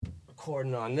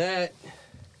Recording on that.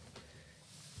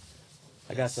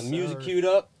 I got some music queued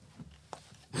up.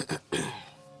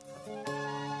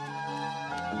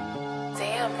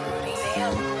 Damn, Rudy.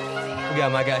 We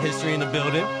got my guy History in the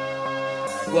building.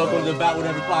 Welcome to the Bout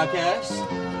Whatever podcast.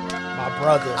 My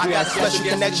brother. I got a special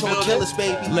connection with killers,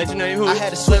 baby. Let you know who. I had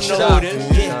to switch it up. up.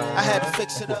 Yeah, I had to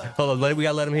fix it up. Hold on, we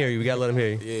gotta let him hear you. Yeah,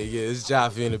 it's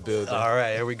Jaffe in the building. All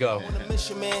right, here we go. On a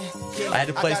mission, man. Yeah, I had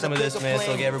to play some of this, man,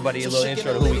 so give everybody a little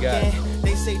intro to who we got.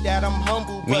 They say that I'm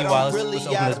humble, but Meanwhile, I'm really let's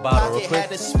open out this of bottle real pocket. quick. Had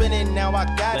to spin it, now I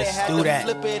got Let's it. Had do to that.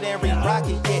 flip it and re-rock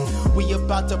it. Yeah, we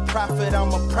about to profit.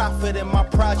 I'm a prophet in my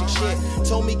project shit.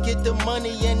 Told me get the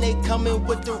money and they coming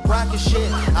with the rocket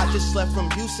shit. I just left from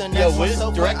Houston. That's Wiz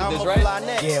myself, directed I'm this, a right? fly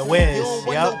next. Yeah, Wiz, You don't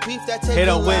want yep. no beef, that take Hit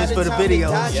a up Wiz lot for of the time to video.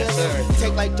 digest. Yes, sir.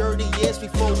 Take like 30 years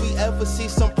before we ever see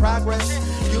some progress.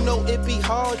 You know it be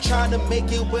hard trying to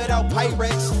make it without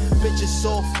Pyrex. Bitches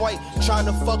soft white, trying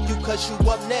to fuck you cause you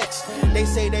up next. They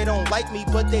say they don't like me,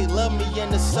 but they love me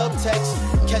in the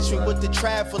subtext. Catch me with the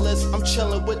travelers, I'm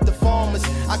chilling with the farmers.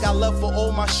 I got love for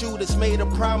all my shooters, made a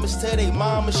promise to they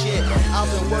mama shit.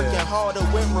 I've been working harder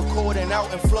with recording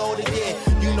out in Florida, yeah.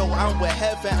 You know I'm with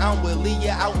Heaven, I'm with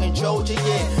Leah out in Georgia,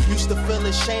 yeah. Used to feel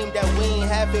ashamed that we ain't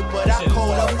have it, but I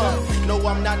called up. No,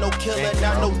 I'm not no killer,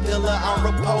 not no dealer, I'm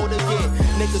reporter, yeah.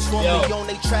 Niggas want me on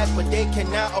they track, but they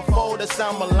cannot afford us.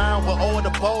 I'm aligned with all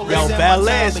the bowlers. Yo, and my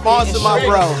Ballet, time to sponsor get my straight.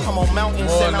 bro. I'm on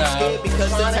mountains and I'm scared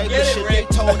because the type of shit they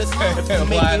told us. If you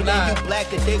make it and you black,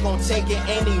 that they gon' take it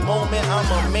any moment.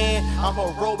 I'm a man, I'm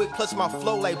heroic, plus my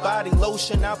flow like body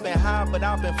lotion. I've been high, but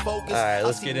I've been focused. All right, I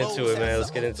let's see get into lows it, man. as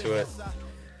Let's get into it.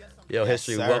 Yo, Yes,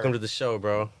 History, sir. welcome to the show,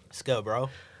 bro. It's good, bro.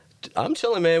 I'm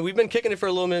chilling, man. We've been kicking it for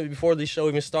a little minute before the show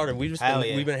even started. We've Hell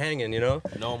been hanging, you know.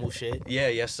 Normal shit. Yeah,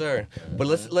 yes, sir. But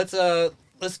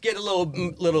let's get a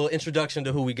little introduction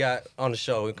to who we got on the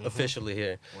show officially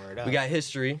here. Word up. We got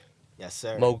History, Yes,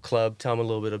 sir. Mo Club. Tell them a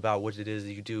little bit about what it is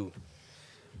that you do.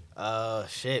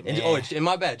 Shit, man. And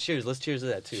my bad. Cheers. Let's cheers to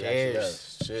that too.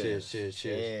 Cheers. Cheers.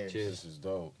 Cheers. This is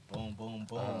dope. Boom, boom,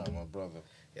 boom. My brother.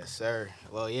 Yes, sir.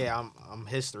 Well, yeah, I'm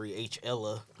History H.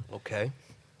 Illa. Okay.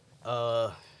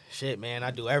 Shit, man,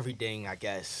 I do everything, I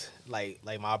guess. Like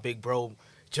my big bro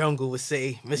Jungle would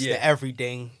say, Mr. Yeah.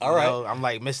 Everything. All right. Know? I'm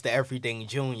like Mr. Everything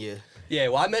Jr. Yeah.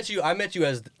 Well, I met you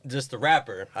as just a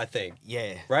rapper, I think.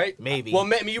 Yeah. Right? Maybe. Well,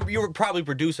 you were probably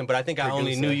producing, but I think I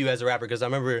only Producer. knew you as a rapper because I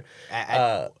remember.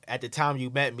 At the time you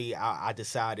met me, I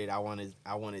decided I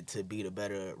wanted to be the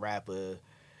better rapper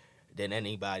than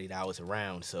anybody that I was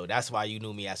around. So that's why you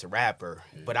knew me as a rapper.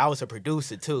 But I was a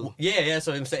producer too. Yeah.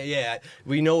 So I'm saying, yeah,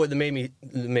 we know what made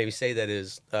me say that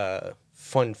is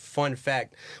fun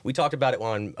fact. We talked about it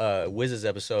on Wiz's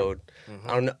episode. Mm-hmm.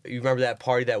 I don't know. You remember that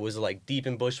party that was like deep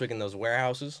in Bushwick in those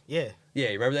warehouses? Yeah. Yeah,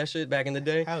 you remember that shit back in the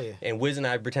day? Hell yeah. And Wiz and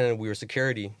I pretended we were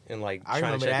security and like I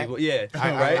trying to remember check that. people. Yeah,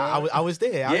 Right? I was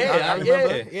there. I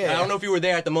remember. Yeah. I don't know if you were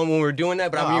there at the moment when we were doing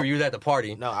that, but No, I remember you were at the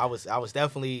party. No, I was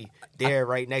definitely there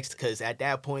right next, because at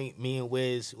that point, me and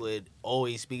Wiz would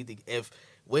always be if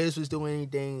Wiz was doing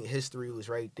anything, History was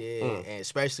right there, and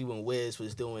especially when Wiz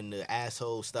was doing the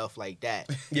asshole stuff like that.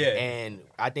 Yeah. And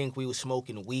I think we was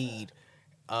smoking weed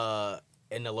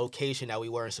in the location that we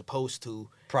weren't supposed to.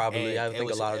 Probably. And I it think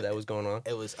was- a lot of that was going on.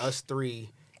 It was us three,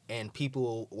 and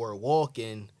people were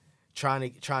walking, trying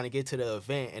to get to the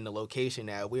event in the location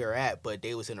that we were at, but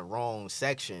they was in the wrong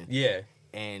section. Yeah.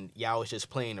 And y'all was just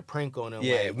playing a prank on them.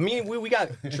 Yeah. like, we got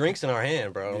drinks in our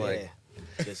hand, bro. yeah. Like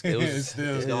Just- it was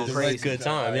it's going a crazy. good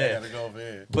time, yeah. Gotta go over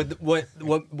here. But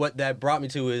what that brought me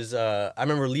to is I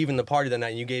remember leaving the party that night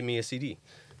and you gave me a CD.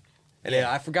 And then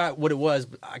I forgot what it was,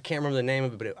 but I can't remember the name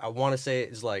of it, but I want to say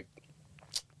it's like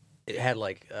it had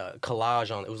like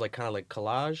collage on it. It was like kind of like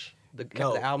collage, the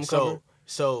album cover.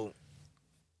 So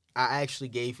I actually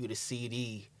gave you the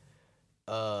CD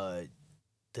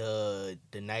the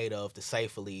night of the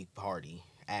Cypher League party,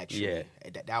 actually. Yeah.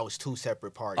 That was two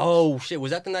separate parties. Oh shit,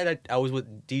 was that the night I was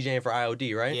with DJing for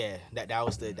IOD, right? Yeah, that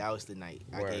was the night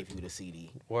Word. I gave you the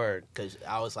CD. Word. Cause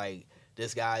I was like,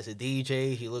 this guy's a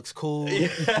DJ. He looks cool.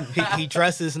 he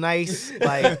dresses nice.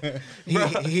 Like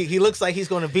he looks like he's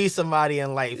gonna be somebody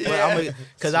in life. But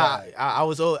cause I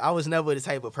was never the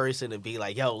type of person to be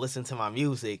like, yo, listen to my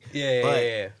music.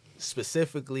 Yeah.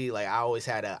 Specifically, like I always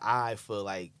had an eye for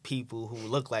like people who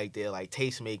look like they're like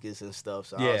tastemakers and stuff.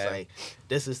 So I was like,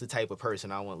 this is the type of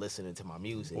person I want listening to my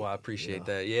music. Well, I appreciate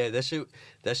that. Yeah, that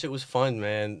shit was fun,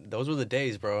 man. Those were the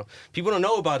days, bro. People don't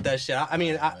know about that shit. I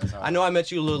mean, I know I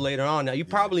met you a little later on. Now you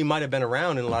probably might have been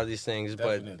around in a lot of these things,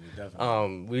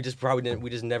 Definitely. we just probably didn't. We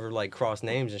just never like crossed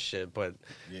names and shit. But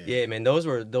yeah, man, those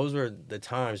were the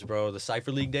times, bro. The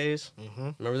Cypher League days. Mm-hmm.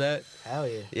 Remember that? Hell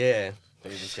yeah. Yeah. They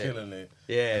was killing it.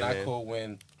 Yeah, and man. I caught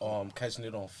when catching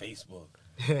it on Facebook.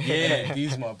 Yeah. Like,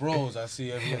 these my bros. I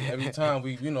see every time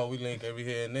we link every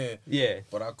here and there. Yeah.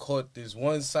 But I caught this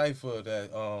one cipher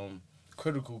that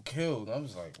Critical killed. I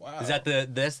was like, wow. Is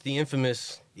that that's the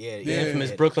infamous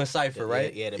Yeah, Brooklyn cipher,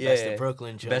 right? Yeah, the Best of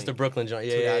Brooklyn joint. Best of Brooklyn joint.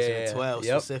 Yeah, 2012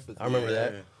 Yep. specifically. I remember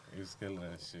that. He was killing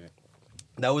that shit.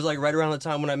 That was like right around the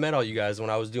time when I met all you guys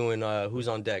when I was doing Who's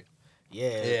on Deck.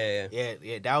 Yeah.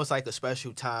 That was like a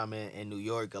special time in New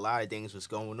York. A lot of things was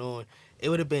going on. It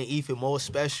would have been even more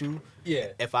special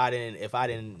if I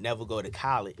didn't never go to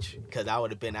college, because I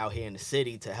would have been out here in the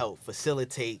city to help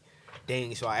facilitate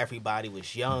things while everybody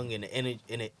was young and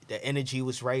the energy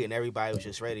was right and everybody was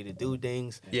just ready to do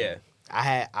things. Yeah.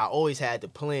 I always had the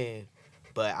plan,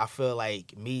 but I feel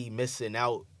like me missing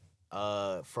out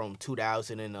from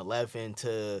 2011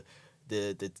 to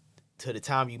the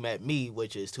time you met me,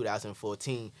 which is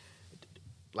 2014.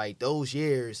 Like those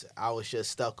years, I was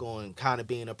just stuck on kind of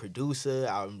being a producer.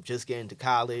 I'm just getting to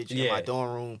college in my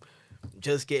dorm room,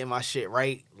 just getting my shit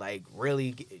right. Like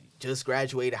really, just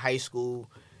graduated high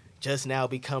school, just now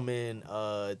becoming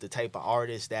the type of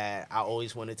artist that I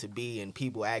always wanted to be, and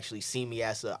people actually see me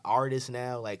as an artist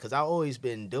now. Like, cause I've always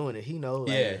been doing it. He know,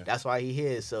 like, that's why he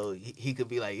here, so he could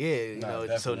be like, you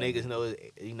know, so niggas know,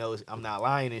 I'm not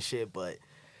lying and shit. But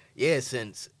yeah,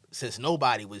 since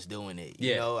nobody was doing it,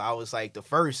 you know, I was like the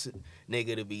first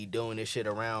nigga to be doing this shit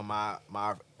around my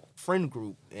friend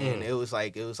group, and it was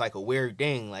like a weird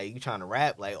thing. Like, you trying to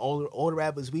rap, like all the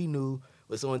rappers we knew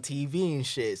was on TV and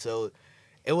shit, so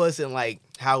it wasn't like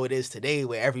how it is today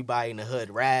where everybody in the hood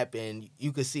rap and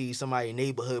you could see somebody in the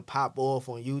neighborhood pop off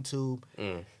on YouTube.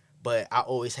 But I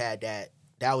always had that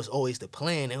was always the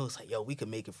plan. It was like, yo, we could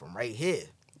make it from right here.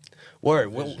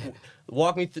 Word.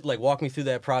 Walk me through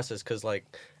that process, because like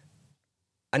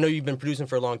I know you've been producing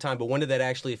for a long time, but when did that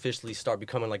actually officially start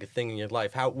becoming like a thing in your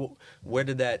life? How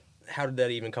did that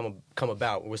even come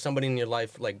about? Was somebody in your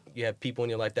life, like you have people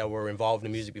in your life that were involved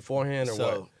in music beforehand, or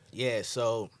what? Yeah,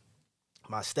 so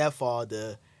my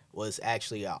stepfather was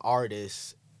actually an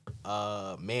artist,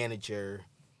 manager,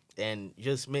 and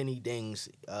just many things.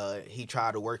 He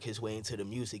tried to work his way into the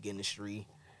music industry,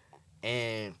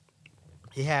 and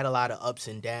he had a lot of ups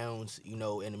and downs, you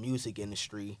know, in the music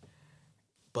industry.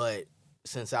 But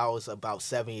since I was about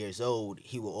 7 years old,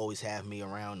 he would always have me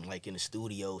around, like, in the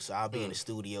studio. So I'll be in the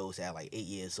studios at, like, 8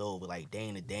 years old with, like,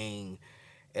 Dane the Dane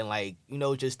and, like, you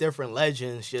know, just different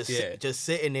legends just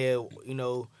sitting there, you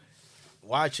know,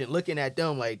 watching, looking at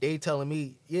them. Like, they telling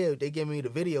me, they give me the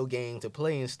video game to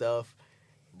play and stuff,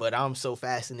 but I'm so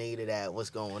fascinated at what's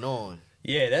going on.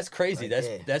 Yeah, that's crazy.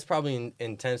 Like, that's probably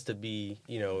intense to be,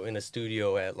 you know, in a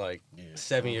studio at like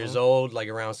 7 years old, like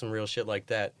around some real shit like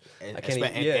that. And,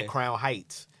 in Crown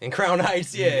Heights. In Crown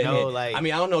Heights, yeah. You know, like, I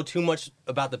mean, I don't know too much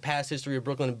about the past history of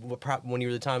Brooklyn when you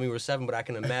were the time you were 7, but I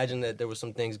can imagine that there was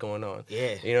some things going on.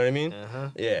 Yeah. You know what I mean?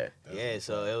 Yeah. Yeah,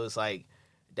 so it was like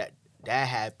that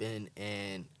happened,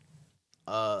 and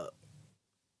one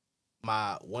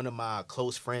of my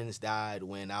close friends died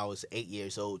when I was 8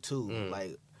 years old too.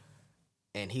 Like,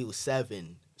 and he was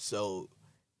 7, so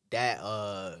that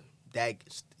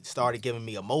started giving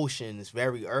me emotions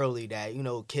very early that, you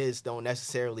know, kids don't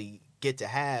necessarily get to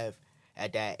have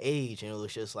at that age. And it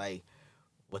was just like,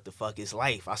 what the fuck is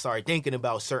life? I started thinking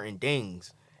about certain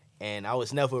things, and I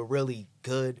was never really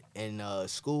good in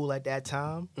school at that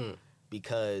time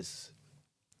because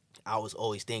I was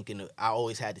always thinking I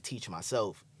always had to teach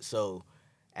myself. So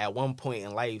at one point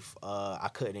in life, I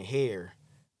couldn't hear.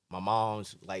 My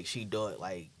mom's like, she thought,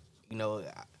 like, you know,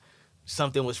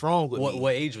 something was wrong with me.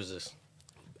 What age was this?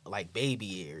 Like baby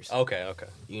years. Okay.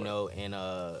 You know, and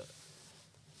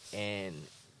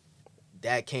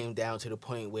that came down to the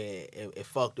point where it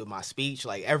fucked with my speech,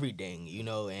 like everything, you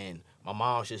know, and my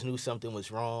mom just knew something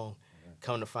was wrong.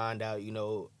 Come to find out, you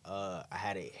know, I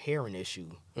had a hearing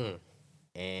issue.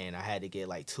 And I had to get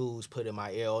like tubes put in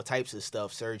my ear, all types of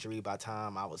stuff, surgery by the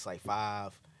time I was like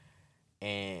 5.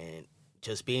 And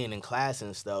just being in class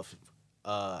and stuff,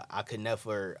 I could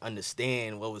never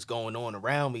understand what was going on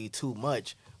around me too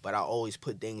much, but I always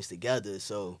put things together.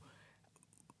 So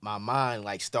my mind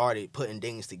like started putting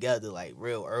things together like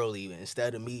real early.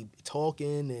 Instead of me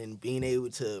talking and being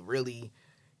able to really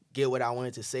get what I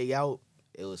wanted to say out,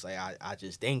 it was like I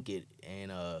just think it,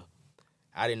 and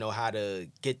I didn't know how to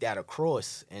get that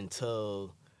across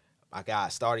until I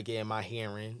started getting my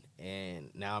hearing,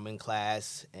 and now I'm in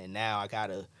class, and now I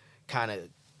gotta kind of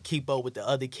keep up with the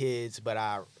other kids, but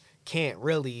I can't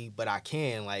really, but I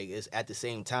can, like, it's at the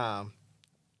same time.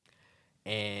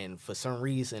 And for some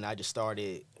reason, I just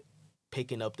started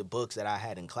picking up the books that I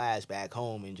had in class back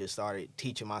home and just started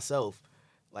teaching myself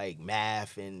like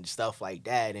math and stuff like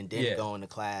that, and didn't go into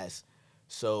class.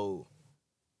 So,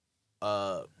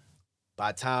 by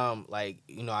the time like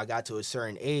I got to a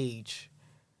certain age,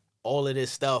 all of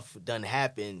this stuff done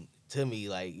happened to me.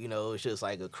 Like it's just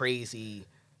like a crazy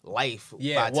life.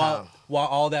 Yeah, by time. while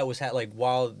all that was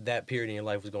while that period in your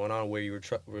life was going on, where you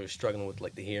were struggling with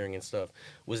like the hearing and stuff,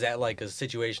 was that like a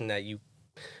situation that you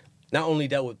not only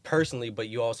dealt with personally, but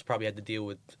you also probably had to deal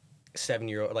with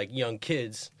 7-year-old like young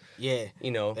kids? Yeah,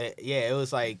 Yeah, it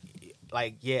was like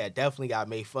definitely got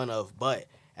made fun of, but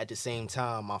at the same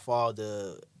time, my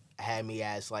father had me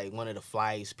as like one of the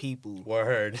flyest people.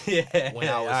 Word. Yeah. When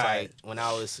I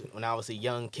was when I was a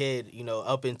young kid,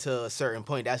 up until a certain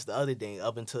point. That's the other thing.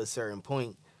 Up until a certain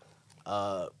point,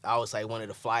 I was like one of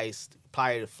the flyest,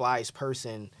 probably the flyest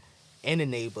person in the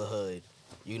neighborhood.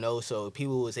 So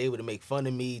people was able to make fun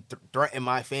of me, threaten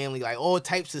my family, like all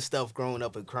types of stuff growing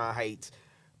up in Crown Heights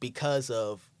because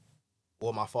of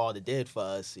what my father did for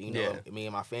us. Me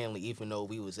and my family, even though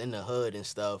we was in the hood and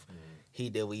stuff. He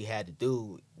did what he had to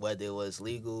do, whether it was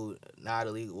legal, not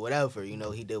illegal, whatever.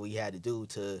 He did what he had to do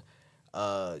to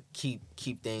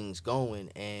keep things going.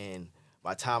 And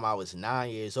by the time I was 9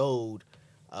 years old,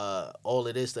 all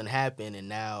of this done happened, and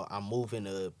now I'm moving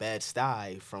to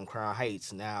Bed-Stuy from Crown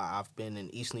Heights. Now I've been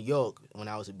in East New York when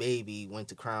I was a baby, went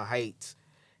to Crown Heights,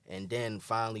 and then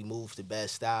finally moved to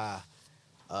Bed-Stuy.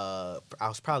 I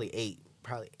was probably 8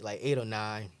 or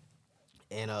 9,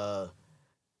 and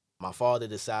my father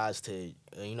decides to,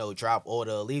 drop all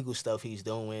the illegal stuff he's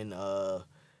doing,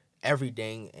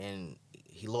 everything, and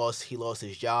he lost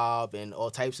his job and all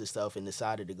types of stuff, and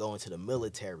decided to go into the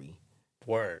military.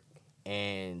 Word.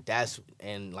 And that's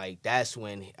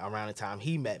when around the time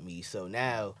he met me. So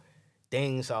now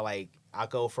things are like I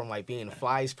go from like being the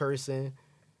flyest person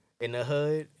in the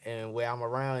hood and where I'm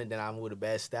around, and then I move to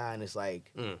Bed-Stuy, and it's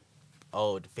like,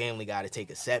 oh, the family got to take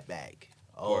a setback.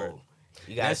 Oh. Word.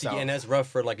 And that's rough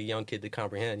for like a young kid to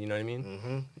comprehend. You know what I mean?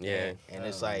 Mm-hmm. Yeah. And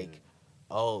it's like,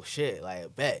 oh shit, like I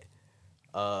bet.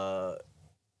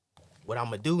 What I'm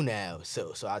gonna do now?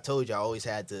 So I told you I always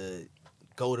had to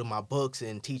go to my books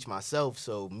and teach myself.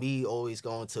 So me always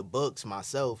going to books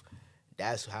myself.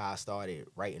 That's how I started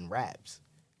writing raps,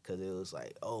 cause it was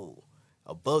like, oh,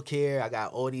 a book here. I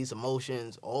got all these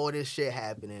emotions, all this shit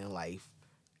happening in life.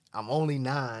 I'm only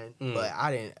 9, but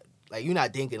I didn't. Like, you're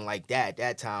not thinking like that at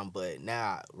that time, but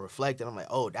now reflecting, I'm like,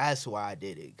 oh, that's why I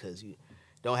did it, because you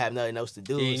don't have nothing else to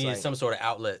do. Yeah, you need some sort of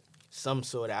outlet.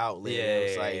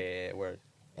 Yeah, word.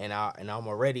 And I'm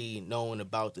already knowing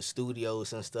about the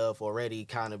studios and stuff, already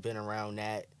kind of been around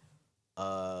that.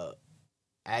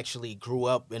 Actually grew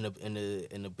up in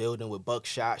the building with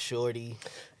Buckshot Shorty.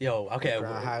 Yo, okay,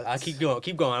 I keep going.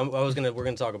 We're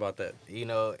gonna talk about that.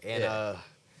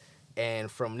 And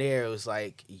from there it was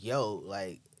like, yo,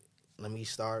 like, let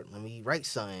me write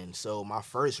something. So my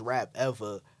first rap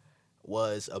ever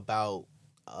was about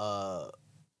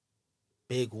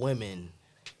big women,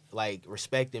 like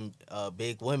respecting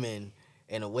big women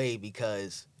in a way,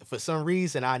 because for some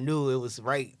reason I knew it was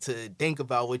right to think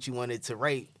about what you wanted to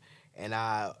write. And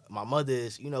my mother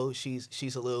is,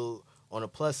 she's a little on the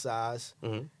plus size.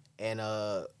 Mm-hmm. And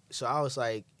so I was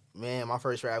like, man, my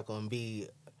first rap gonna be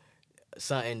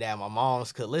something that my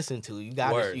moms could listen to. You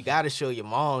gotta show your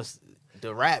moms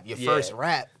the rap, your first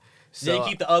rap. So you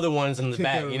keep the other ones in the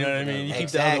back. You know what I mean? You keep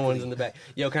the other ones in the back.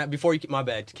 Yo, my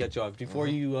bad to cut you off. Can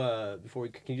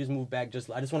you just move back? I just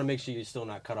want to make sure you're still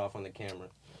not cut off on the camera.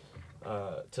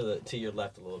 To your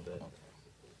left a little bit.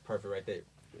 Perfect, right there.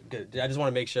 Good. I just want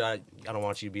to make sure I don't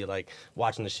want you to be like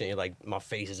watching the shit. You're like, my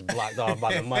face is blocked off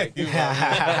by the mic.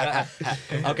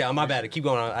 Okay, my bad. Keep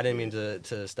going on. I didn't mean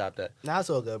to stop that. Nah,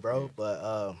 it's all good, bro.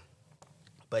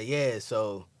 But yeah.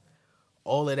 So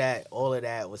all of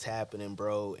that was happening,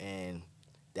 bro, and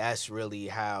that's really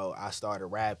how I started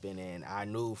rapping. And I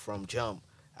knew from jump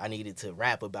I needed to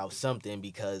rap about something,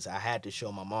 because I had to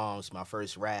show my moms my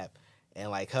first rap. And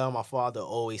like her and my father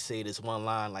always say this one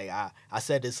line. Like I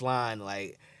said this line,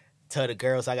 like, tell the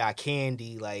girls I got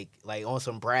candy, like on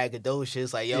some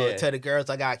braggadocious, like, yo, tell the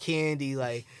girls I got candy,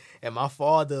 like. And my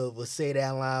father would say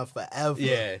that line forever.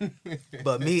 Yeah.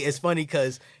 But me, it's funny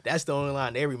because that's the only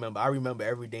line they remember. I remember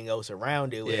everything else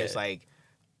around it, where it's like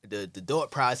the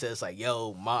thought process, like,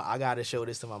 yo, I gotta show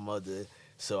this to my mother,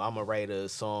 so I'm gonna write a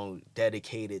song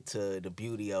dedicated to the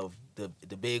beauty of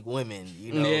the big women,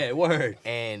 Yeah, word.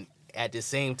 And at the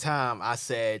same time, I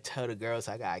said, tell the girls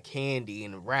I got candy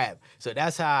in the rap. So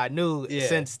that's how I knew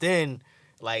since then,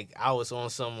 like, I was on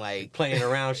some, like, playing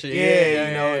around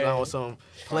shit. On some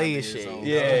player shit.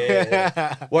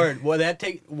 Yeah. Word. Well,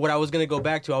 what I was going to go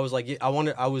back to, I was like, I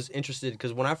was interested,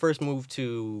 because when I first moved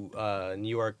to New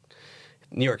York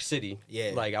New York City.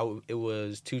 Yeah. Like it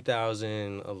was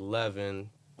 2011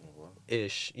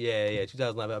 ish. Yeah,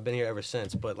 2011. I've been here ever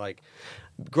since. But like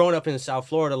growing up in South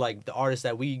Florida, like the artists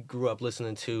that we grew up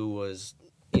listening to was,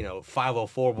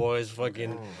 504 Boys,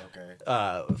 fucking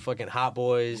fucking Hot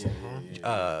Boys.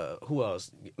 Who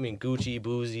else? I mean, Gucci,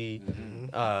 Boozy,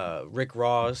 Rick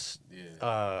Ross.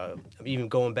 Even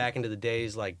going back into the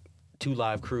days like Two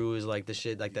Live Crew is like the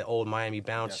shit, like the old Miami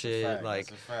bounce shit. Like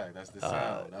that's a fact. That's the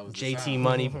sound. That was the JT sound.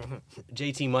 Money,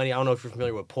 JT Money. I don't know if you're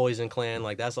familiar with Poison Clan.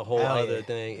 Like that's a whole other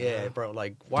thing. Yeah, bro.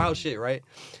 Like wild shit, right?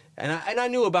 And I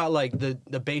knew about like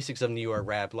the basics of New York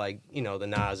rap, like the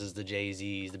Nas's, the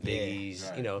Jay-Z's, the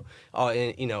Biggies,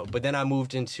 right. But then I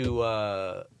moved into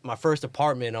my first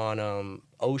apartment on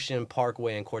Ocean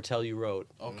Parkway and Cortelli Road.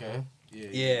 Okay.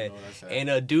 Yeah, and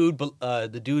the dude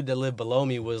that lived below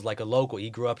me was like a local. He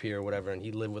grew up here or whatever, and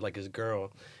he lived with like his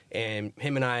girl. And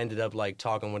him and I ended up like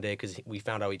talking one day because we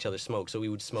found out each other smoked. So we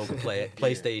would smoke and play at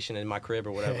PlayStation in my crib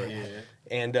or whatever.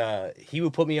 And he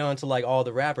would put me on to like all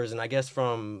the rappers, and I guess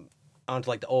onto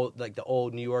like the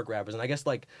old New York rappers, and I guess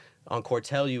like on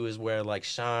Cortelli is where like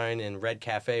Shine and Red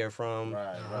Cafe are from,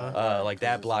 like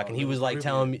that block. And he was like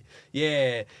telling me,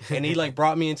 and he like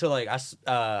brought me into like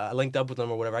I linked up with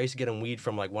him or whatever. I used to get him weed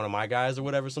from like one of my guys or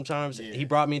whatever sometimes. He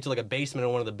brought me into like a basement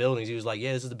in one of the buildings. He was like,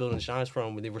 this is the building Shine's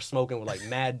from. They were smoking with like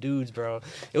mad dudes, bro.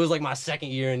 It was like my second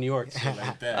year in New York.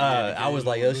 Like that. I was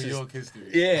like, New York history.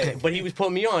 Yeah, but he was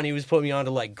putting me on. He was putting me on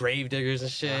to like Gravediggers and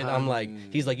shit. I'm like,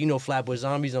 he's like, Flatbush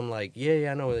Zombies? I'm like,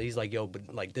 yeah, I know. He's like, yo,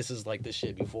 but like this is like the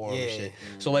shit before him and shit.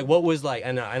 So like, what was like?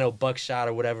 I know Buckshot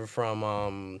or whatever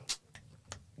from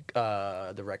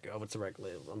the record. What's the record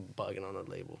label? I'm bugging on the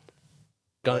label.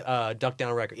 Duck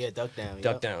Down Records. Yeah, Duck Down.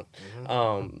 Duck Down.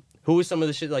 Who was some of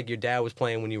the shit like your dad was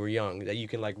playing when you were young that you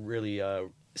can like really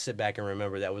sit back and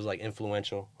remember that was like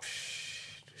influential?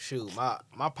 Shoot,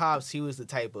 my pops, he was the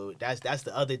type of that's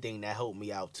the other thing that helped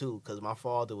me out too, because my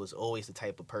father was always the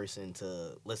type of person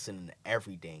to listen to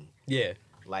everything. Yeah.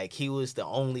 Like he was the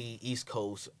only East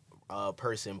Coast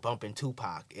person bumping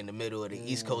Tupac in the middle of the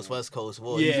East Coast, West Coast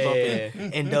war. He's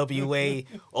bumping NWA,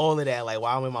 all of that. Like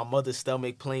while I'm in my mother's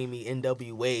stomach playing me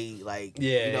NWA, like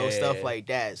stuff like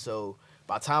that. So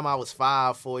by the time I was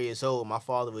 4 years old, my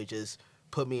father would just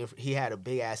put me in. He had a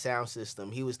big ass sound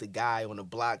system. He was the guy on the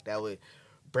block that would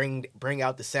bring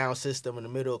out the sound system in the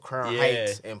middle of Crown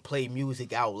Heights and play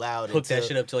music out loud. Hook that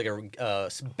shit up to like a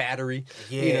battery,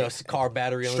 car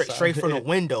battery on the side. Straight from the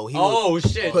window. He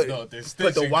shit! Put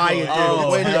the wire through the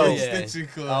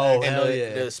window.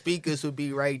 And the speakers would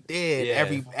be right there.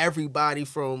 Yeah. Everybody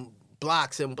from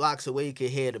blocks and blocks away could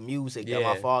hear the music that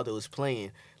my father was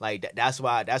playing. Like that's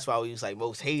why he was like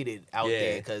most hated out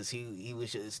there, because he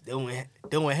was just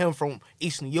doing him from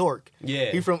East New York.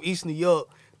 Yeah, he from East New York,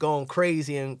 going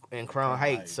crazy in Crown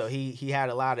Heights. So he had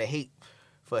a lot of hate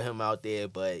for him out there,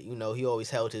 but he always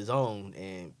held his own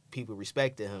and people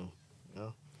respected him.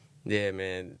 Yeah,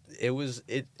 man.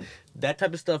 That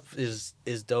type of stuff is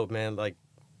dope, man. Like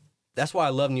that's why I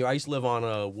love New York. I used to live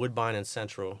on Woodbine and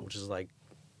Central, which is like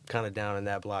kind of down in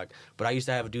that block. But I used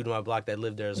to have a dude in my block that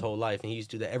lived there his whole life, and he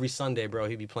used to do that every Sunday, bro.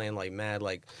 He'd be playing like mad,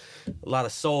 like a lot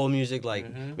of soul music,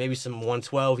 like maybe some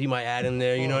 112 he might add in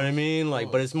there, you know what I mean? Like,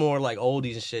 but it's more like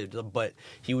oldies and shit. But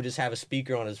he would just have a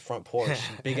speaker on his front porch,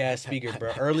 big ass speaker,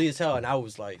 bro, early as hell. And I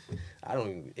was like,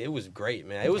 it was great,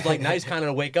 man. It was like nice kind of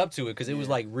to wake up to it, because it was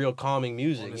like real calming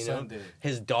music, Sunday.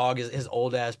 His dog, his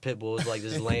old ass pit bull was like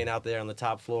just laying out there on the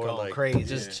top floor, going like crazy,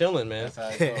 just chilling, man.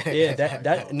 That's how it goes. Yeah,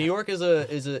 that New York is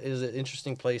an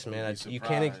interesting place, man. You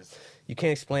can't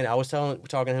explain it. I was talking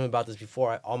to him about this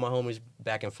before. All my homies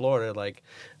back in Florida, like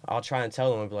I'll try and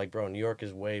tell them, I'll be like, bro, New York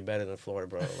is way better than Florida,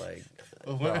 bro. Like,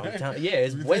 bro,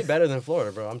 it's way better than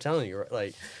Florida, bro. I'm telling you,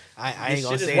 like. I ain't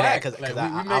gonna say that because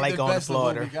I like going to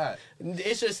Florida.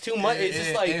 It's just too much. It's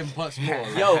just like, and much more.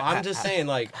 Yo, I'm just saying,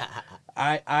 like,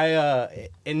 I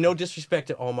and no disrespect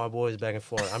to all my boys back in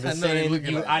Florida. I'm just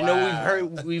saying, I know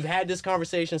we've had this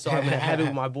conversation, so I'm gonna have it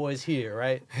with my boys here,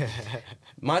 right?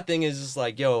 My thing is just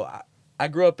like, yo, I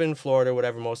grew up in Florida,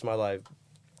 whatever, most of my life.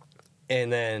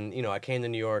 And then, I came to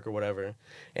New York or whatever.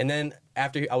 And then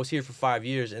after I was here for 5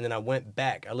 years, and then I went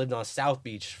back. I lived on South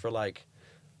Beach for like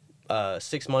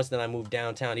 6 months, then I moved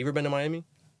downtown. You ever been to Miami?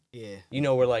 Yeah. You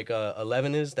know where like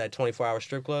 11 is, that 24-hour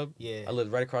strip club? Yeah. I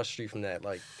lived right across the street from that.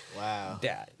 Like, wow.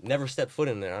 Never stepped foot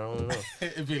in there. I don't know.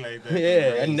 It'd be like that.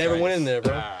 Yeah, I never went in there,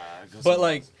 bro. But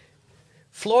like,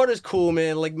 Florida's cool,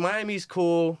 man. Like Miami's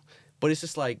cool, but it's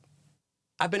just like,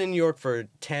 I've been in New York for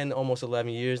 10, almost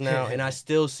 11 years now, and I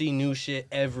still see new shit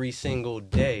every single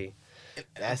day.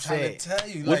 That's I'm trying it. to tell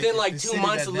you. Within the like 2 city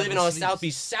months that of living never on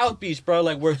sleeps. South Beach, bro,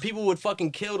 like where people would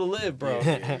fucking kill to live, bro.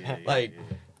 Like,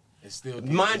 It's still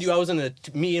mind you, I was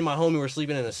me and my homie were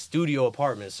sleeping in a studio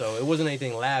apartment, so it wasn't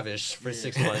anything lavish for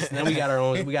 6 months. And then we got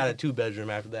a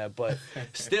 2-bedroom after that, but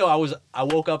still, I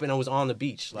woke up and I was on the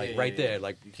beach, like right there,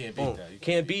 like You can't boom, beat that. You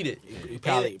can't beat it.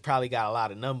 You probably got a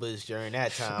lot of numbers during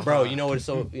that time, Bro, huh? you know what's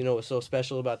so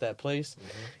special about that place?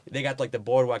 They got like the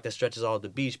boardwalk that stretches all the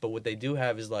beach, but what they do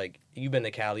have is like, you've been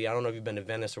to Cali, I don't know if you've been to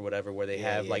Venice or whatever, where they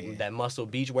have that Muscle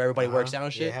Beach where everybody works out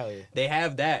and shit. Yeah, hell yeah. They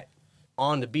have that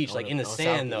on the beach, like in the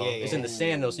sand South- though. yeah, It's yeah. in the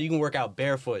sand though, so you can work out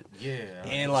barefoot. Yeah.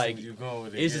 And like, you going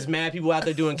with it, it's just mad people out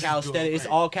there doing calisthenics. It's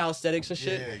right. all calisthenics and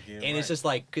shit. Yeah, And it's just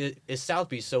like, it's South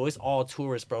Beach, so it's all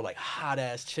tourists, bro. Like hot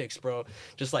ass chicks, bro.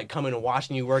 Just like coming and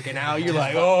watching you working out. You're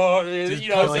like, oh, you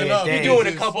know what I'm pumping saying? up. You're Yeah, doing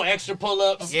a just- couple extra pull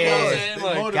ups. Yeah. You know what I'm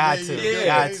saying? Like, Got to, Yeah.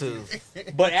 got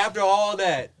to. but after all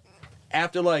that,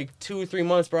 after like 2 or 3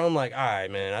 months, bro, I'm like, all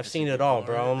right, man, I've seen it all,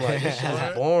 bro. I'm like, this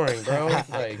shit's boring, bro.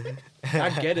 Like, I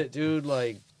get it, dude.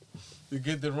 Like, You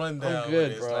get the rundown. I'm good,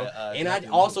 but it's bro. like, And I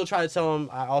also try to tell him,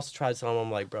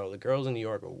 I'm like, bro, the girls in New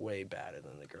York are way better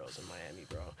than the girls in Miami,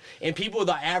 bro. And people,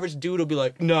 the average dude will be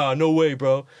like, nah, no way,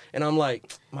 bro. And I'm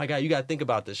like, my guy, you gotta think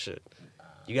about this shit.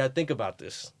 You gotta think about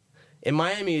this. In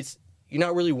Miami, you're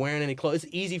not really wearing any clothes.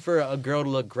 It's easy for a girl to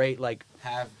look great, like,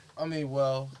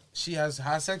 she has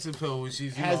high sex appeal when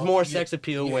she's more sex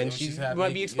appeal when she's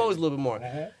might be exposed a little bit more.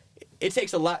 It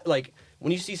takes a lot, like,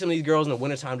 when you see some of these girls in the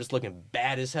wintertime just looking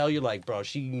bad as hell, you're like, bro,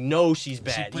 she knows she's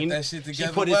bad. put that shit together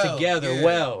She put well. it together Yeah.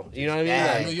 well. You know what I mean?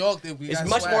 Yeah. Like, New York, we it's got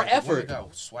much swag. more The effort. women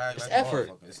got swag It's like effort.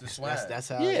 motherfucker. It's the swag. That's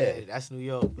how. Yeah. That's New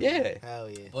York. Bro. Yeah.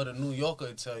 Hell yeah. But a New Yorker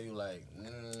would tell you like,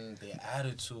 their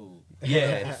attitude.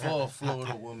 Yeah. For a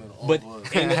Florida woman But- over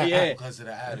yeah. because of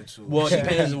the attitude. Well, it She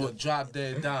depends can what- drop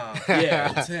dead down.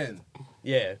 Yeah. 10.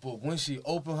 Yeah. But when she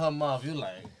open her mouth, you're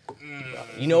like,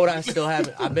 You know what I still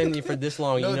haven't? I've been here for this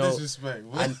long. no You know, disrespect.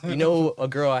 you know a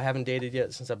girl I haven't dated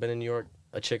yet since I've been in New York?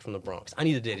 A chick from the Bronx. I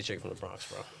need to date a chick from the Bronx,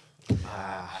 bro.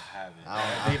 I haven't.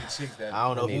 I dated chicks that I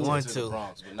don't know if you moved want the to.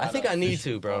 Bronx, but I not think I need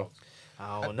official to, bro. Bronx.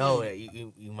 I don't know.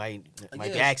 You might be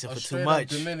Yeah, asking a for too straight up much.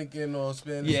 Dominican or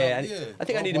Spanish. Yeah, something, I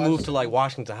think I need to Or move to like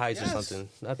Washington Heights or Yes. something.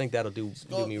 I think that'll do me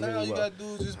now really you well. gotta do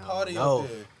is just party know. up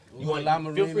there. You want La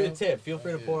feel free to Marina. tip. Feel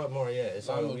free to pour up more. Yeah, it's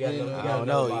all. We got another, we I got don't another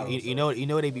know. bottle, You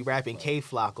know they be rapping K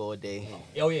Flock all day.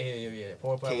 Oh yeah.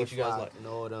 Pour up what K you guys Flock, like. you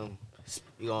know them.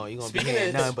 You gonna be Speaking hearing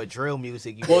of- nothing but drill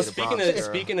music. You Well, hear the Bronx girl.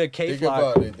 speaking of K Think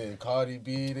Flock, about it. Then Cardi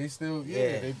B, they still,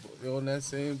 Yeah. they on that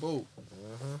same boat.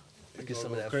 get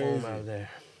some of that Crazy. foam out of there.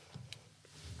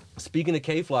 Speaking of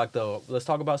K Flock, though, let's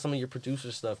talk about some of your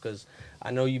producer stuff because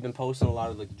I know you've been posting a lot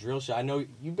of like drill shit. I know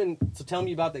you've been. So tell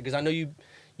me about that because I know you've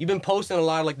been posting a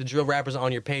lot of like the drill rappers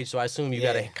on your page. So I assume you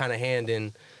got a kind of hand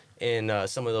in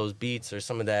some of those beats or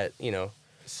some of that. You know.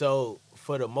 So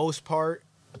for the most part,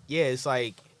 yeah, it's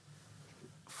like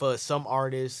for some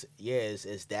artists, yeah,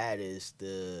 it's that is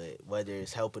the whether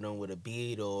it's helping them with a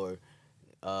beat or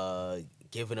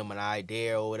giving them an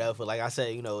idea or whatever. Like I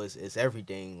said, you know, it's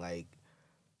everything. Like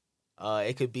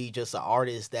it could be just an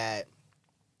artist that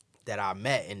I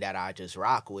met and that I just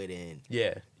rock with, and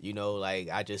Yeah. you know, like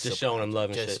I just Showing them love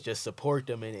and just shit. just support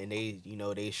them, and they, you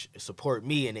know, they support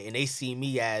me, and they see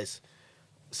me as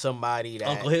somebody that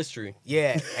Uncle History.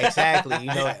 yeah, exactly. You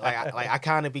know, like I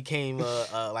kind of became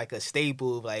like a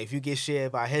staple. Like if you get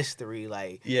shared by history,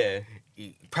 like Yeah.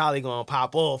 you probably gonna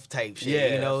pop off type shit.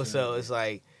 Yeah, you know, so it's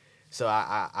like, so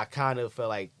I kind of feel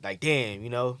like damn, you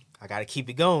know, I gotta keep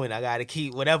it going. I gotta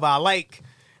keep whatever I like.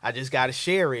 I just gotta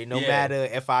share it, no Yeah. matter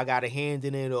if I got a hand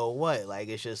in it or what. Like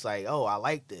it's just like, oh, I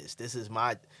like this. This is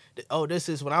my, this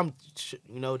is what I'm,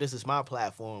 you know, this is my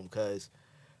platform. Cause,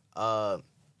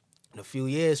 in a few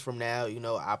years from now, you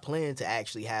know, I plan to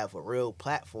actually have a real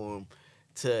platform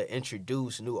to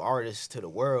introduce new artists to the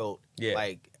world, Yeah.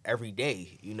 like every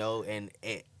day, you know, and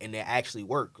they actually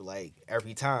work like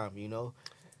every time, you know.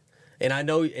 And I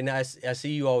know, and I see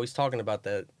you always talking about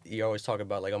that. You always talk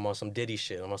about like I'm on some Diddy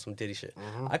shit. I'm on some Diddy shit.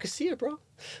 I can see it, bro.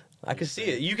 I can see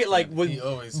it. You get like He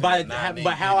always by said, "Nah, nigga,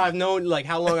 but how Diddy." I've known, like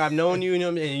how long I've known you,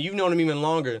 and you've known him even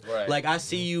longer. Right. Like I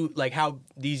see you, like how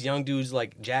these young dudes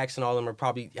like Jackson, all of them are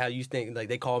probably how you think like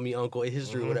they call me Uncle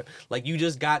History or whatever. Like you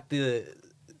just got the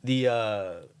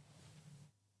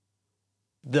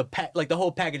the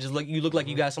whole package is you look like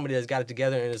you got somebody that's got it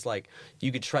together, and it's like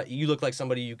you could you look like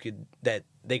somebody that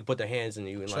they could put their hands in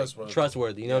you and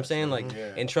trustworthy. You know what I'm saying? Like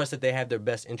and trust that they have their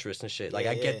best interests and shit. Like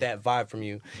I get that vibe from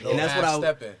you, and that's what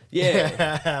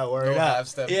Word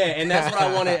up. And that's what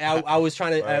I wanted. I was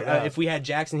trying to if we had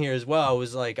Jackson here as well, I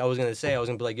was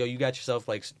gonna be like, yo, you got yourself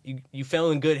like you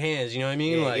fell in good hands. You know what I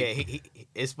mean?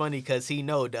 It's funny because he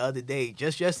know the other day,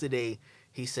 just yesterday.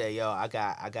 He said, "Yo, I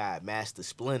got Master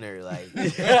Splinter." Like,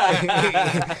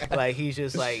 like he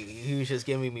was just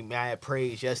giving me mad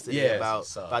praise yesterday about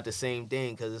the same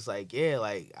thing. Cause it's like,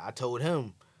 like I told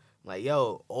him, like,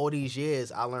 yo, all these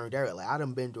years I learned everything. Like I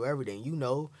done been through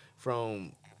everything,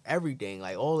 from everything,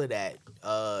 like all of that.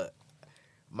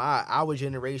 Our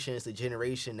generation is the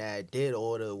generation that did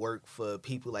all the work for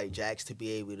people like Jax to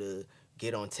be able to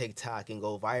get on TikTok and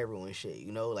go viral and shit.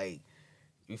 Like.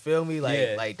 You feel me?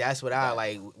 Like that's what I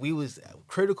like. We was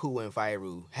critical in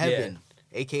viral. Heaven,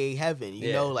 aka Heaven.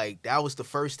 You know, like that was the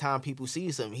first time people see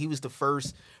something. He was the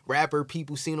first rapper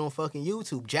people seen on fucking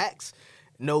YouTube. Jax,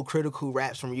 no critical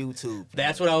raps from YouTube.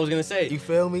 That's what I was gonna say. You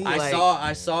feel me?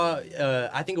 I saw.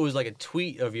 I think it was like a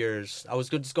tweet of yours. I was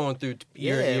just going through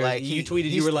you tweeted.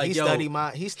 You were like, yo,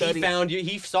 he found you.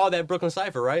 He saw that Brooklyn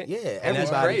Cypher, right? Yeah, and that's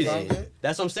crazy.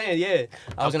 That's what I'm saying. Yeah,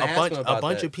 I was gonna ask him about a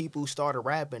bunch of people started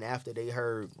rapping after they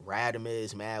heard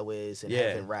Radimus, Mad Wiz, and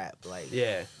Heaven rap. Like,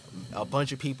 a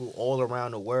bunch of people all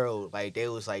around the world, like they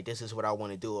was like, this is what I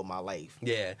want to do with my life.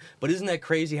 Yeah, but isn't that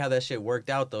crazy how that shit worked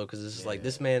out though? Because it's like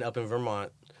this man up in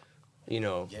Vermont.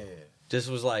 Just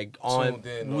was like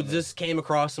just came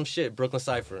across some shit, Brooklyn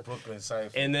Cypher.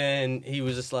 And then he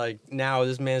was just like, now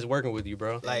this man's working with you,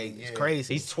 bro. Like, it's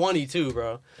crazy. He's 22,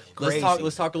 bro. Crazy.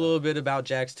 Let's talk a little bit about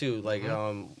Jax too. Like,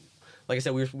 like I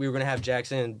said, we were gonna have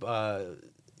Jax in.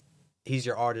 He's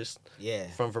your artist. Yeah.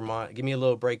 From Vermont. Give me a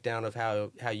little breakdown of how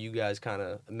you guys kind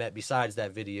of met besides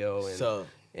that video.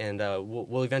 And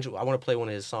we'll eventually. I want to play one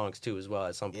of his songs too as well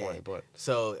at some point. But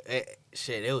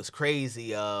it was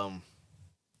crazy.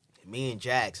 Me and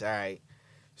Jax, all right.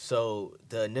 So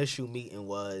the initial meeting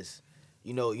was,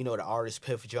 the artist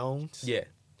Piff Jones. Yeah.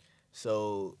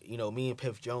 So me and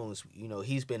Piff Jones,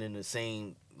 he's been in the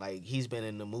same, like he's been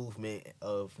in the movement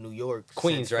of New York,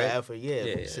 Queens, since right?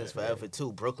 Forever, since forever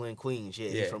too. Brooklyn, Queens,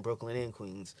 he's from Brooklyn and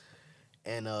Queens,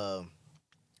 and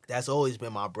that's always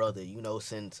been my brother,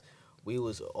 since. We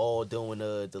was all doing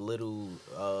the little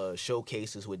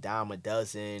showcases with Dime a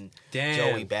Dozen,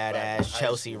 Joey Badass,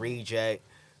 Chelsea Reject,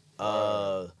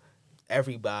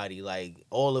 everybody, like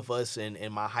all of us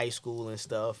in my high school and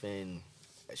stuff, and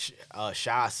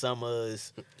Shy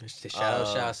Summers. Shout out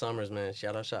Shy Summers, man.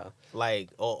 Shout out Shy.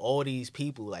 Like all these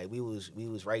people, like we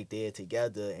was right there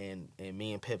together, and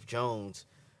me and Piff Jones,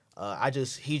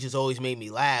 he just always made me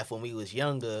laugh when we was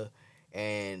younger,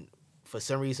 and for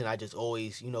some reason, I just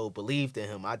always, believed in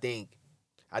him. I think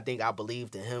I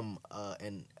believed in him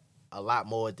and a lot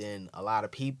more than a lot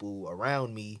of people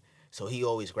around me. So he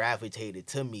always gravitated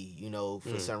to me,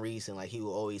 for some reason. Like he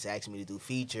would always ask me to do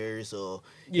features or,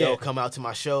 come out to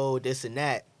my show, this and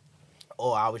that.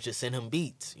 Or I would just send him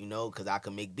beats, because I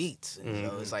could make beats. And,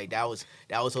 it's like that was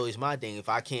always my thing. If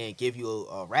I can't give you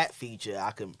a rap feature,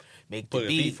 I can make the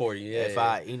beat for you. Yeah,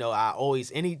 I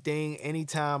always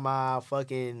anytime I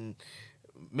fucking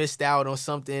missed out on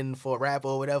something for rap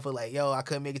or whatever, like I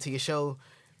couldn't make it to your show.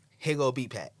 Here go a beat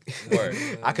pack.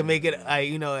 I can make it.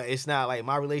 It's not like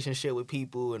my relationship with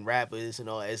people and rappers and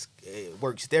all. It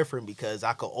works different because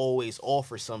I could always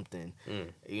offer something,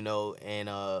 and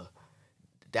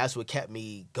that's what kept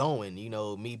me going,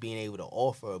 me being able to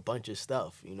offer a bunch of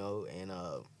stuff, and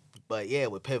but yeah,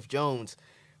 with Piff Jones,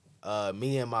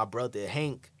 me and my brother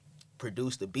Hank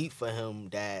produced a beat for him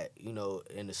that,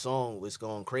 and the song was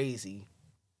going crazy,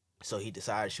 so he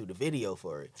decided to shoot a video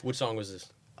for it. What song was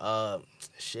this?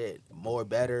 More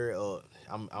Better, or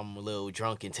I'm a little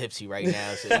drunk and tipsy right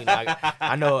now, so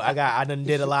I done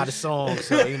did a lot of songs,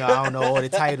 so I don't know all the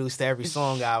titles to every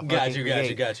song I got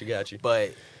you.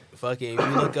 But fucking, if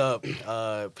you look up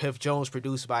Piff Jones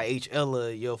produced by H.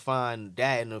 Illa, you'll find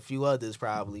that and a few others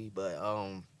probably. But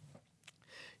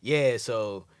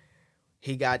so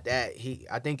he got that.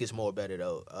 I think it's More Better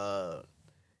though.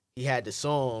 He had the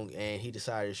song and he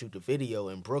decided to shoot the video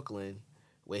in Brooklyn,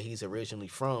 where he's originally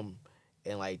from,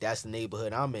 and like that's the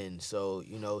neighborhood I'm in. So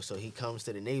so he comes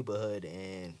to the neighborhood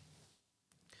and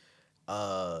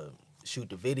shoot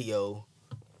the video.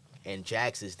 And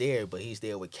Jax is there, but he's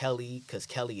there with Kelly because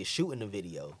Kelly is shooting the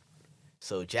video.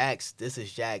 So this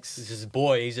is Jax. This is his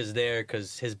boy. He's just there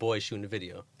because his boy's shooting the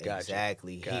video. Gotcha.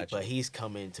 Exactly. But he's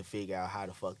coming to figure out how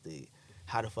the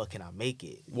fuck can I make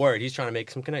it? Word. He's trying to make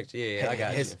some connections. Yeah, I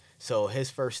got you. So his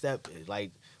first step,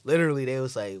 like literally they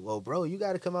was like, well, bro, you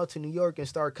got to come out to New York and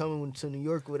start coming to New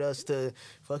York with us to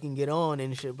fucking get on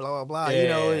and shit, blah, blah, blah. Yeah. You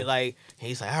know, and like,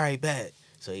 he's like, all right, bet.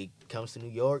 So he comes to New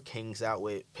York, hangs out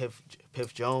with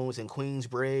Piff Jones and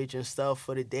Queensbridge and stuff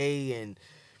for the day, and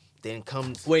then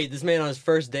comes... Wait, this man on his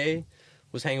first day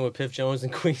was hanging with Piff Jones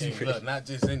and Hey, Queensbridge. look, not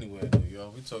just anywhere though,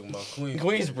 yo. We talking about Queens.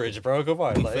 Queensbridge, bro. Come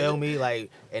on. You Like, feel me?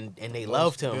 Like, and they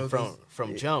loved him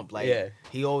from jump. Like, Yeah.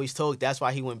 he always told. That's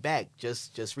why he went back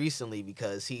just recently,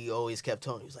 because he always kept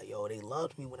talking. He was like, "Yo, they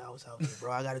loved me when I was out there,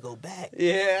 bro. I gotta go back."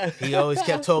 Yeah. He always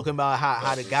kept talking about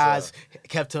how the guys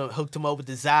hooked him up with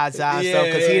the Zaza stuff, Yeah,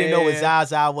 because he didn't know what yeah.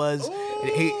 Zaza was.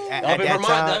 He at Up in that Vermont,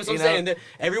 time, that's what you I'm know? saying.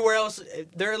 Everywhere else,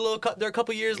 they're a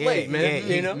couple years late, man.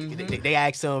 Yeah, you know. they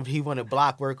asked him if he wanted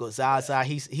block work or Zaza.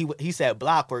 He said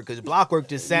block work, because block work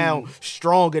just sound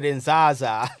stronger than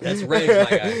Zaza. That's Regs,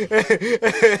 my guy.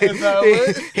 He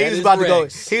That was is about to go.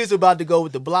 Regs. He was about to go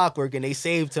with the block work, and they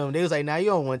saved him. They was like, "Nah, you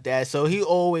don't want that." So he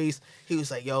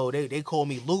was like, "Yo, they call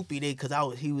me Loopy, because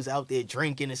he was out there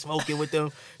drinking and smoking with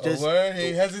them." Just word,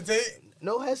 he hesitate.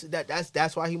 No,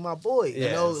 that's why he my boy. You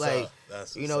Yeah, know, what's like up.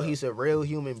 That's you what's know, up. he's a real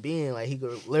human being. Like, he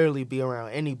could literally be around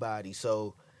anybody.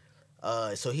 So,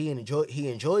 so he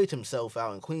enjoyed himself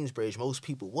out in Queensbridge. Most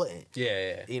people wouldn't.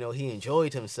 Yeah. You know, he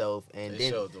enjoyed himself, and They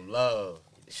then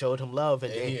showed them love,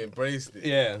 and and he then embraced it.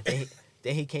 Yeah.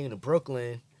 then he came to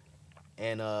Brooklyn,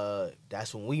 and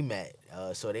that's when we met.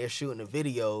 So they're shooting a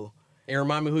video. And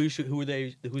remind me whose video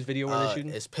were they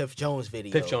shooting? It's Piff Jones'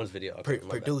 video. Piff Jones' video. Okay,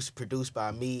 my bad. Produced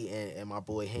by me and my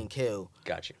boy Hank Hill.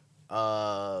 Got you.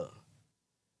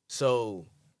 So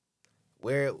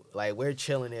we're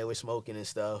chilling there, we're smoking and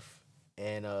stuff,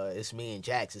 and it's me and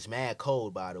Jax. It's mad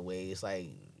cold, by the way. It's like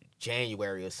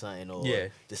January or something, or Yeah.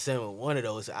 December. One of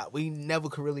those. We never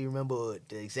could really remember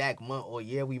the exact month or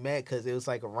year we met, because it was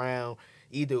like around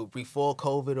either before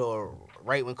COVID or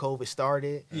right when COVID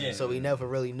started. Yeah. So we never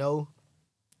really know.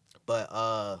 But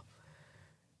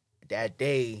that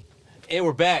day, And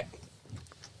we're back.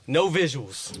 No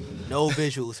visuals. no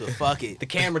visuals, so fuck it. The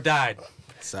camera died.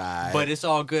 Side. But it's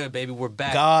all good, baby. We're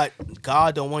back.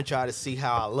 God don't want y'all to see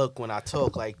how I look when I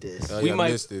talk like this. Oh, we y'all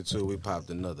might- missed it too. We popped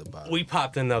another bottle. We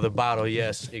popped another bottle.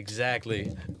 Yes,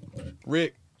 exactly.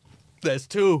 Rick, that's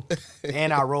two.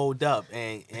 And I rolled up,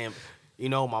 and you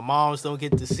know, my moms don't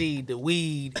get to see the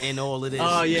weed and all of this.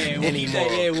 Oh yeah, we'll keep anymore.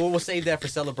 that. Yeah, we'll save that for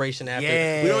celebration after.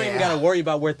 Yeah. We don't even gotta worry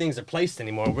about where things are placed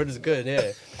anymore. We're just good.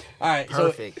 Yeah. All right.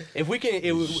 Perfect. So if we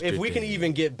can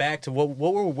even get back to where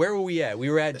were we at? We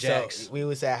were at Jack's. So we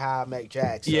was at How I Met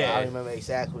Jax. So Yeah. I remember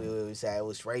exactly where we was at. It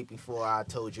was right before I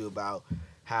told you about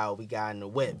how we got in the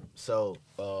whip. So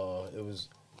It was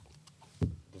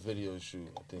the video shoot.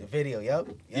 I the think. video, yep.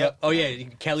 Yep. Oh yeah,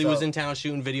 Kelly was So- in town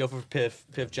shooting video for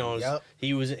Piff Jones. Yep.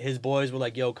 His boys were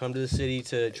like, "Yo, come to the city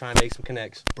to try and make some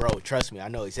connects." Bro, trust me, I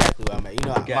know exactly what I'm at. You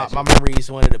know, Gotcha. my memory is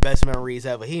one of the best memories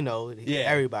ever. He know, Yeah.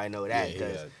 everybody know that, Yeah,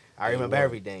 because yeah. I remember Yeah,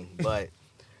 everything. But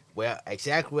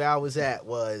exactly where I was at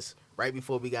was right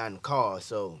before we got in the car.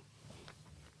 So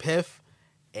Piff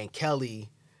and Kelly,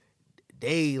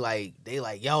 they like,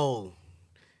 yo,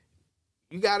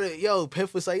 you gotta,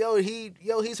 Piff was like,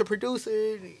 he's a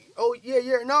producer. Oh yeah,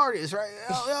 you're an artist, right?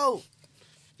 Yo,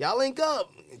 y'all link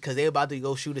up, because they about to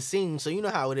go shoot a scene. So you know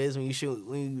how it is when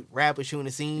you rap or shooting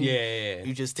a scene. Yeah.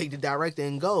 You just take the director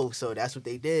and go. So that's what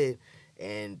they did,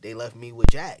 and they left me with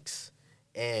Jax.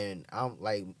 And I'm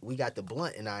like, we got the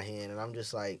blunt in our hand, and I'm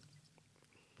just like,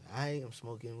 I'm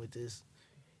smoking with this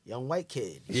young white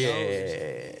kid.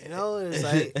 You know? It's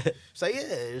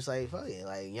like fuck it,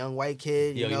 like young white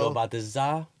kid. Yo, you know about this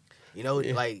Za?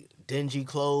 Like dingy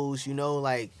clothes.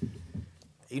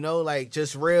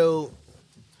 Just real,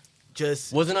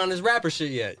 just Wasn't on his rapper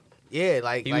shit yet. yeah,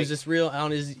 like He was just real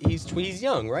on his. He's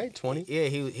young, right? 20. yeah,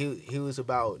 he was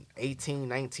about 18,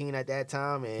 19 at that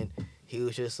time, and he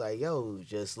was just like,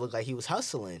 just looked like he was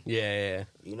hustling. Yeah.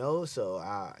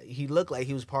 So he looked like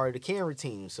he was part of the camera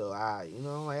team. So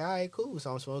I'm like, all right, cool.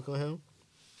 So I'm smoking with him.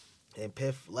 And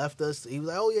Piff left us. He was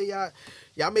like, oh yeah,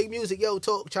 y'all make music. Yo,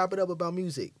 chop it up about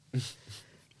music.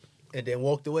 And then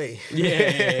walked away. Yeah.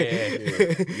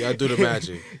 Y'all do the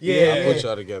magic. Yeah. I put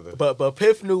y'all together. But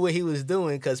Piff knew what he was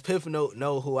doing, because Piff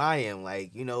know who I am.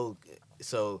 Like,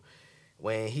 so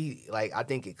when he, like, I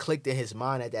think it clicked in his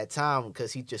mind at that time,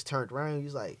 because he just turned around. He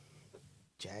was like,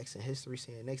 Jackson History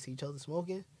standing next to each other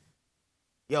smoking?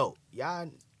 Yo, y'all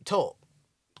talk.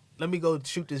 Let me go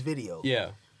shoot this video. Yeah.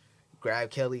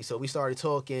 Grab Kelly. So we started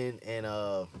talking, and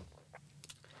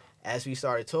as we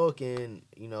started talking,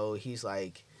 he's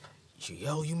like,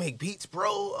 yo, you make beats,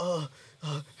 bro?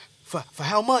 For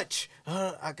how much?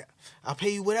 I'll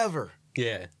pay you whatever.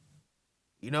 Yeah.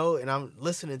 And I'm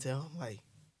listening to him. I'm like,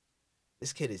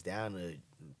 this kid is down to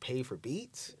pay for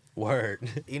beats. Word.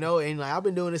 You know, and like I've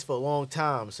been doing this for a long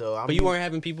time, so I'm. But you weren't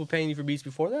having people paying you for beats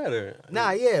before that, or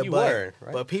Nah, yeah, you but were,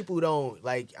 right? but people don't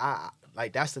like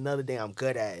that's another thing I'm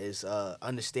good at is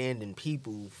understanding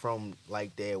people from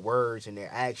like their words and their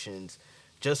actions,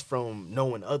 just from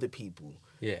knowing other people.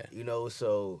 Yeah. You know,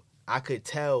 so I could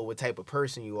tell what type of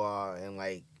person you are and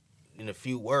like in a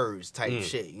few words type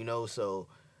shit. You know, so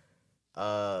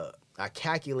I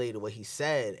calculated what he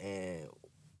said and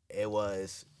it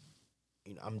was.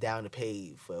 You know, I'm down to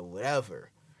pay for whatever,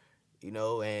 you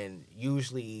know, and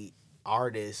usually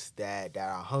artists that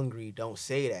are hungry don't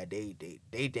say that. They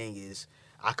think is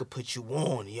I could put you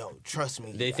on, yo, trust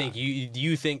me. They think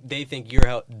they think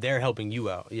they're helping you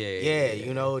out. Yeah,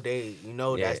 you know,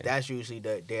 Yeah. that's usually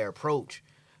their approach.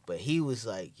 But he was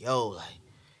like, yo, like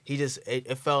he just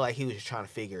it felt like he was just trying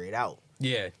to figure it out.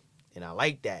 Yeah. And I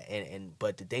like that. And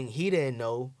but the thing he didn't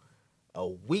know, a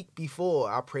week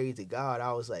before I prayed to God,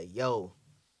 I was like, yo,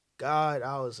 God,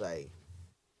 I was like,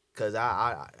 cause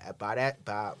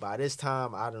by this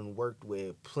time I done worked with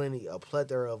a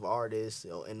plethora of artists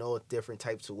in all different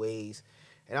types of ways,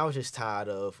 and I was just tired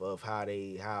of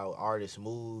how artists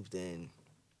moved, and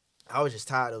I was just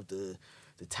tired of the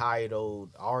tired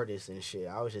old artists and shit.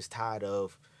 I was just tired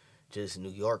of just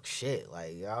New York shit.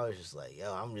 Like I was just like,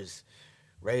 yo, I'm just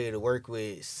ready to work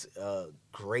with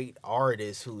great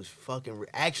artists who's fucking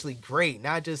actually great,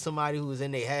 not just somebody who's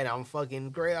in their head. I'm fucking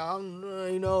great.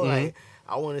 You know, like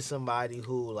I wanted somebody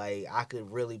who like I could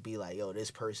really be like, yo,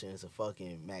 this person is a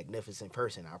fucking magnificent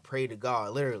person. I prayed to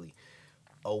God literally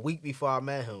a week before I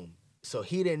met him, so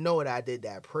he didn't know that I did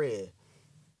that prayer.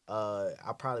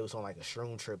 I probably was on like a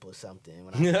shroom trip or something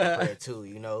when I did that prayer too,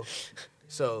 you know.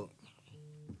 So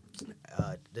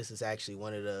this is actually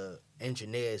one of the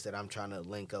engineers that I'm trying to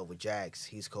link up with Jax.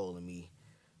 He's calling me.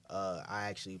 I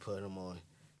actually put him on.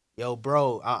 Yo,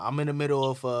 bro, I'm in the middle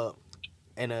of like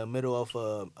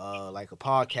a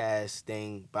podcast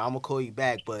thing, but I'm gonna call you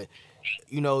back. But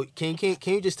you know, can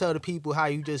you just tell the people how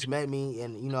you just met me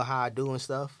and you know how I do and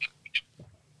stuff?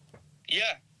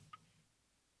 Yeah.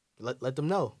 Let them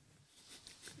know.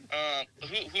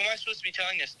 Who am I supposed to be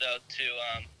telling this though to?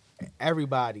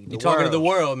 Everybody. You're talking to the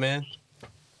world, man.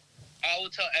 I will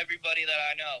tell everybody that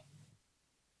I know.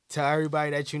 Tell everybody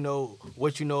that you know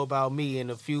what you know about me in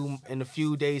the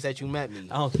few days that you met me.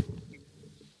 Oh,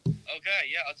 Okay,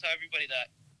 yeah, I'll tell everybody that.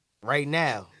 Right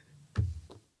now.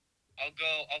 I'll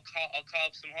call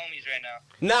up some homies right now.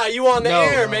 nah, you on the No,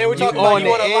 air, man. We're you talking about on you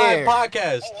the on a air. live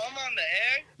podcast. Oh, I'm on the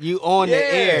air? You on the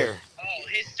air. Oh,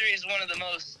 history is one of the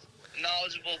most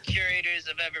knowledgeable curators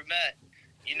I've ever met.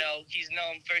 You know, he's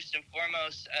known first and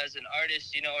foremost as an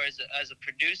artist, you know, or as a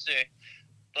producer,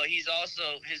 but he's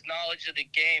also, his knowledge of the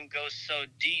game goes so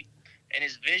deep and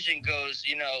his vision goes,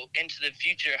 you know, into the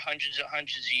future hundreds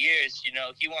of years. You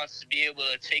know, he wants to be able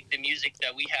to take the music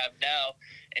that we have now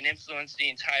and influence the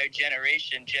entire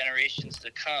generations to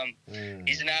come.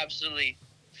 He's an absolutely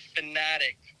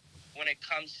fanatic when it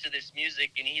comes to this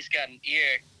music, and he's got an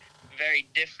ear very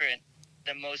different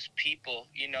than most people.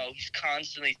 You know, he's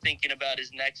constantly thinking about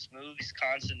his next move. He's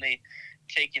constantly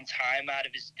taking time out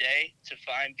of his day to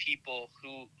find people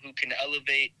who can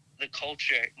elevate the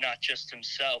culture, not just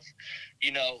himself.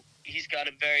 You know, he's got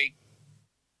a very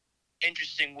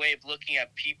interesting way of looking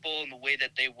at people and the way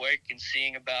that they work and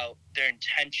seeing about their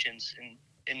intentions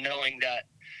and knowing that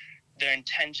their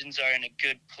intentions are in a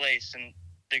good place and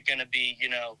they're going to be, you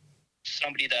know,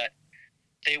 somebody that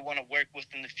they want to work with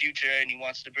in the future, and he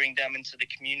wants to bring them into the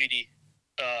community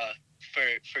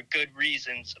for good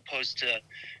reasons, opposed to,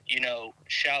 you know,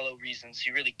 shallow reasons. He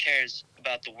really cares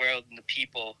about the world and the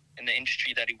people and the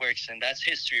industry that he works in. That's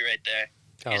history right there.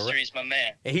 History's my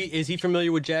man. Is he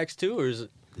familiar with Jax too, or is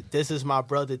it? This is my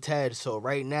brother Ted. So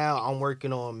right now I'm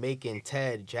working on making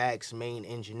Ted Jack's main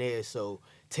engineer. So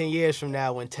 10 years from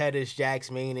now, when Ted is Jack's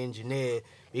main engineer,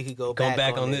 we could go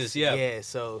back on this. Yeah. Yeah.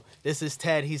 So this is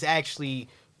Ted. He's actually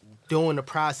doing the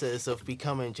process of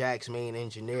becoming Jack's main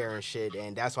engineer and shit,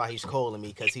 and that's why he's calling me,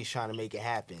 because he's trying to make it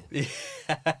happen. He's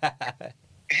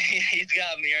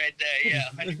got me right there. Yeah,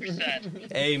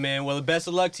 100%. Hey man, well, best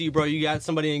of luck to you, bro. You got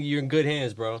somebody you're in good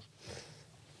hands, bro.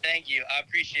 Thank you. I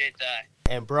appreciate that.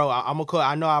 And bro, I'm gonna call.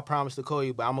 I know I promised to call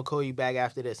you, but I'm gonna call you back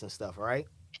after this and stuff. All right.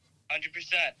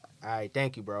 100%. All right.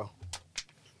 Thank you, bro.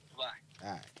 Bye.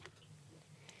 All right.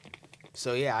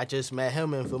 So yeah, I just met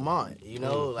him in Vermont, you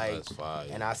know, like, That's fire.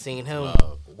 and I seen him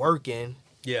Wow. working,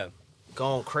 Yeah.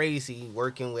 going crazy,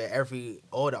 working with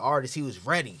all the artists. He was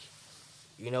ready,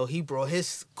 you know. He brought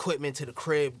his equipment to the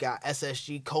crib, got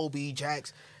SSG, Kobe,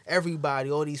 Jax,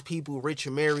 everybody, all these people, Rich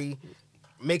and Mary,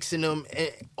 mixing them,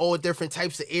 all different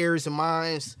types of ears and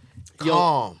minds.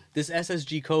 calm. This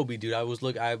SSG Kobe dude,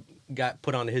 I got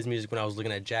put onto his music when I was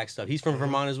looking at Jack stuff. He's from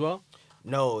Vermont as well?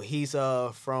 No, he's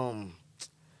from,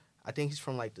 I think he's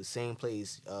from like the same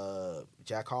place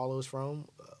Jack Harlow's from.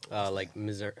 Like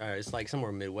Missouri, it's like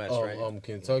somewhere Midwest, right?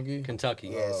 Kentucky. Kentucky.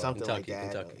 Yeah, something Kentucky, like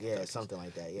that. Kentucky. Yeah, Kentucky. something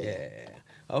like that. Yeah. Yeah.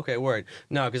 Okay, word.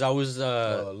 No, because I was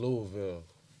Louisville.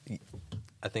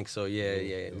 I think so.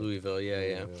 Yeah. Louisville.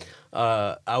 Yeah.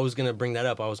 I was gonna bring that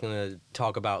up. I was gonna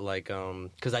talk about like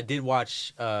because I did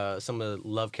watch some of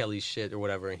Love Kelly's shit or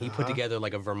whatever, and he put together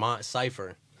like a Vermont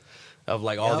cipher of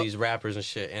like all these rappers and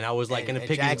shit, and I was like gonna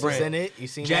pick Jax his brain. was in it. You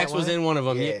seen Jax that was one? in one of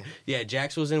them. Yeah. Yeah,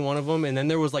 Jax was in one of them, and then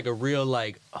there was like a real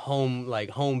like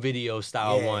home video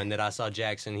style Yeah. one that I saw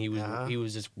Jackson. He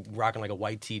was just rocking like a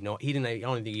white tee. No, he didn't. I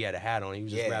don't think he had a hat on. He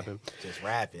was just rapping. Just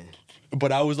rapping.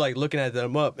 But I was like looking at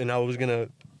them up, and I was gonna,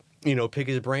 pick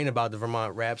his brain about the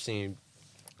Vermont rap scene.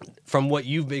 From what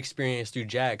you've experienced through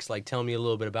Jax, like tell me a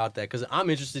little bit about that, because I'm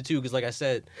interested too. Because like I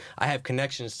said, I have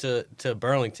connections to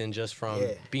Burlington just from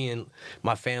being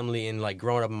my family and like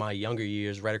growing up in my younger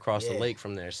years right across the lake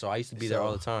from there. So I used to be there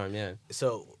all the time. Yeah.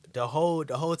 So the whole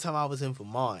time I was in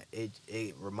Vermont,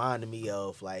 it reminded me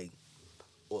of like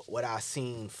what I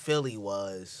seen Philly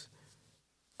was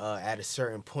at a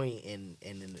certain point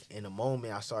in a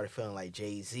moment I started feeling like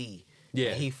Jay-Z.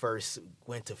 Yeah. When he first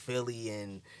went to Philly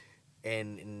and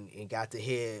got to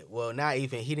hear, well, not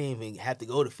even, he didn't even have to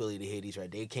go to Philly to hear these,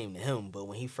 right? They came to him. But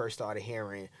when he first started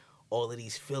hearing all of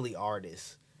these Philly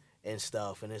artists and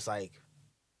stuff, and it's like,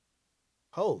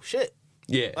 oh shit.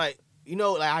 Yeah. Like,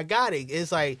 like I got it.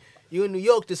 It's like you in New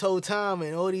York this whole time,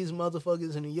 and all these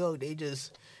motherfuckers in New York,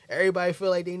 everybody feel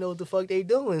like they know what the fuck they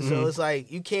doing. So it's like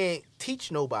you can't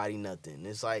teach nobody nothing.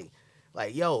 It's like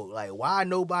yo, like why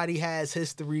nobody has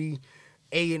history,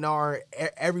 A&R,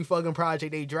 every fucking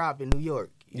project they drop in New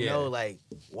York. You know, like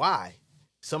why?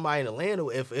 Somebody in Atlanta,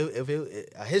 if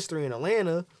a history in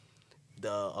Atlanta,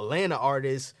 the Atlanta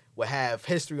artists would have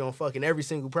history on fucking every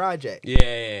single project.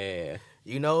 Yeah.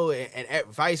 And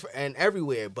vice and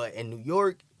everywhere. But in New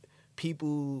York,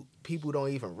 people don't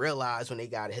even realize when they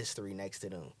got a history next to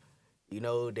them.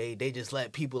 They just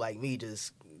let people like me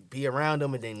just be around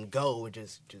them and then go and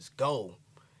just go,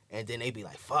 and then they be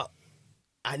like, "Fuck,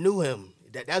 I knew him."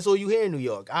 That's all you hear in New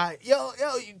York.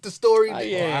 The story,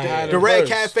 the Red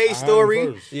Cafe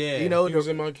story. Yeah, he was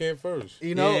in my camp first.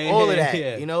 All of that.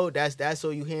 Yeah. That's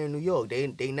all you hear in New York.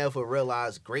 They never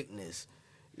realize greatness.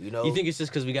 You think it's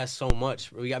just because we got so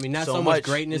much? Not so much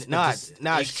greatness.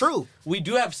 It's true. We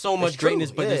do have so much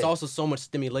greatness, but there's yeah. also so much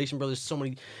stimulation, bro. There's so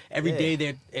many. Every day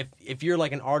there, if you're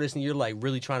like an artist and you're like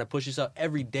really trying to push yourself,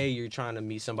 every day you're trying to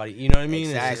meet somebody. You know what I mean?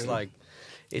 Exactly.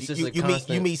 It's just you constant.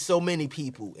 you meet so many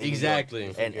people. In Exactly.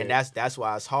 New York, and that's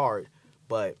why it's hard.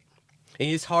 But and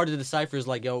it's hard to decipher. Is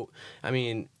like, yo,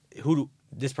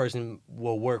 this person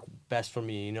will work best for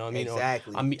me. You know what I mean?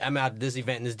 Exactly. Or I'm at this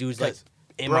event and this dude's like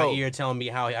in my ear telling me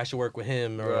how I should work with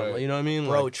him, or you know what I mean?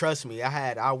 Bro, trust me,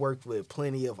 I worked with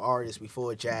plenty of artists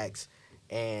before Jax,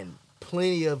 and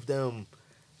plenty of them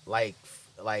like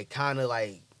kind of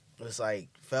like was like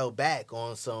fell back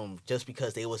on some just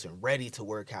because they wasn't ready to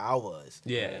work how I was.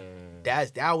 Yeah.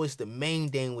 That was the main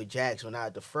thing with Jax.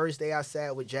 The first day I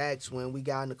sat with Jax, when we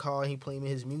got in the car and he played me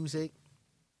his music,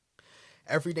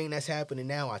 everything that's happening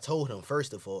now, I told him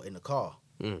first of all in the car.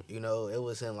 It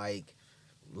wasn't like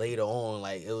later on,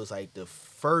 like it was like the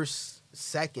first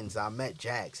seconds I met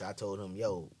Jax, I told him,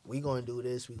 yo, we gonna do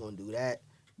this, we gonna do that.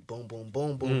 Boom, boom,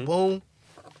 boom, boom, boom.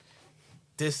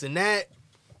 This and that.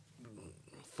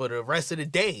 For the rest of the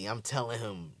day, I'm telling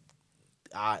him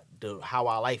how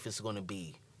our life is gonna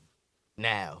be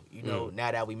now.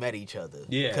 Now that we met each other.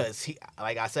 Yeah. Because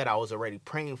like I said, I was already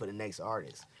praying for the next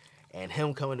artist, and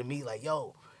him coming to me like,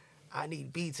 yo, I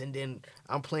need beats, and then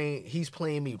he's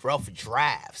playing me rough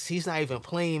drafts. He's not even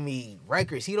playing me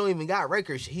records. He don't even got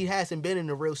records. He hasn't been in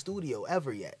the real studio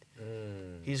ever yet.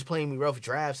 He's playing me rough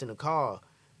drafts in the car,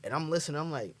 and I'm listening.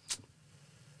 I'm like,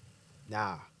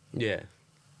 nah. Yeah.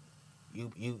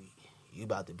 You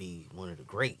about to be one of the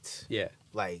greats. Yeah.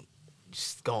 Like,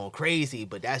 just going crazy,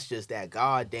 but that's just that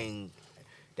God thing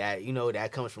that,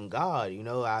 that comes from God.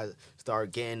 I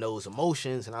start getting those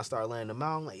emotions and I start letting them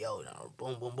out. I'm like, yo,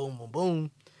 boom, boom, boom, boom,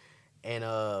 boom. And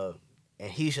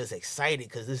he's just excited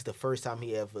because this is the first time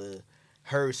he ever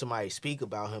heard somebody speak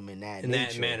about him in that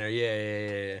manner.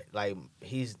 Yeah. Like,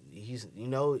 he's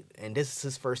and this is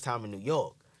his first time in New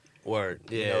York. Word.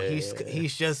 Yeah.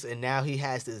 He's just, and now he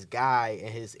has this guy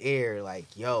in his ear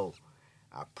like, yo,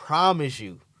 I promise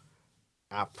you,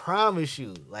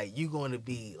 like, you going to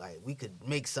be, like, we could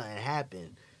make something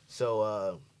happen.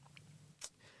 So,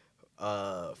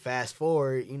 fast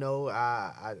forward, you know,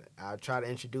 I try to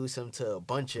introduce him to a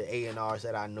bunch of A&Rs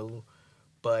that I knew,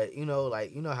 but you know,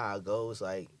 like you know how it goes,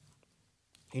 like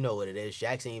you know what it is.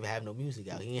 Jackson didn't even have no music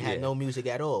out. He ain't had no music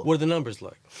at all. What are the numbers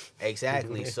like?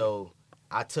 Exactly. So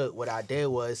what I did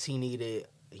was he needed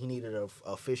a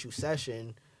official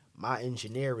session. My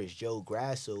engineer is Joe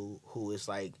Grasso, who is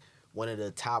like one of the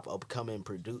top upcoming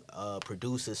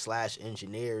producers /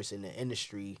 engineers in the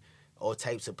industry. All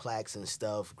types of plaques and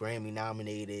stuff, Grammy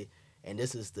nominated, and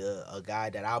this is a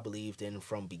guy that I believed in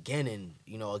from beginning.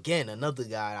 You know, again, another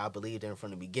guy I believed in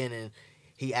from the beginning.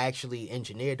 He actually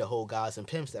engineered the whole Gods and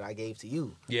Pimps that I gave to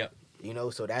you. Yeah. You know,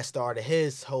 so that started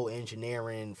his whole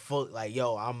engineering. Like,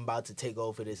 yo, I'm about to take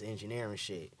over this engineering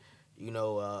shit. You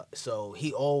know, so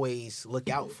he always look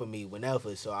out for me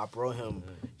whenever. So I brought him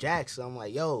Jax. So I'm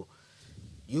like, yo.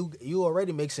 You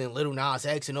already mixing Lil Nas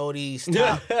X and all these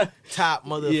top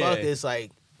motherfuckers. Yeah.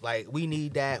 Like we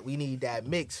need that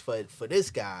mix for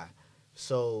this guy.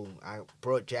 So I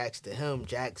brought Jax to him.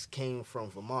 Jax came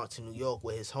from Vermont to New York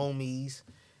with his homies.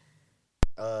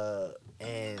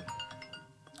 And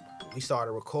we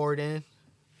started recording.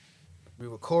 We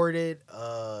recorded.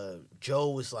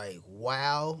 Joe was like,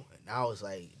 wow. And I was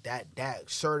like, that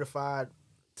certified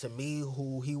to me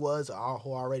who he was, who I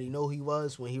already know he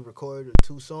was when he recorded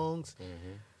 2 songs.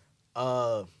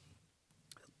 Mm-hmm.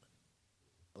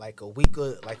 Like a week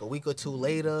or two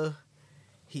later,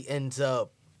 he ends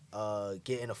up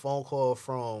getting a phone call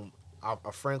from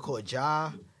a friend called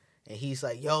Ja, and he's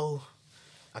like, "Yo,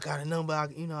 I got a number. I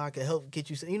can help get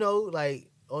you. Like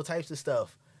all types of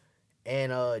stuff."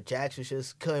 And Jackson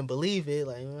just couldn't believe it.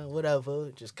 Like whatever,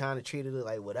 just kind of treated it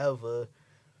like whatever.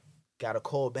 Got a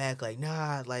call back like,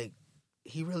 nah, like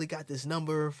he really got this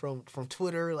number from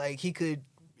Twitter. Like he could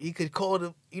call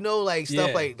them, like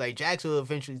stuff like Jax will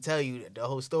eventually tell you the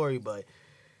whole story. But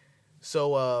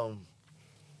so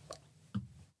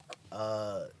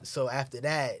so after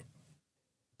that,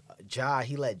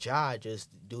 he let Ja just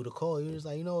do the call. He was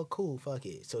like, you know what, cool, fuck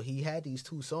it. So he had these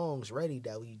 2 songs ready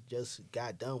that we just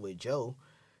got done with Joe.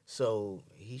 So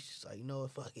he's just like, you know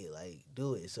what, fuck it, like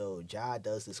do it. So Ja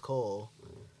does this call.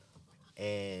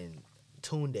 And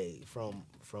Tunde from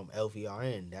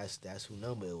LVRN, that's who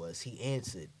number it was. He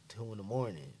answered 2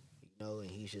 a.m,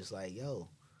 and he's just like, yo,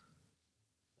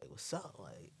 like what's up?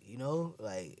 Like,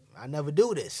 like I never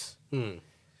do this.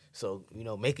 So,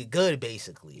 make it good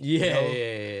basically.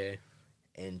 Yeah.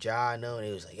 And John and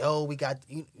it was like, yo, we got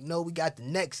the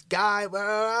next guy, blah,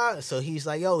 blah, blah. So he's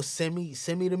like, yo, send me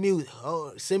the music.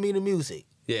 Oh, send me the music.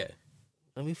 Yeah.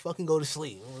 Let me fucking go to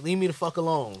sleep. Leave me the fuck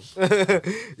alone.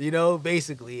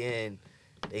 Basically. And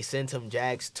they sent him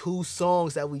Jack's 2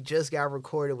 songs that we just got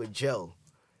recorded with Joe.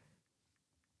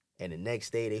 And the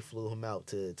next day they flew him out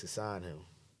to sign him.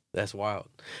 That's wild.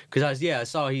 Because I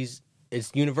saw it's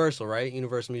Universal, right?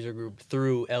 Universal Music Group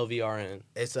through LVRN.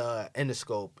 It's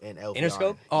Interscope and LVRN.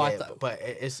 Interscope? Oh, yeah, but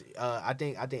it's I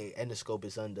think Interscope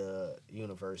is under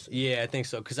Universal. Yeah, I think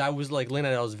so. Because I was like looking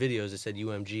at those videos that said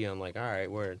UMG. I'm like, all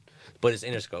right, word. But it's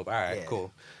Interscope. All right,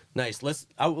 cool, nice.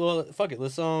 Fuck it.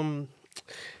 Let's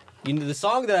the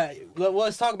song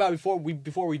let's talk about before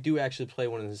we do actually play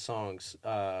one of the songs.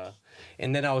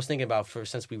 And then I was thinking about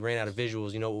since we ran out of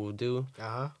visuals, you know what we'll do?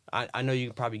 I know you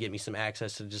can probably get me some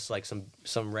access to just like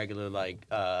some regular like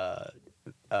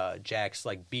Jack's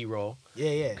like B-roll.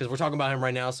 Yeah. Because we're talking about him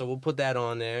right now, so we'll put that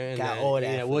on there. And got all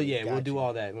that. We'll do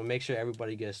all that. We'll make sure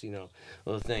everybody gets a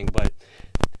little thing. But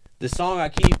the song I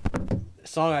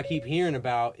keep hearing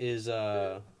about is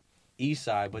East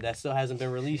Side, but that still hasn't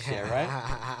been released yet, right?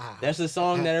 That's the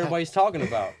song that everybody's talking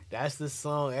about. That's the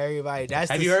song everybody.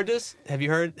 Have you heard this? Have you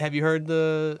heard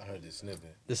the? I heard the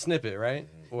snippet. The snippet, right?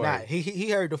 Or, nah, he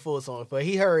heard the full song, but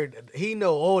he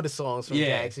know all the songs from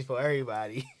Jackson for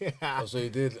everybody. Oh, so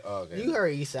you did? Oh, okay. You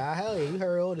heard East Side, hell yeah, you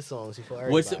heard all the songs before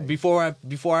everybody.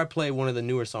 Before I play one of the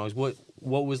newer songs? What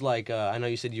was like? I know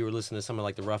you said you were listening to some of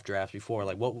like the rough drafts before.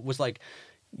 Like, what was like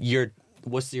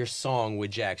what's your song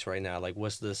with Jax right now? Like,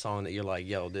 what's the song that you're like,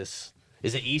 yo, this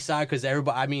is it East Side? Because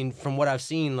everybody, I mean, from what I've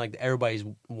seen, like everybody's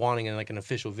wanting like an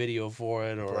official video for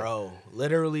it. Or bro,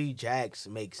 literally, Jax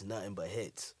makes nothing but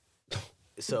hits.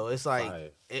 So it's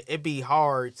like it'd be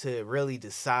hard to really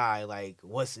decide like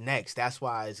what's next. That's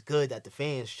why it's good that the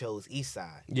fans chose East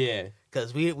Side. Yeah,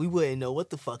 because we wouldn't know what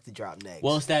the fuck to drop next.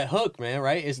 Well, it's that hook, man.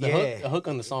 Right? It's the hook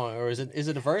on the song, or is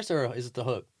it a verse or is it the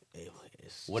hook?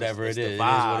 Whatever it is,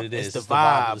 vibe. It is what it is. It's the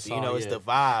vibe, the song, it's the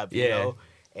vibe, you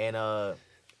know.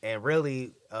 And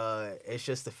really, it's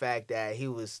just the fact that he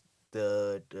was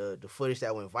the footage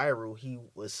that went viral. He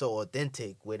was so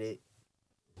authentic with it.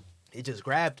 It just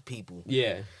grabbed people.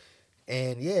 Yeah.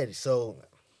 And so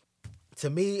To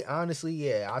me, honestly,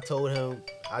 yeah, I told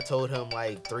him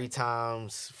like 3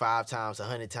 times, 5 times,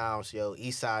 100 times, yo,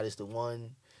 East Side is the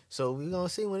one. So we gonna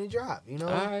see when it drop, you know.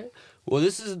 All right. Well,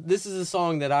 this is a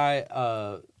song that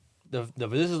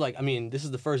this is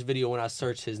the first video when I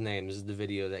searched his name. This is the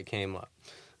video that came up.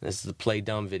 This is the Play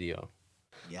Dumb video.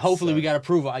 Yes, Hopefully sir. we got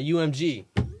approval. UMG.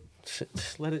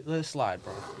 Just let it slide,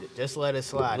 bro. Just let it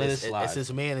slide. Let it It's slide.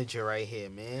 his manager right here,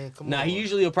 man. Come Now on. he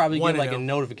usually will probably One get of like a them.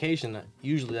 notification.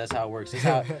 Usually that's how it works.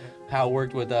 That's how it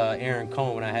worked with Aaron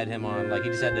Cohen when I had him on. Like he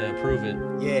just had to approve it.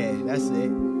 Yeah, that's it.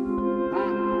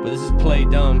 But this is Play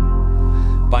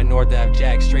Dumb by North Ave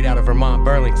Jack, straight out of Vermont,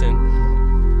 Burlington,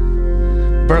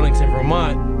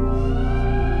 Vermont,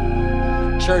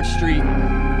 Church Street.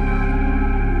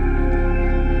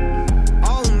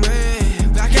 Oh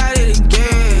man, back at it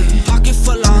again. Pocket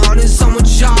full of hundreds, I'm a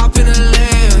job in the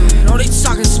land. Oh, they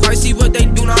talking spicy, but they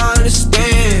do not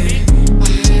understand.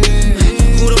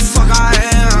 Who the fuck I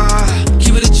am?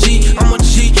 Keep it a G, I'm a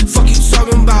G. Fuck you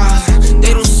talking about?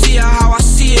 They don't see it how I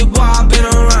see it, boy. I've been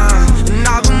around, and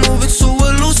I've been moving too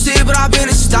elusive, but I've been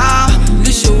in style.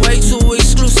 This shit way too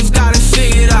exclusive, got it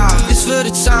figured out. This for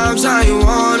the times I ain't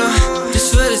wanna. This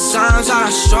for the times I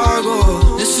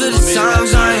struggle. This for the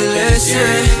times I ain't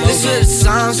listen. This for the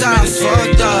times that I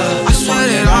fucked up. I swear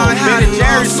that I had Ben and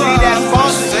Jerry's enough need that of.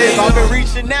 sponsorship. I've been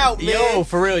reaching out, man. Yo,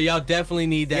 for real, y'all definitely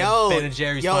need that Ben and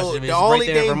Jerry's sponsorship. The It's only right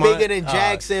there in thing Vermont. bigger than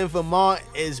Jackson, Vermont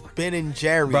is Ben and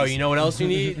Jerry's. Bro, you know what else you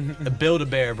need? The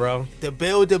Build-A-Bear, bro. The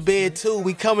Build-A-Bear too.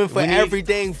 We coming for We need-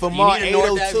 everything You Vermont need a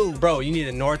North 802. Ave, bro, you need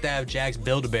a North Ave Jack's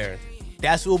Build-A-Bear.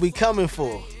 That's what we coming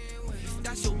for.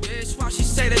 That's your bitch, why she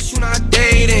say that you not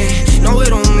dating? No, it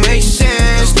don't make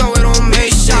sense. No, it don't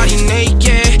make shawty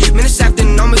naked. Minutes after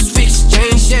numbers we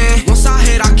exchanging. Once I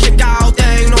hit, I kick out. There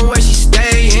ain't no way she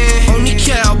staying. Only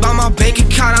care about my bank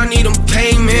account, I need them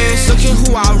payments. Look at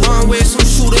who I run with, some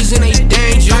shooters and they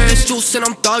dangerous. I'm just juice and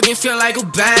I'm thugging, feel like a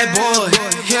bad boy.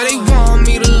 Yeah, they want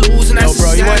me to lose and Yo, that's bro,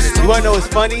 a you sad wanna know what's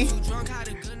story. funny?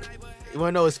 You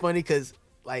wanna know what's funny? Cause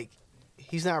like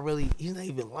he's not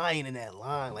even lying in that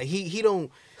line. Like he don't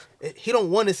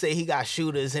want to say he got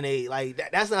shooters and they like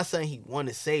that's not something he want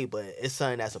to say, but it's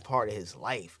something that's a part of his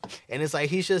life. And it's like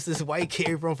he's just this white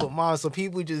kid from Vermont, so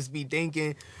people just be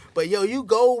thinking, but yo, you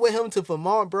go with him to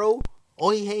Vermont, bro. All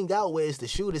he hang out with is the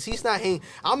shooters. He's not hang.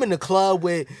 I'm in the club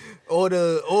with all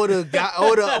the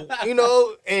guy, you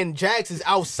know, and Jax is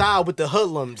outside with the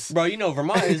hoodlums. Bro, you know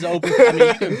Vermont is open. I mean,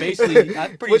 you can basically.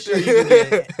 I'm pretty sure you can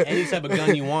get any type of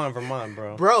gun you want in Vermont,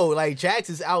 bro. Bro, like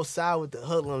Jax is outside with the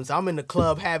hoodlums. I'm in the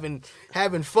club having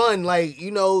fun, like,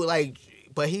 you know, like,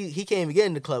 but he can't even get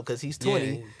in the club because he's 20.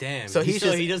 Yeah, damn. So he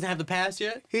he doesn't have the pass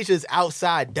yet. He's just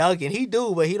outside dugging. He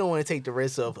do, but he don't want to take the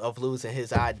risk of losing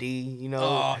his ID. You know.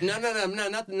 Oh no,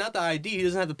 not the ID. He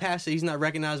doesn't have the pass. He's not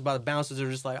recognized by the bouncers. They're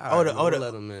just like, all right, we'll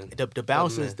let him in. The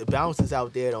bouncers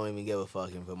out there don't even give a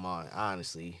fuck in Vermont,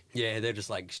 honestly. Yeah, they're just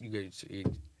like, you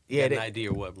Yeah, got an ID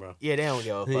or what, bro? Yeah, they don't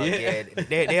give a fuck. Yeah. Yeah,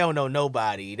 they don't know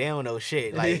nobody. They don't know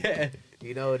shit. Like, Yeah.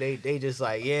 you know, they just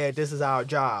like, yeah, this is our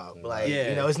job. Like,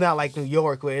 Yeah. you know, it's not like New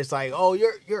York where it's like, oh,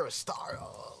 you're a star.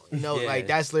 Oh, you know, Yeah. like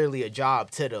that's literally a job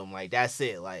to them. Like that's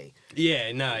it. Like,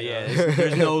 Yeah, nah, yeah.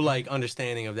 There's no like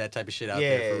understanding of that type of shit out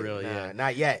there for real. nah, Yeah,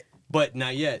 not yet. but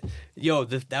not yet. Yo,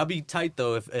 that'd be tight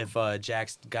though if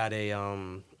Jack's got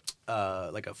a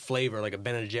like a flavor, like a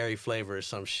Ben and Jerry flavor or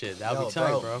some shit. That'd be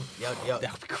tight, bro. Yo,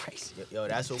 That would be crazy. yo,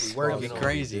 that's what we That'd working be on.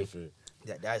 crazy.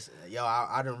 That's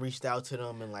I done reached out to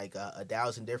them in like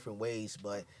 1,000 different ways,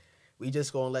 but we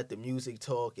just gonna let the music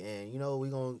talk, and you know we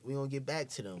gonna get back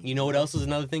to them. You know what else is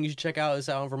another thing you should check out? It's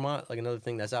out in Vermont. Like another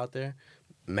thing that's out there,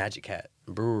 Magic Hat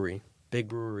Brewery, big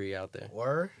brewery out there.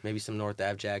 Word, Maybe some North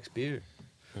Ave Jack's beer.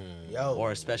 yo,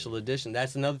 Or a special edition.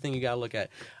 That's another thing you gotta look at.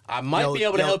 I might Yo, be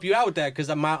able to yo. help you out with that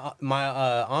because my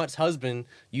aunt's husband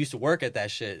used to work at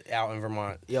that shit out in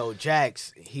Vermont. yo,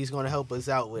 Jax, he's gonna help us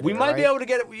out with We it. might be right? able to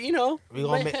get it. You know, We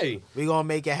gonna hey, we gonna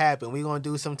make it happen. We gonna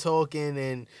do some talking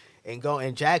and go.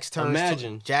 And Jax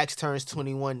turns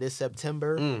 21 this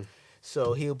September, Mm.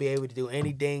 so he'll be able to do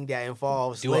anything that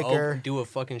involves do liquor. do a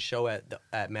fucking show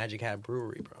at Magic Hat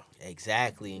Brewery, bro.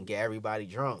 Exactly, and get everybody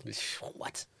drunk.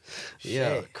 What?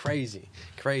 Yeah, Shit. crazy.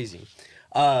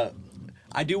 I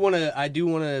do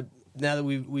wanna. Now that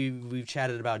we've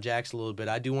chatted about Jax a little bit,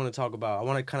 I do want to talk about. I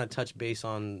want to kind of touch base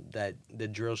on the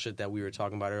drill shit that we were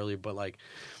talking about earlier. But like,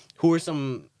 who are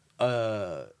some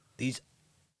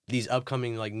these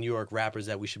upcoming like New York rappers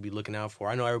that we should be looking out for?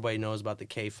 I know everybody knows about the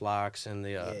K Flocks and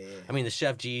the. Yeah. I mean the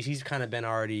Chef G's. He's kind of been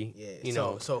already. Yeah, You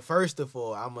so, know. So first of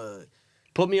all,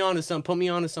 Put me on to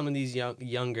some of these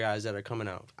young guys that are coming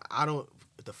out.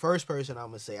 the first person I'm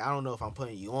gonna say, I don't know if I'm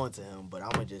putting you on to him, but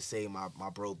I'm gonna just say my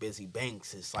bro Busy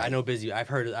Banks is like. I know Busy. I've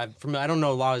heard. I don't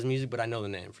know a lot of his music, but I know the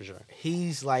name for sure.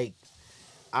 He's like,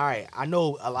 all right. I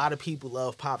know a lot of people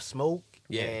love Pop Smoke.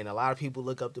 Yeah. And a lot of people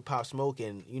look up to Pop Smoke,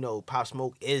 and Pop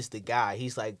Smoke is the guy.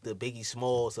 He's like the Biggie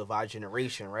Smalls of our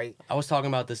generation, right? I was talking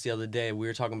about this the other day. We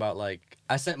were talking about like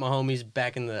I sent my homies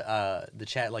back in the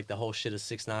chat like the whole shit of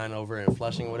 6ix9ine over in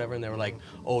Flushing or whatever, and they were like,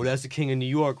 "Oh, that's the king of New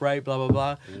York, right?" Blah blah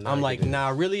blah. I'm like, nah,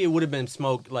 really, it would have been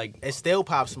Smoke. Like it's still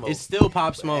Pop Smoke. It's still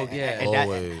Pop Smoke, yeah.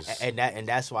 Always. And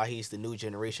that's why he's the new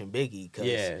generation Biggie. Cause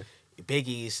yeah.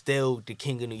 Biggie is still the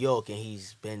king of New York, and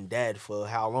he's been dead for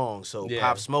how long? So Yeah.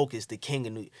 Pop Smoke is the king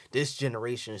of this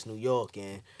generation's New York,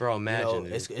 and Bro, imagine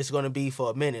it's gonna be for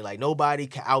a minute. Like nobody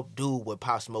can outdo what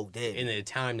Pop Smoke did in the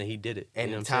time that he did it. and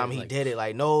you know the what I'm time saying? he did it.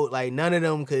 Like none of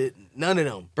them could. None of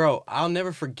them. Bro, I'll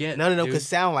never forget. None of them dude, could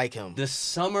sound like him. The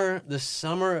summer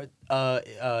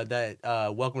that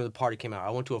Welcome to the Party came out. I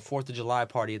went to a 4th of July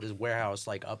party at this warehouse,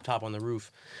 like up top on the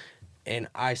roof, and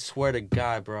I swear to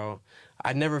God, bro,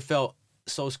 I never felt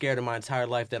so scared in my entire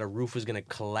life that a roof was gonna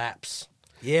collapse.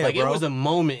 Yeah, like bro. it was a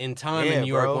moment in time Yeah, in New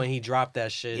York bro. when he dropped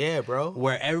that shit. Yeah, bro.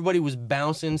 Where everybody was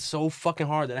bouncing so fucking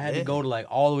hard that I had to go to like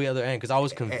all the way other end because I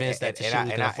was convinced that the shit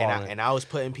was gonna fall. And I was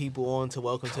putting people on to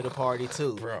Welcome to the Party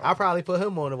too. Bro. I probably put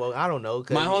him on the welcome. I don't know.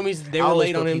 My homies, they were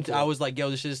late on him. I was like, "Yo,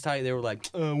 this shit is tight." They were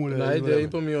like, Nah, whatever. he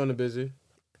put me on the Busy.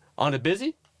 On the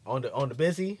Busy? On the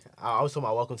Busy. I was talking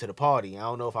about Welcome to the Party. I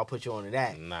don't know if I put you on to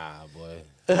that. Nah, boy.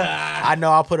 I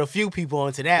know I put a few people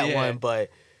onto that Yeah. one, but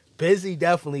Busy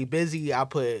definitely Busy. I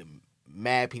put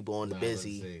mad people on the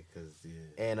Busy,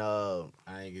 and I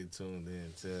ain't get tuned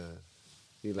in till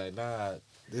he like, nah,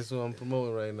 this is what I'm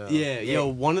promoting right now. Yeah, yo,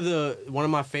 one of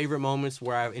my favorite moments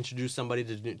where I've introduced somebody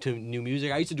to new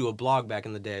music. I used to do a blog back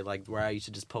in the day, like where I used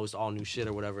to just post all new shit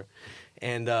or whatever,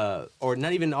 and or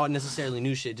not even all necessarily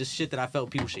new shit, just shit that I felt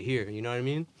people should hear. You know what I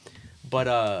mean?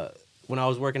 But when I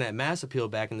was working at Mass Appeal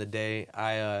back in the day,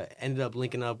 I ended up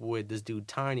linking up with this dude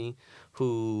Tiny,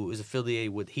 who is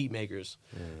affiliated with Heatmakers,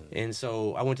 and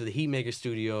so I went to the Heatmaker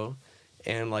studio.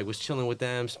 And like was chilling with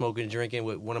them, smoking, drinking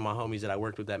with one of my homies that I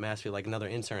worked with at Massfield, like another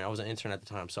intern. I was an intern at the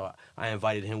time, so I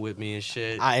invited him with me and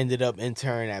shit. I ended up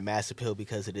interning at Mass Appeal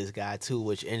because of this guy too,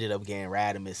 which ended up getting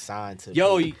Radimus signed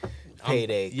to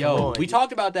Payday. We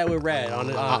talked about that with Rad on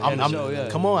the show. Yeah.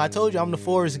 Come on, I told you I'm the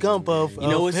Forrest Gump of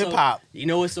hip hop. You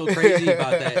know what's so crazy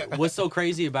about that? What's so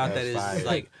crazy about that is fire.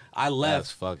 like I left.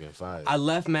 That's fucking fire. I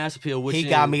left Mass Appeal. Which He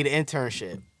got me the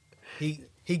internship.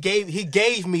 He gave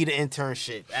me the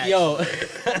internship. Actually. Yo,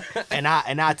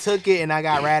 and I took it and I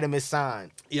got Radimus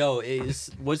signed. yo,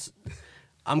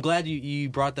 I'm glad you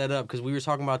brought that up because we were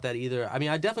talking about that either. I mean,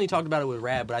 I definitely talked about it with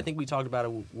Rad, but I think we talked about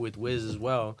it with Wiz as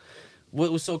well.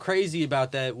 What was so crazy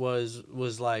about that was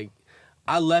like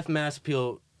I left Mass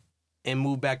Appeal and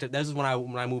moved back to. This is when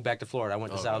I moved back to Florida. I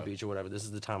went to South Beach or whatever. This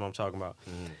is the time I'm talking about.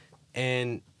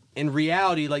 And in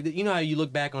reality, like you know how you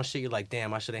look back on shit, you're like,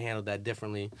 damn, I should have handled that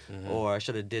differently, or I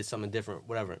should have did something different,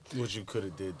 whatever. What you could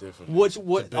have did differently.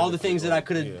 What all the things that I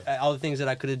could have, all the things that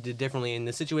I could have did differently, and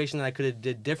the situation that I could have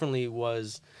did differently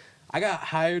was, I got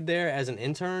hired there as an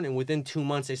intern, and within 2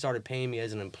 months they started paying me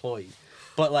as an employee,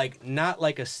 but like not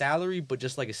like a salary, but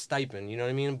just like a stipend, you know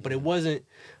what I mean? But it wasn't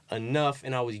enough,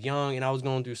 and I was young, and I was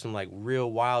going through some like real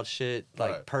wild shit,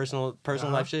 like personal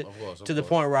life shit, to the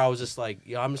point where I was just like,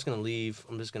 yo, I'm just gonna leave,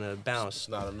 I'm just gonna bounce. It's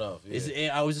not enough. Yeah.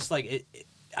 I was just like,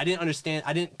 I didn't understand,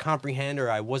 I didn't comprehend, or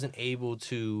I wasn't able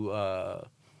to I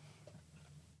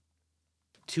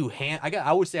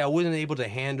would say I wasn't able to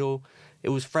handle. It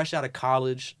was fresh out of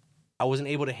college. I wasn't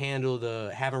able to handle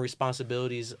having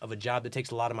responsibilities of a job that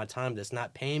takes a lot of my time that's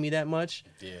not paying me that much.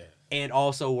 Yeah. And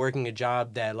also working a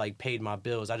job that like paid my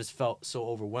bills. I just felt so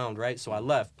overwhelmed, right? So I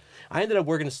left. I ended up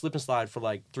working a slip and slide for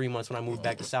like 3 months when I moved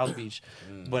back to South Beach.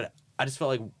 But I just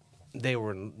felt like that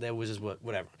was just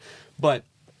whatever. But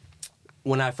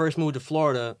when I first moved to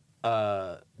Florida,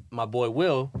 my boy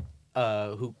Will,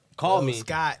 who called me.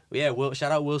 Scott. Yeah,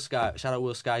 shout out Will Scott.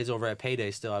 He's over at Payday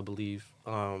still, I believe.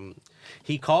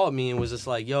 He called me and was just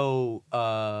like, yo,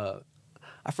 I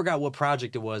forgot what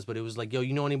project it was, but it was like, yo,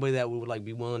 you know anybody that would like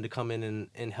be willing to come in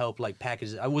and help like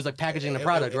package? I was like packaging the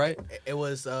product, right? It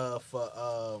was for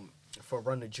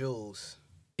Run the Jewels.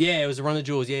 Yeah, it was Run the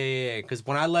Jewels. Yeah. Because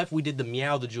when I left, we did the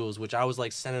Meow the Jewels, which I was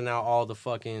like sending out all the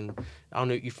fucking. I don't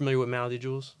know. You familiar with Meow the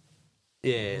Jewels?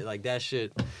 Yeah, like that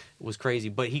shit was crazy.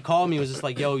 But he called me and was just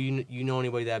like, yo, you know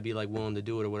anybody that'd be like willing to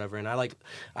do it or whatever. And I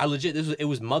legit, it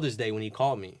was Mother's Day when he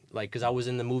called me. Like, cause I was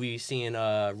in the movie seeing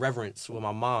Reverence with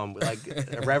my mom. Like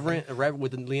Reverent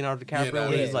with Leonardo DiCaprio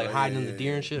when he's like hiding in the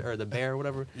deer and shit, or the bear or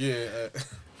whatever. Yeah.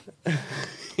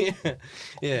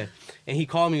 yeah. And he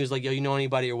called me. He was like, "Yo, you know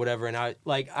anybody or whatever?" And I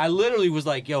literally was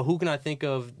like, "Yo, who can I think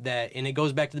of that?" And it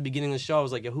goes back to the beginning of the show. I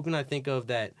was like, "Yo, who can I think of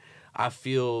that I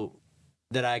feel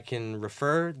that I can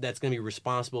refer that's gonna be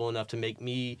responsible enough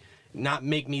to not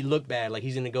make me look bad. Like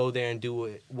he's gonna go there and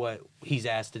do what he's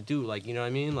asked to do. Like, you know what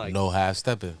I mean? Like No half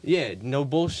stepping. yeah, no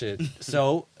bullshit."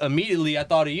 So immediately I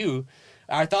thought of you.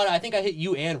 I think I hit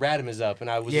you and Radimus up, and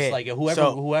I was just like,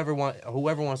 whoever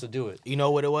wants to do it. You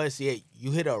know what it was? Yeah,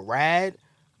 you hit a Rad,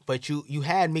 but you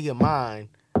had me in mind,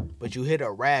 but you hit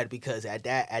a Rad because at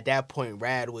that point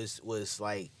Rad was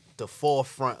like the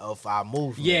forefront of our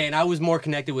movement. Yeah, and I was more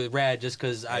connected with Rad just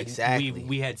because Exactly.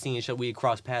 we had seen each other, we had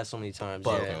crossed paths so many times.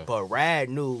 But Rad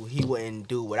knew he wouldn't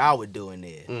do what I would do in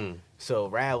there. So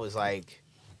Rad was like,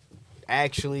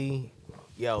 actually,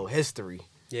 yo, history.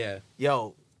 Yeah.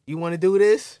 Yo, you want to do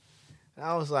this? And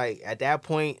I was like, at that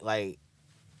point, like,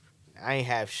 I ain't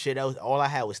have shit else. All I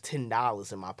had was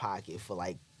 $10 in my pocket for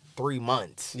like 3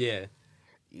 months. Yeah.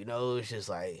 You know, it's just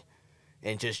like,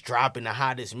 and just dropping the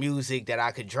hottest music that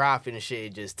I could drop and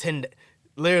shit.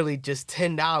 Literally just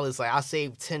 $10. Like, I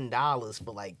saved $10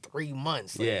 for like 3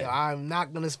 months. Like, Yeah. yo, I'm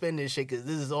not gonna spend this shit because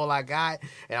this is all I got,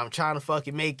 and I'm trying to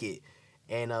fucking make it.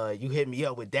 And you hit me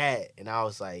up with that, and I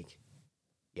was like,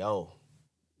 yo,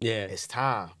 Yeah. it's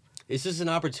time. It's just an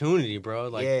opportunity, bro.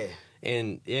 Like, Yeah.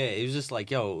 And yeah, it was just like,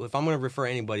 yo, if I'm gonna refer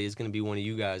anybody, it's gonna be one of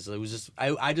you guys. It was just,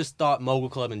 I just thought Mogul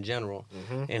Club in general,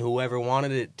 and whoever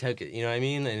wanted it took it. You know what I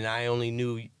mean? And I only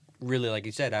knew, really, like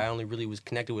you said, I only really was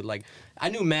connected with, like, I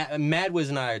knew Madwiz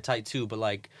and I are tight too, but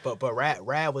like, But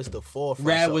Rad was the forefront.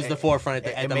 Rad so was the forefront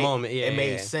at the moment. Yeah, it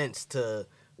made yeah. sense to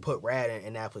put Rad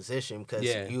in that position because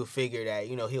Yeah. you figure that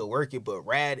he'll work it. But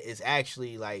Rad is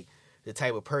actually like the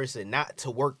type of person not to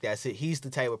work that. He's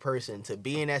the type of person to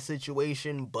be in that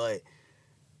situation, but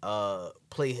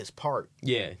play his part.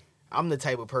 Yeah. I'm the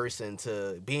type of person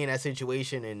to be in that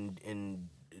situation and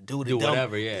do the dumb,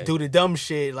 whatever, yeah. do the dumb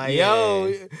shit. Like, Yeah.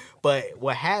 yo. But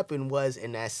what happened was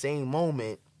in that same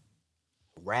moment,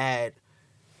 Rad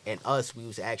and us, we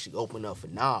was actually opening up for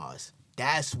Nas.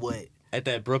 That's what. At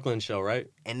that Brooklyn show, right?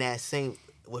 And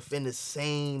within the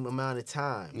same amount of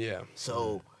time. Yeah.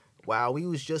 So while we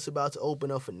was just about to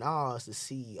open up for Nas, the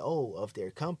CEO of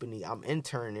their company, I'm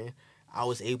interning. I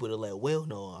was able to let Will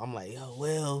know. I'm like, yo,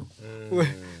 Will.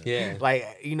 Yeah. Like,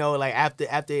 like after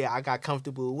I got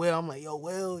comfortable with Will, I'm like, yo,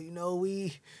 Will,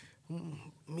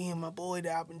 me and my boy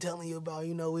that I've been telling you about,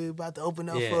 we about to open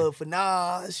up for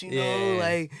Nas,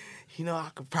 like, I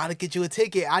could probably get you a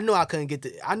ticket. I knew I couldn't get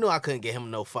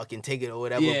him no fucking ticket or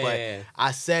whatever, but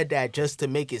I said that just to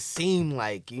make it seem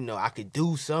like, I could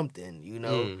do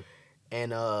something,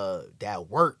 and that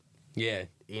worked. Yeah.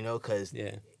 Because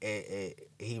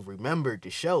he remembered the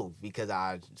show because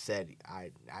I said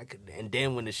I could, and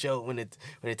then when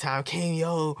the time came,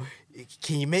 yo,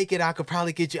 can you make it? I could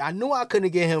probably get you. I knew I couldn't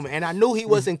get him, and I knew he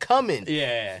wasn't coming.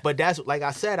 Yeah. But that's like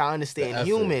I said, I understand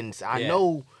humans. I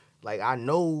know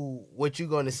what you're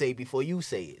gonna say before you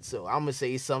say it. So I'm gonna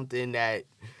say something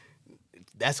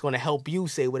that's gonna help you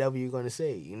say whatever you're gonna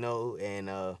say,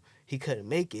 and he couldn't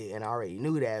make it, and I already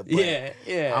knew that. But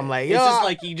yeah. I'm like, yo, it's just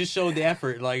like you just showed the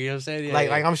effort, like, you know what I'm saying? Yeah,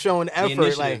 like I'm showing the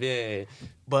effort, like, yeah.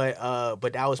 But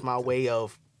that was my way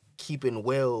of keeping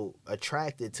Will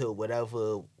attracted to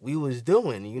whatever we was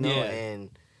doing, and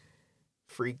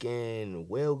freaking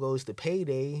Will goes to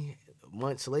Payday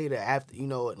months later after,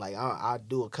 like I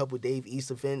do a couple Dave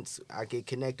East events, I get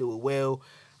connected with Will.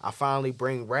 I finally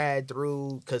bring Rad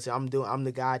through because I'm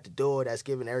the guy at the door that's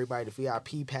giving everybody the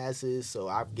VIP passes. So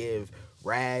I give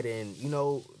Rad a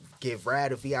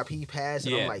VIP pass,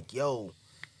 and I'm like, yo,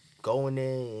 go in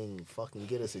there and fucking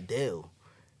get us a deal.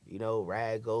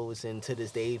 Rad goes into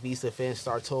this Dave East event,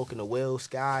 start talking to Will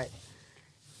Scott,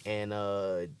 and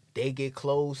they get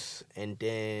close. And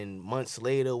then months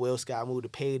later, Will Scott moved to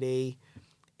Payday.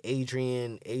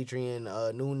 Adrian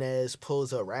Nunez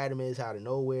pulls up Radimus out of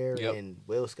nowhere, and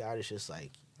Will Scott is just like,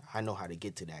 I know how to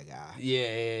get to that guy.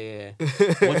 Yeah.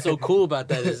 What's so cool about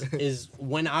that is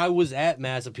when I was at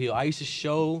Mass Appeal, I used to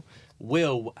show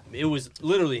Will. It was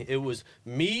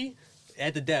me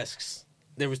at the desks.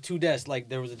 There was 2 desks. Like,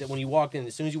 there was when you walked in.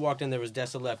 As soon as you walked in, there was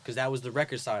desks to the left because that was the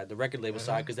record side, the record label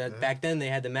side. Because back then they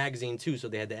had the magazine too, so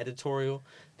they had the editorial,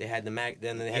 they had the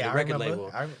then they had the record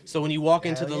label. So when you walk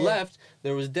into the left,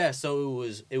 there was desks. So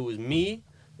it was me,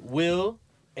 Will,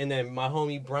 and then my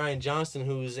homie Brian Johnston,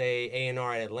 who's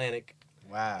A&R at Atlantic.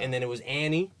 Wow. And then it was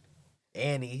Annie.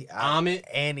 Amit.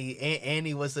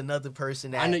 Annie was another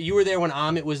person that I know you were there when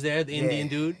Amit was there, the Indian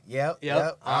dude. Yep.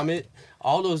 Amit.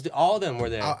 All of them were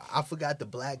there. I forgot the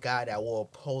black guy that wore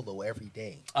a polo every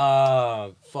day.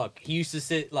 Fuck. He used to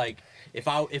sit like If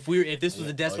this was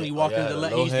a desk when you walk into the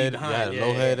left, he'd be behind. You had a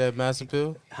low head at Master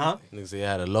Pill? Huh? Niggas say you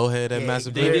had a low head at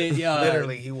Master they Pill? did,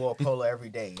 Literally, he wore polo every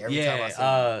day. Every time I see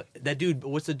him. That dude,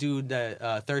 what's the dude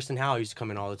that Thurston Howell used to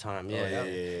come in all the time? Yeah.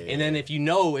 yeah. And then if you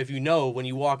know, when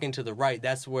you walk into the right,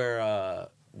 that's where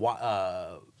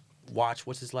Watch,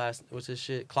 what's his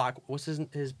shit? Clock, what's his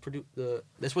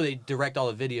that's where they direct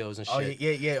all the videos and shit. Oh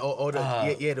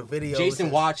yeah. The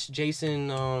videos.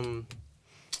 Jason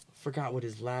forgot what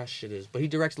his last shit is, but he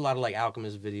directs a lot of like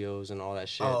Alchemist videos and all that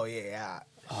shit. Oh yeah.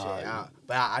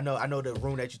 But I know the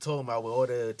room that you're talking about with all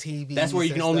the TVs. That's where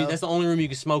you can stuff. that's the only room you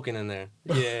can smoke in there.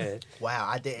 Yeah. Wow,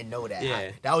 I didn't know that.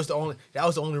 Yeah. That was the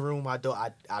only room I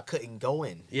couldn't go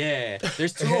in. Yeah.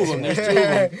 There's two of them.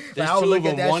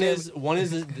 One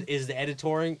is the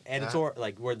editor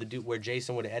like where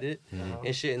Jason would edit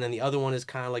and shit, and then the other one is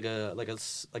kind of like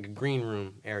a green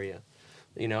room area,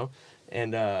 you know.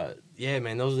 And yeah,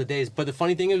 man, those are the days. But the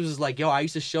funny thing is like, yo, I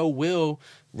used to show Will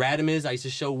Radimus, I used to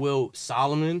show Will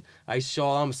Solomon, I used to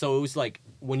show him. So it was like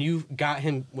when you got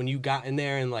in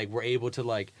there and like were able to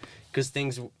like, because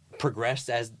things progressed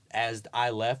as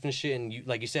I left and shit, and you,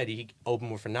 like you said, he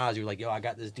opened with for Nas. You were like, yo, I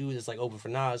got this dude that's like open for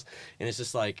Nas, and it's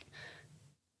just like,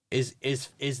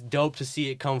 it's dope to see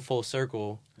it come full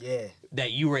circle. Yeah,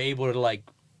 that you were able to like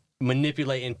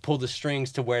manipulate and pull the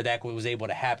strings to where that was able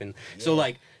to happen. Yeah. So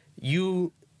like.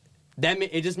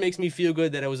 It just makes me feel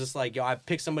good that it was just like, yo, I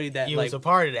picked somebody that you like was a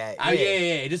part of that. Yeah.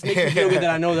 It just makes me feel good that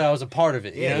I know that I was a part of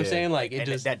it. You know what I'm saying? Like it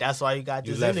just that's why you got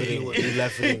this interview. You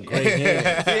left it in great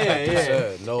hands.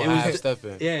 Yeah. No half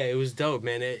stepping. Yeah, it was dope,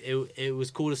 man. It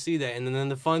was cool to see that. And then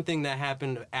the fun thing that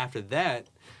happened after that,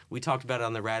 we talked about it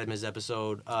on the Radimus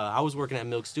episode. I was working at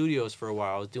Milk Studios for a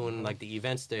while. I was doing like the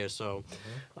events there, so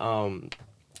I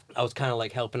was kind of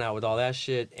like helping out with all that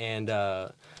shit. And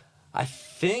I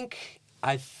think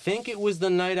it was the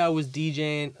night I was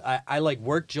DJing. I like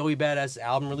worked Joey Badass'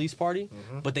 album release party,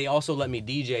 but they also let me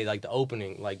DJ like the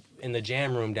opening, like in the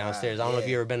jam room downstairs. I don't know if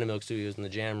you ever been to Milk Studios in the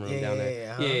jam room down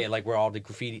there. Yeah, like where all the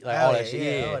graffiti, like all that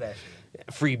shit. All that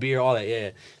shit. Free beer, all that.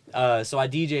 Yeah. So I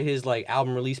DJ his like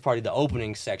album release party, the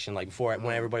opening section, like before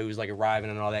when everybody was like arriving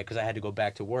and all that, because I had to go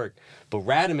back to work. But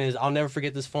Radimus, I'll never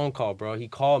forget this phone call, bro. He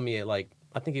called me at like,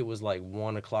 I think it was like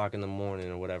 1:00 in the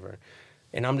morning or whatever.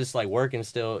 And I'm just like working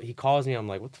still. He calls me. I'm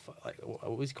like, what the fuck? Like,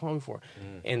 what was he calling me for?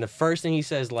 And the first thing he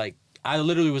says, like, I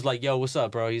literally was like, yo, what's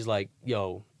up, bro? He's like,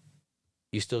 yo,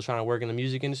 you still trying to work in the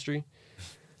music industry?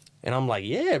 And I'm like,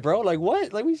 yeah, bro. Like,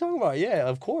 what? Like, what are you talking about? Yeah,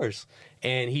 of course.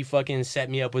 And he fucking set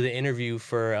me up with an interview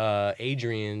for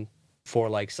Adrian for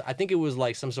like, I think it was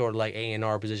like some sort of like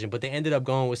A&R position. But they ended up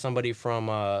going with somebody from,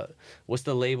 what's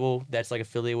the label that's like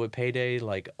affiliated with Payday?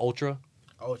 Like Ultra.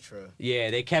 Yeah,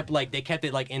 they kept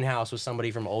it like in house with somebody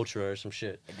from Ultra or some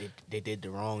shit. They did the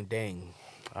wrong thing.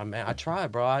 I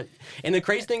tried, bro. And the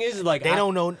crazy thing is like they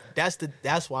don't know.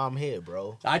 That's why I'm here,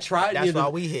 bro. I tried. That's why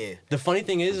we here. The funny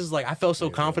thing is like I felt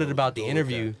so confident about the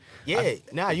interview.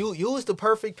 Yeah, you was the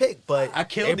perfect pick, but I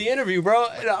killed the interview, bro.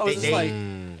 And I was just like.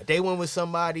 They went with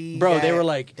somebody, bro. They were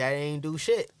like that ain't do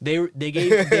shit. They were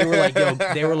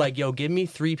like, yo, give me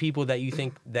 3 people that you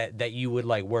think that you would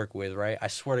like work with, right? I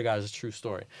swear to God, it's a true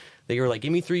story. They were like,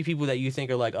 give me 3 people that you think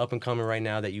are like up and coming right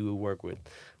now that you would work with.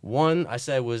 One I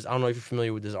said was, I don't know if you're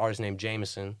familiar with this artist named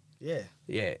Jameson. Yeah.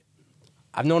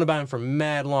 I've known about him for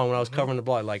mad long when I was covering the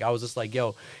blog. Like I was just like,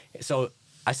 yo. So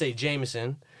I say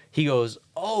Jameson. He goes,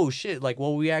 oh shit, like,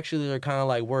 well, we actually are kind of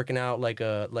like working out like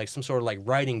some sort of like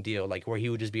writing deal, like where he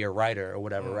would just be a writer or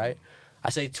whatever, right? I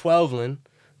say 12lin,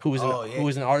 who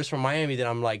was an artist from Miami that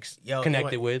I'm like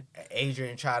connected with.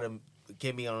 Adrian tried to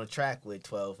get me on a track with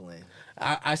 12lin.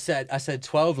 I said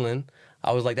 12lin.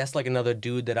 I was like, that's like another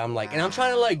dude that I'm like, and I'm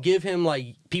trying to like give him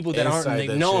like people that aren't like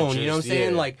known, you know what I'm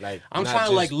saying? Like I'm trying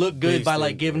to like look good by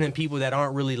like giving him people that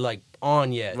aren't really like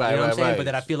on yet, you know what I'm saying? But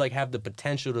that I feel like have the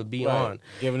potential to be on.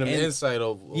 Giving them insight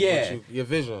of your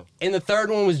vision. And the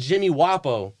third one was Jimmy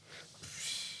Wapo.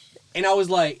 And I was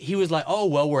like, he was like, oh,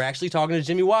 well, we're actually talking to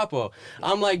Jimmy Wapo.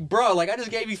 I'm like, bro, like I just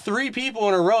gave you 3 people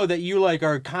in a row that you like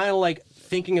are kind of like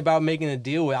thinking about making a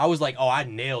deal with. I was like, oh, I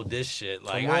nailed this shit.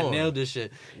 Like I nailed this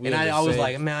shit. And I was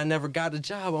like, man, I never got the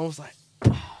job. I was like,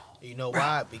 you know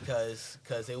why? Because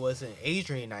it wasn't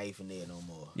Adrian not even there no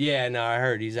more. Yeah, no, I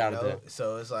heard he's out of there.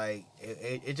 So it's like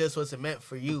it just wasn't meant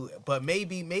for you. But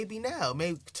maybe now,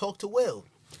 maybe talk to Will.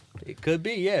 It could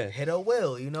be, yeah. Hit up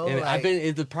Will, you know. And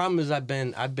like, the problem is I've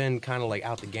been kind of like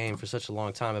out the game for such a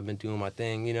long time. I've been doing my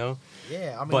thing, you know.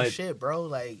 Yeah, I mean, shit, bro.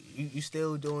 Like you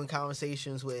still doing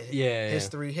conversations with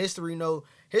history. History know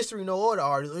all the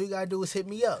artists. All you gotta do is hit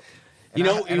me up. You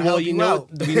know, And I well, help you you know, out.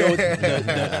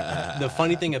 the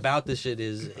funny thing about this shit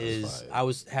is I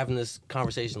was having this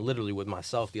conversation literally with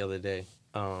myself the other day.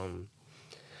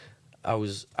 I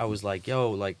was like,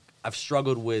 yo, like I've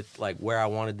struggled with like where I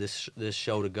wanted this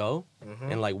show to go,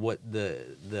 and like what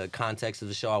the context of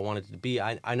the show I wanted it to be.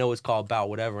 I know it's called Bout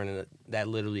Whatever, and that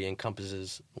literally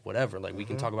encompasses whatever. Like we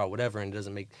can talk about whatever, and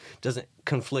it doesn't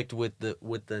conflict with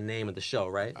the name of the show,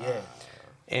 right? Yeah.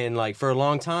 And like for a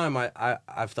long time,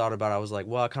 I've thought about it. I was like,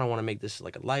 well, I kind of want to make this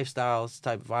like a lifestyle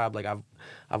type of vibe. Like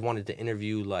I've wanted to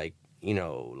interview like, you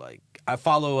know, like I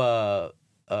follow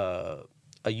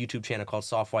a YouTube channel called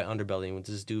Soft White Underbelly with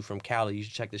this dude from Cali. You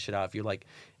should check this shit out if you're like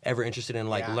ever interested in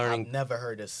like learning. I've never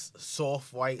heard of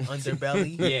Soft White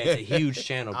Underbelly. Yeah, it's a huge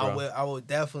channel, bro. I will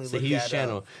definitely It's look a huge that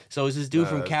channel. up. So it's this dude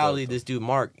from that's Cali, dope, this dude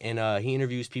Mark, and he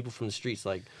interviews people from the streets.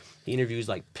 Like he interviews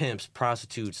like pimps,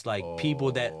 prostitutes, like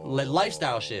people that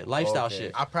lifestyle shit.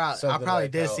 I probably Something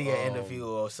like did how, see an interview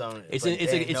or something. It's but an-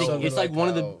 it's a- they it's a- know. it's like one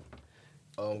of the-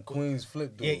 Queen's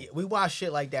Flip dude. Yeah, we watch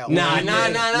shit like that. Nah, all nah,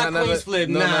 day. not Queen's Flip.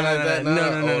 no, Nah, no, that- no, nah,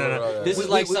 no, no, no. oh, This right. is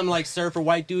like some like surfer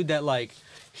white dude that like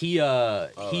he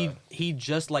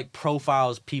just like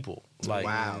profiles people. Like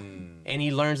Wow. and he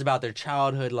learns about their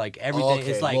childhood, like everything. Okay,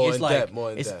 it's like more it's in like depth,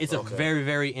 more in it's depth, it's a okay. very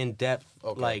very in depth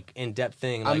Okay.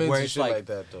 thing. I'm Like into where it's shit like, like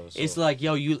that though. So. it's like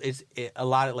yo a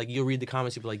lot of like you'll read the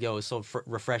comments, you'll be like yo it's so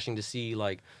refreshing to see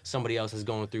like somebody else is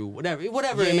going through whatever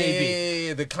it may be.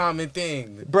 Yeah, the common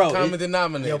thing, Bro, common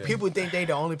denominator. Yo, people think they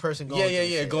the only person going through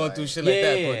shit. going like, through shit like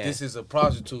that. Yeah. But this is a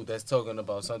prostitute that's talking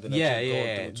about something that you're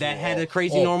going through too, that had or- a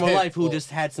crazy or normal pimp, life who or-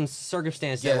 just had some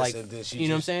circumstance yes, that like and then she you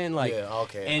know what I'm just- saying like yeah,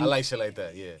 okay, and I like shit like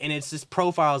that. Yeah, and it's just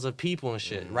profiles of people and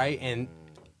shit, right? And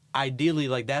ideally,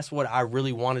 like that's what I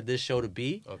really wanted this show to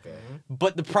be. okay.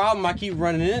 But the problem I keep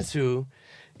running into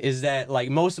is that like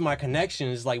most of my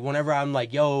connections, like whenever I'm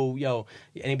like, yo,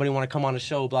 anybody want to come on the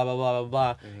show, blah blah blah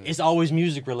blah blah, it's always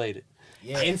music related.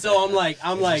 Yeah. And so I'm like,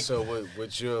 So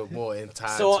what you're more in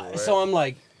time so to, right? so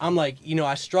I'm like, you know,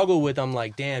 I struggle with. I'm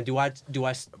like, damn, do I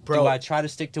try to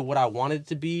stick to what I wanted it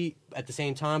to be at the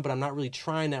same time, but I'm not really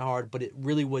trying that hard. But it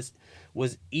really was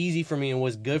easy for me and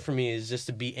was good for me is just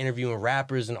to be interviewing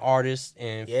rappers and artists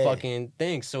and Yeah. fucking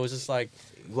things. So it's just like,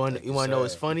 You want to know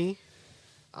what's funny?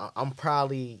 I'm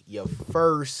probably your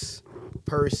first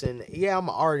person. Yeah, I'm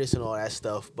an artist and all that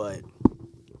stuff, but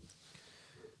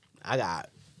I got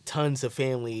tons of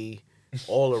family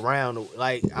all around.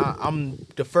 Like I'm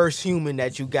the first human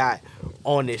that you got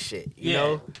on this shit. You Yeah.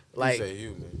 know, like you say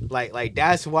human. like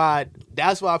that's why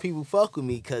people fuck with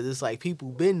me, because it's like people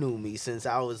been knew me since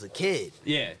I was a kid.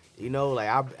 yeah, You know, like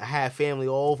I had family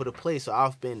all over the place, so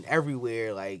I've been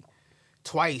everywhere, like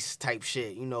twice type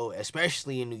shit. You know,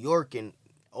 especially in New York and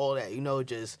all that. You know,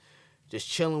 just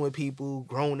chilling with people,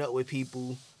 growing up with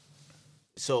people.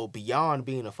 So beyond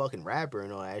being a fucking rapper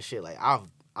and all that shit, like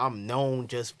I'm known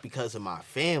just because of my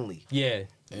family. yeah,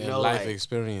 And You know, life like-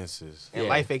 experiences. And Yeah.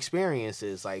 life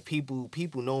experiences, like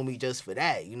people know me just for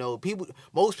that. You know,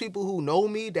 most people who know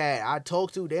me that I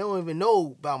talk to, they don't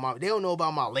know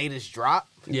about my latest drop.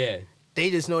 yeah, They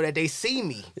just know that they see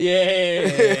me.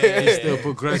 yeah. He's still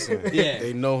progressing. Yeah.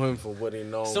 They know him for what he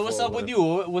knows. So what's up with you?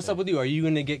 What's up with you? Are you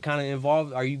gonna get kind of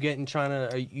involved? Are you trying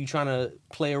to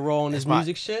play a role in this That's my-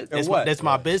 music shit or That's what?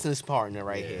 my business partner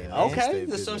right here. Man. Okay,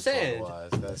 that's what I'm saying.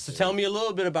 So tell me a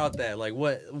little bit about that. Like,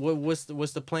 what's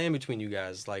the plan between you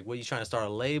guys? Like, what you trying to start a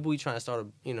label? You trying to start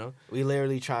We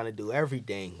literally trying to do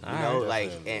everything. You All know, right. like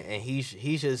Definitely. and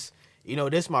he's just, you know,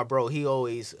 this my bro. He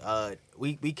always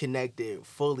we connected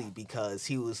fully because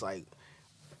he was like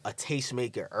a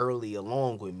tastemaker early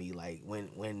along with me. Like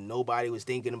when nobody was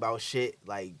thinking about shit,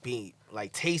 like being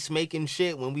like taste making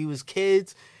shit when we was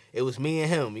kids. It was me and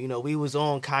him. You know, we was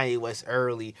on Kanye West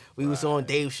early. We was on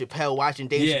Dave Chappelle, watching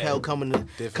Dave Yeah. Chappelle coming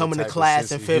Different to type of class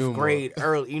sense in of 5th humor. grade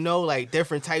early. You know, like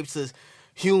different types of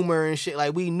humor and shit.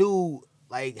 Like we knew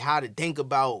like how to think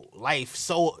about life.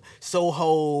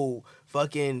 Soho,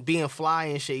 fucking being fly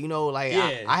and shit. You know, like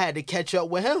Yeah. I had to catch up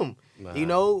with him. You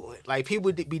know, like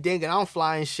people be thinking I'm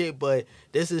flying shit, but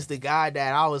this is the guy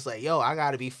that I was like, yo, I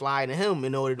gotta be fly to him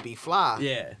in order to be fly.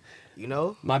 Yeah. You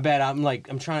know? My bad.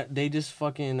 I'm trying. They just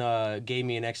fucking gave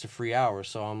me an extra free hour,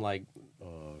 so I'm like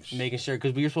making sure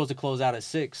because we were supposed to close out at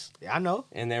 6, Yeah, I know.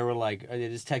 and they were like, they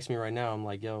just text me right now. I'm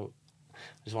like, yo, I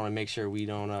just want to make sure we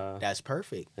don't. That's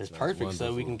perfect. It's perfect, so we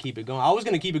wonderful. can keep it going. I was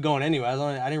gonna keep it going anyway.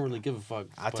 I didn't really give a fuck.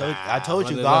 I but- told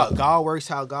you, run it God, up. God works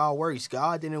how God works.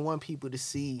 God didn't want people to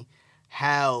see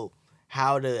how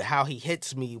he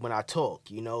hits me when I talk.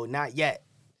 You know, not yet.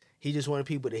 He just wanted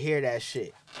people to hear that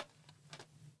shit.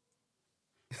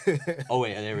 Oh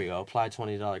wait, there we go. Apply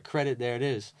 $20 credit. There it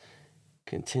is.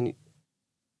 Continue.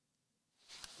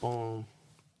 Boom.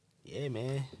 Yeah,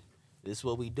 man. This is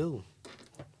what we do.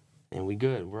 And we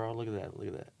good, bro. Look at that. Look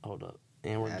at that. Hold up.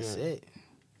 And we're That's good. it.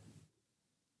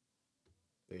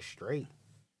 We're straight.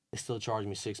 They still charge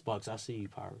me $6. I see you,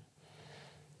 Pirate.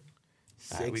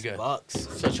 we good.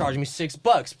 $6. Still charging me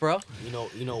 $6, bro.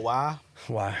 You know why?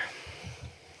 Why?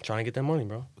 Trying to get that money,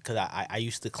 bro. Because I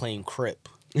used to claim Crip.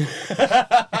 You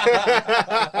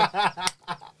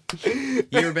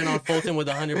ever been on Fulton with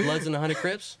 100 Bloods and 100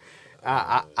 Crips?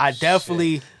 I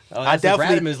definitely. Oh, that's the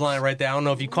Radimus line right there. I don't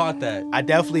know if you caught that. I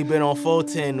definitely been on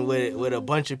Fulton with a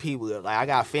bunch of people. Like I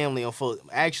got family on Fulton.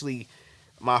 Actually,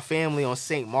 my family on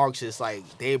St. Mark's is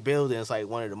like their building is like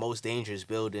one of the most dangerous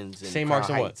buildings in St. Mark's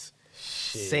and what?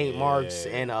 St. Mark's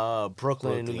in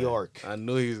Brooklyn, New York. I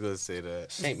knew he was gonna say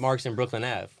that. St. Mark's in Brooklyn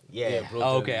Ave. Yeah. Brooklyn,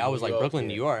 Oh, okay. I was like York, Brooklyn,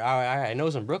 New York. I know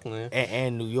it's in Brooklyn.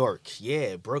 And New York.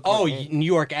 Yeah, Brooklyn. Oh, New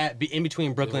York, in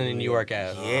between Brooklyn and New York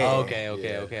Ave. Yeah. Oh,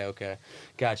 okay.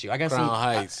 Got you. I got Crown some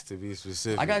Heights to be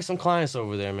specific. I got some clients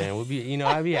over there, man. We'll be,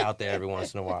 I'll be out there every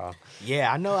once in a while.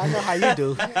 Yeah, I know how you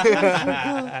do.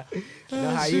 I know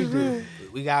how you do.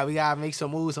 We gotta make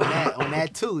some moves on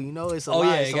that too. It's a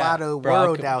lot of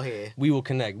world out here. We will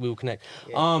connect.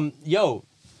 Yeah. Yo,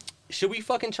 should we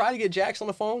fucking try to get Jax on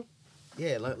the phone?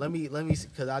 Yeah, let me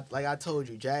because I told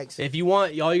you, Jax. If you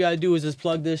want, all you gotta do is just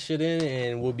plug this shit in,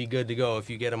 and we'll be good to go. If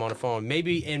you get him on the phone,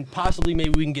 maybe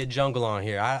we can get Jungle on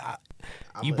here.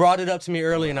 You brought it up to me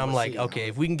early, and I'm like, okay,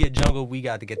 if we can get Jungle, we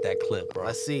got to get that clip, bro.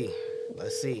 Let's see.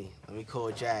 Let me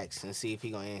call Jax and see if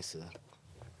he gonna answer.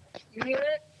 You hear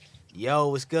it? Yo,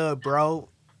 what's good, bro?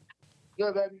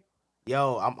 Good, baby.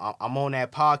 Yo, I'm on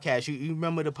that podcast. You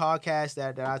remember the podcast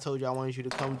that I told you I wanted you to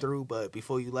come through, but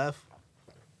before you left?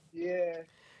 Yeah.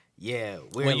 Yeah,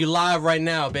 Well, you live right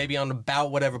now, baby, on the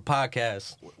Bout Whatever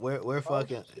podcast. We're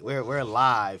fucking we're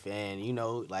live, and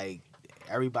like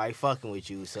everybody fucking with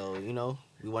you, so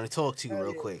we want to talk to you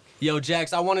real quick. Yo,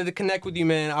 Jax, I wanted to connect with you,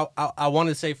 man. I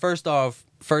wanted to say first off,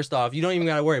 you don't even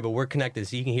gotta worry, but we're connected,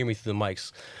 so you can hear me through the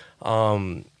mics.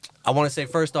 I want to say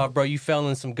first off, bro, you fell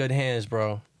in some good hands,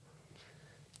 bro.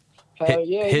 Hell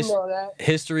yeah, you know that.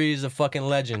 History is a fucking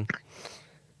legend.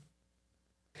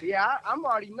 Yeah, I'm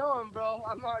already knowing, bro.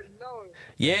 I'm already knowing.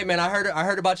 Yeah, man, I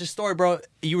heard about your story, bro.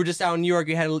 You were just out in New York.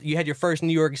 You had your first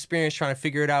New York experience trying to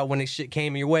figure it out when this shit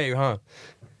came your way, huh?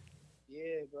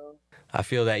 Yeah, bro. I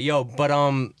feel that. Yo, but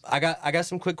I got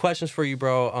some quick questions for you,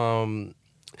 bro.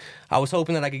 I was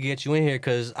hoping that I could get you in here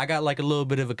because I got like a little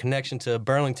bit of a connection to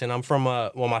Burlington. I'm from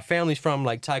my family's from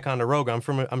like Ticonderoga.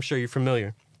 I'm sure you're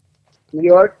familiar. New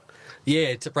York? Yeah,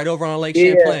 it's right over on Lake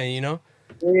Champlain, you know?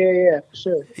 Yeah, for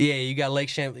sure. Yeah, you got Lake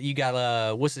Champlain. You got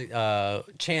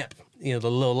Champ, the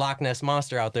little Loch Ness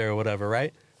monster out there or whatever,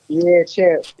 right? Yeah,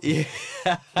 Champ. Yeah,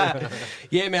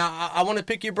 yeah, man. I want to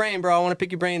pick your brain, bro. I want to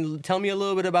pick your brain. Tell me a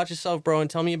little bit about yourself, bro,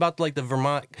 and tell me about like the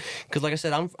Vermont, because like I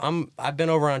said, I've been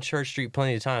over on Church Street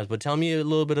plenty of times, but tell me a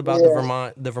little bit about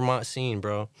the Vermont scene,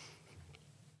 bro.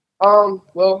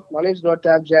 Well, my name's North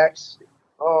Ave Jax.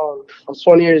 I'm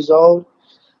 20 years old.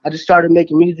 I just started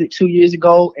making music 2 years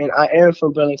ago, and I am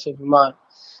from Burlington, Vermont.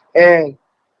 And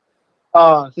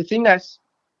the thing that's,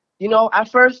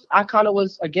 at first I kind of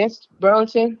was against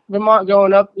Burlington, Vermont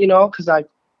growing up, because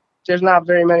there's not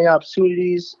very many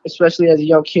opportunities, especially as a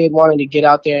young kid wanting to get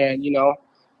out there and,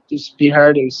 just be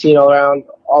heard and seen around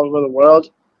all over the world.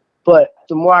 But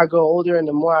the more I grow older and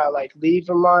the more I leave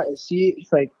Vermont and see it,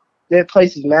 it's like that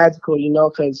place is magical,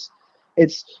 because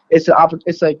it's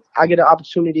like I get an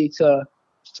opportunity to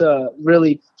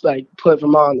really put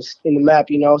Vermont in the map,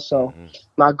 So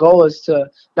my goal is to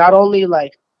not only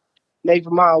make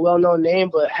Vermont a well-known name,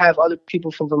 but have other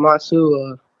people from Vermont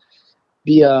too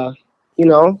be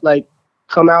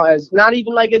come out as not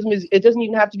even it doesn't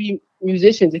even have to be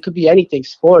musicians. It could be anything,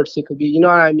 sports. It could be, you know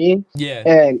what I mean? Yeah.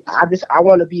 And I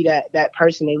want to be that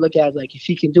person they look at if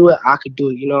he can do it, I could do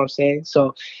it. You know what I'm saying?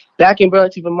 So back in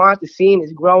Burlington, Vermont, the scene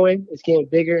is growing. It's getting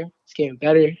bigger. It's getting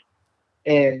better,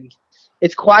 and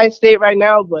it's quiet state right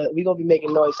now, but we're gonna be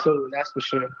making noise soon. That's for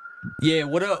sure. Yeah, I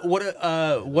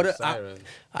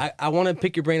want to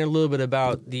pick your brain a little bit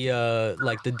about the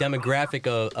the demographic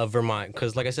of Vermont,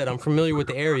 because like I said, I'm familiar with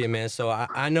the area, man. So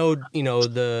I know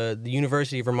the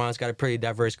University of Vermont's got a pretty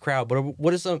diverse crowd. But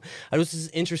what is some? I was just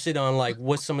interested on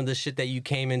what's some of the shit that you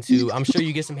came into. I'm sure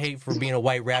you get some hate for being a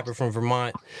white rapper from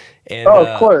Vermont. And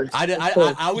of course.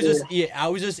 I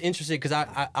was just interested because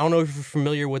I don't know if you're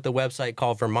familiar with the website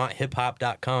called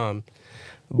VermontHipHop.com.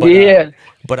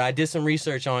 But I did some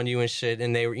research on you and shit,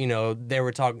 and they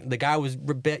were talking. The guy was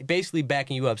basically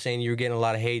backing you up, saying you were getting a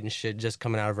lot of hate and shit just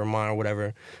coming out of Vermont or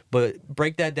whatever. But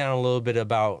break that down a little bit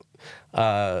about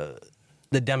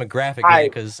the demographic, man,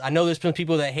 because I know there's been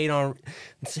people that hate on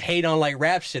like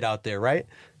rap shit out there, right?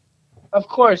 Of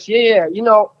course, yeah. You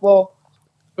know, well,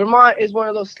 Vermont is one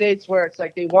of those states where it's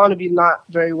like they want to be not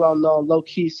very well known, low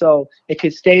key, so it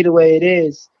could stay the way it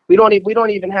is. We don't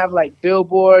even have like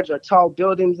billboards or tall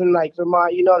buildings in like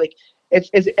Vermont. You know, like it's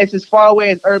as far away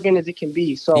as urban as it can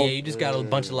be. So yeah, you just got a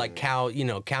bunch of like cow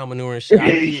manure and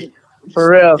shit.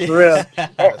 for real.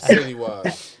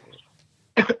 Citywide.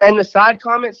 And the side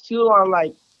comments too on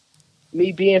like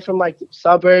me being from like the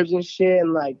suburbs and shit,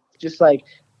 and like just like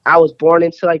I was born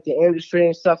into like the industry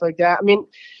and stuff like that. I mean,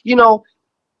 you know,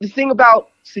 the thing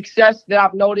about success that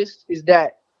I've noticed is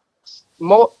that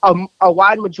a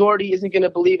wide majority isn't going to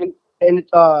believe in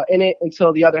it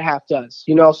until the other half does.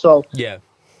 You know, so yeah,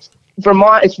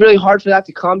 Vermont, it's really hard for that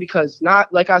to come because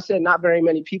not like I said, not very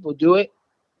many people do it,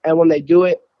 and when they do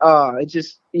it, it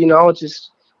just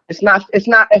it's not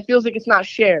it feels like it's not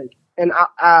shared, and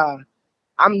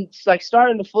I'm like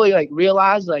starting to fully like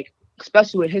realize like,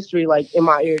 especially with history like in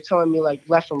my ear telling me like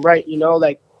left from right, you know,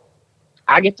 like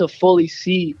I get to fully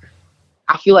see,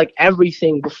 I feel like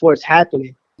everything before it's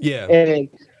happening. Yeah. And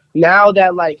now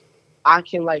that like I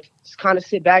can like kind of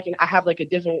sit back and I have like a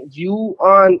different view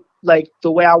on like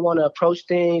the way I want to approach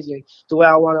things and the way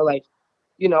I want to like,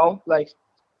 you know, like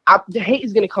the hate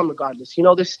is going to come regardless. You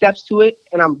know, there's steps to it,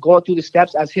 and I'm going through the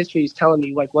steps as history is telling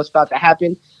me like what's about to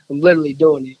happen. I'm literally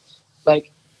doing it.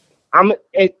 Like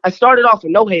I started off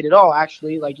with no hate at all,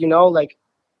 actually. Like, you know, like,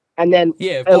 and then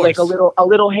like a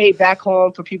little hate back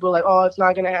home for people like, oh, it's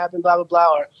not gonna happen, blah blah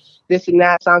blah, or this and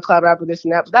that, SoundCloud rapper, this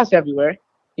and that. But that's everywhere,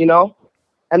 you know.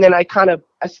 And then I kind of,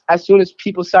 as soon as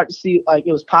people start to see like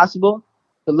it was possible,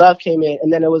 the love came in,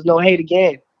 and then there was no hate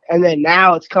again. And then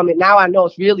now it's coming. Now I know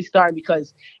it's really starting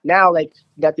because now like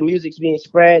that the music's being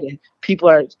spread and people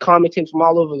are commenting from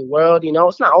all over the world. You know,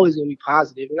 it's not always gonna be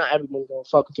positive. Not everyone's gonna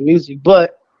fuck with the music,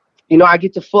 but you know, I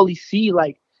get to fully see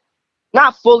like.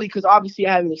 Not fully, because obviously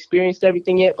I haven't experienced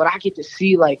everything yet, but I get to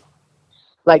see like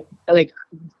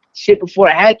shit before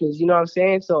it happens. You know what I'm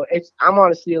saying? So I'm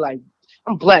honestly like,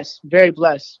 I'm blessed, very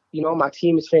blessed. You know, my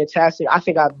team is fantastic. I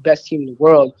think I have the best team in the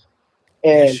world.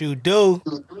 And yes, you do.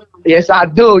 Yes, I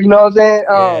do. You know what I'm saying?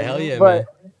 Yeah, hell yeah, but,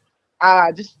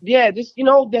 man. Just you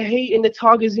know, the hate and the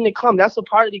talk is gonna come. That's a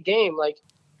part of the game. Like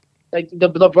the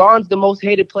LeBron's the most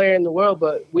hated player in the world,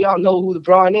 but we all know who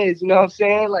LeBron is. You know what I'm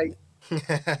saying? Like.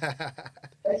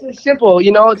 It's just simple,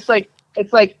 you know. It's a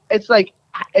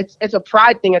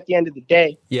pride thing at the end of the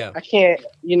day. Yeah. I can't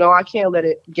let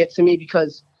it get to me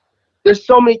because there's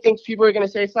so many things people are gonna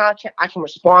say. It's not. I can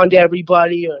respond to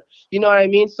everybody, or you know what I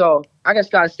mean. So I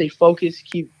just gotta stay focused,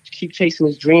 keep chasing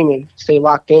this dream, and stay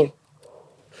locked in.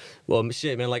 Well,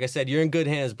 shit, man. Like I said, you're in good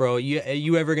hands, bro.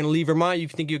 You ever gonna leave Vermont? You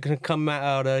think you're gonna come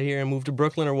out here and move to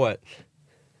Brooklyn, or what?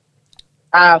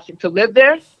 To live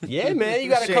there? Yeah, man. You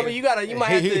gotta come. You might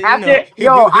have to. He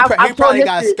probably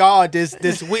got scarred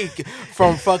this week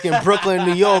from fucking Brooklyn,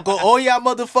 New York. All y'all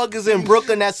motherfuckers in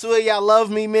Brooklyn, I swear y'all love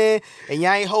me, man. And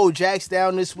y'all ain't hold Jax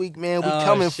down this week, man. We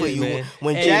coming for you. Man.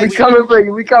 We coming for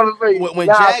you. When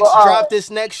Jax drop this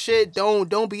next shit,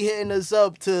 don't be hitting us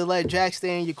up to let Jax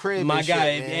stay in your crib. My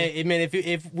guy, man.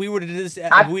 If we were to do this,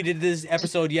 we did this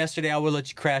episode yesterday, I would let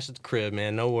you crash at the crib,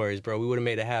 man. No worries, bro. We would have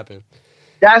made it happen.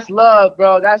 That's love,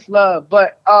 bro. That's love.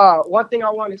 But one thing I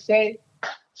want to say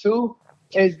too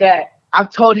is that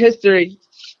I've told history.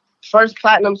 First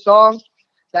platinum song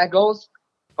that goes.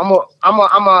 I'm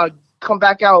gonna come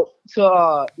back out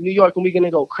to New York and we're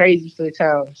gonna go crazy for the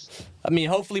towns. I mean,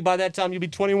 hopefully by that time you'll be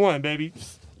 21, baby.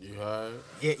 You heard?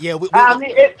 Yeah. We've been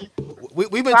probably,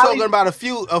 talking about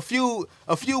a few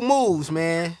moves,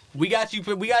 man. We got you.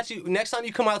 Next time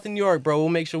you come out to New York, bro, we'll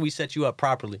make sure we set you up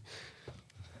properly.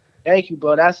 Thank you,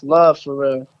 bro. That's love for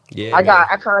real. Yeah, I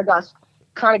kind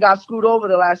of got screwed over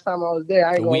the last time I was there.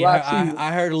 I ain't gonna lie to you.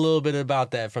 I heard a little bit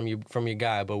about that from your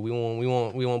guy, but we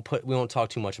won't talk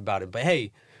too much about it. But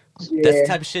hey, that's the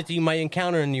type of shit that you might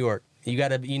encounter in New York. You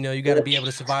gotta be able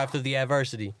to survive through the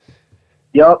adversity.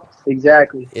 Yup,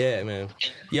 exactly. Yeah, man.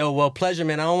 Yo, well, pleasure,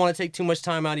 man. I don't want to take too much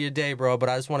time out of your day, bro, but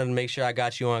I just wanted to make sure I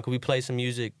got you on. Could we play some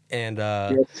music? And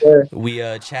yes, sir. We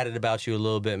chatted about you a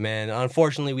little bit, man.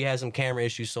 Unfortunately, we had some camera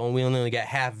issues, so we only got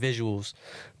half visuals.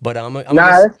 But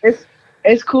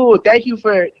it's cool. Thank you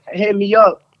for hitting me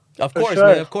up. Of course,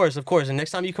 man. Of course. And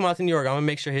next time you come out to New York, I'm gonna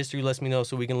make sure history lets me know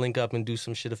so we can link up and do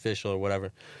some shit official or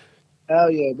whatever. Hell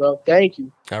yeah, bro. Thank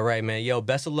you. All right, man. Yo,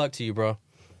 best of luck to you, bro.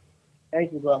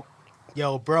 Thank you, bro.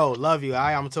 Yo, bro, love you.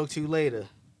 I'm gonna talk to you later.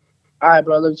 All right,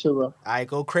 bro. Love you too, bro. All right,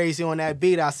 go crazy on that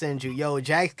beat I send you. Yo,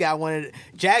 Jax got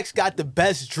the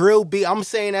best drill beat. I'm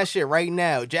saying that shit right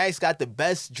now. Jax got the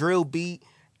best drill beat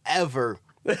ever.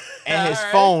 and his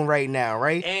phone right now,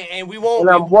 right? And we won't. And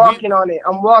I'm walking on it.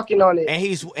 I'm walking on it. And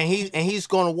he's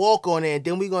gonna walk on it, and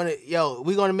then we're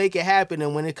gonna make it happen.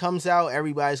 And when it comes out,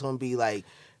 everybody's gonna be like,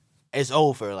 it's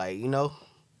over, like, you know,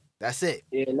 that's it.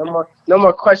 Yeah, no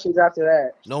more questions after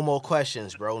that. No more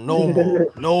questions, bro. No more,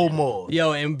 no more.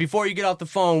 Yo, and before you get off the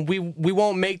phone, we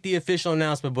won't make the official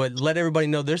announcement, but let everybody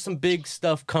know there's some big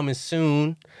stuff coming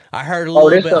soon. I heard a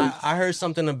little bit. I heard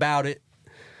something about it.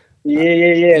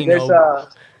 Yeah. There's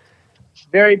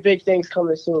very big things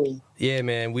coming soon. Yeah,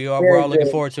 man. We're all looking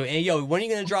forward to it. And yo, when are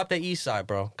you gonna drop that East Side,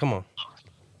 bro? Come on.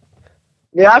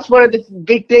 Yeah, that's one of the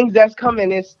big things that's coming.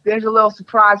 There's a little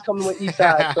surprise coming with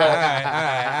Eastside. So. All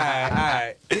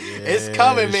right. It's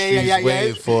coming, man. Yeah.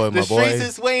 Waiting for it, the my boy. streets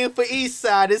is waiting for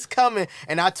Eastside. It's coming.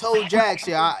 And I told Jax,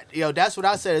 that's what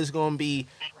I said is gonna be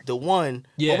the one.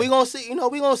 Yeah. But we gonna see.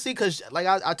 We gonna see, cause like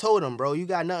I told him, bro, you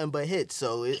got nothing but hits,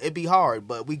 so it be hard.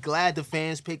 But we glad the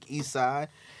fans pick Eastside,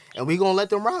 and we gonna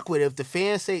let them rock with it. If the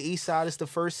fans say Eastside is the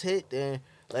first hit, then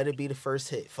let it be the first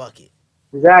hit. Fuck it.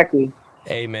 Exactly.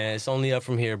 Hey, man, it's only up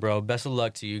from here, bro. Best of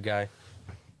luck to you, guy.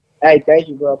 Hey, thank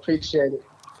you, bro. Appreciate it.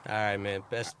 All right, man.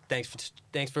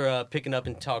 Thanks for picking up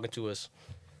and talking to us.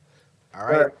 All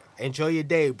right. Sure. Enjoy your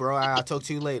day, bro. I'll talk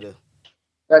to you later.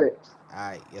 Got it. All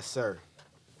right. Yes, sir.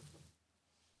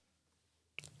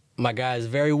 My guy is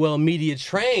very well media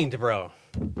trained, bro.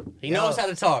 He knows how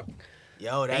to talk.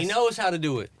 He knows how to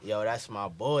do it. Yo, that's my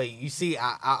boy. You see,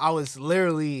 I was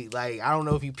literally like, I don't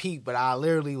know if you peeped, but I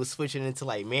literally was switching into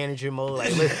like manager mode,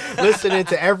 like listening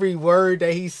to every word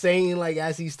that he's saying, like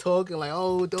as he's talking, like,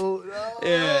 oh, don't,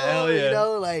 Yeah, hell yeah. you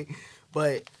know, like,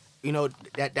 but you know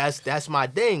that's my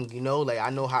thing, you know, like I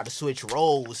know how to switch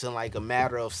roles in like a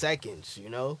matter of seconds,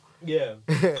 you know. Yeah.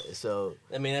 So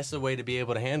I mean, that's the way to be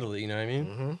able to handle it. You know what I mean?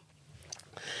 Mm-hmm.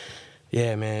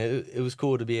 Yeah, man. It was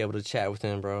cool to be able to chat with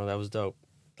him, bro. That was dope.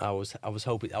 I was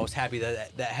happy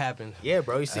that happened. Yeah,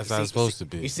 bro. You see, That's how it's supposed to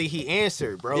be. You see, he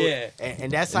answered, bro. Yeah.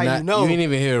 And that's how you know. You ain't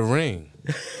even hear a ring.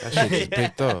 That shit just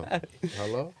picked up.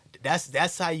 Hello?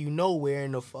 That's how you know we're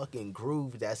in the fucking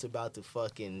groove that's about to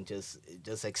fucking just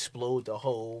explode the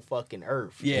whole fucking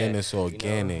earth. Yeah. And it's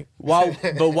organic. While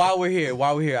we're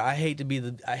here, I hate to be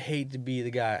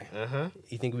the guy.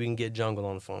 You think we can get Jungle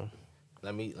on the phone?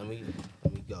 Let me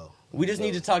go. We just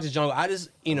need to talk to Jungle. I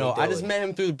just met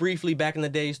him briefly back in the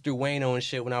days through Wayno and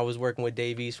shit when I was working with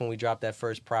Dave East when we dropped that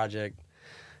first project.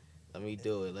 Let me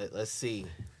do it. Let's see.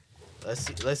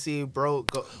 Let's see, bro.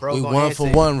 We 1 for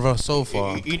 1 so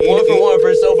far. 1 for 1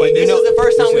 for so far. This is the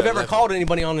first time we've ever like called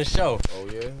anybody on the show. Oh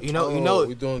yeah. You know,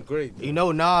 we're doing great. You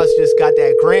know, Nas just got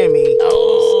that Grammy.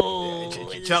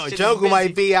 Oh, Jungle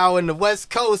might be out in the West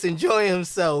Coast enjoying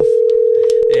himself.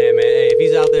 Yeah, man. Hey, if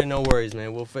he's out there, no worries,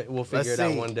 man. We'll figure it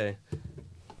out one day.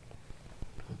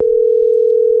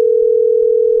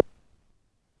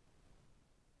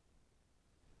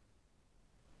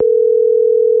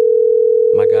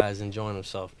 My guy's enjoying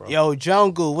himself, bro. Yo,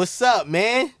 Jungle, what's up,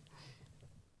 man?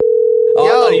 Oh, I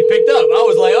thought he picked up. I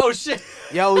was like, oh shit.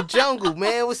 Yo, Jungle,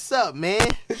 man, what's up, man?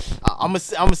 I'm gonna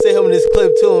send him this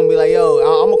clip too and be like, yo,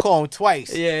 I'm gonna call him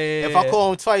twice. Yeah. If I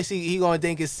call him twice, he gonna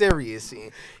think it's serious.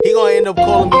 He gonna end up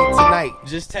calling me tonight.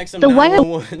 Just text him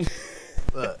 911.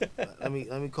 Look, let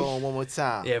me call him one more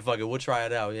time. Yeah, fuck it. We'll try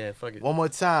it out. Yeah, fuck it. One more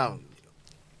time.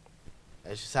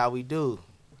 That's just how we do.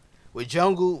 With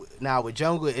Jungle,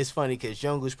 it's funny because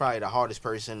Jungle's probably the hardest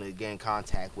person to get in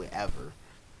contact with ever.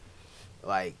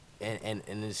 Like, and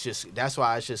it's just, that's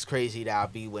why it's just crazy that I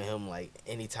be with him, like,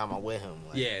 anytime I'm with him.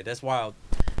 Like, Yeah, that's wild.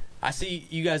 I see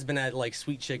you guys been at, like,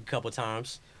 Sweet Chick a couple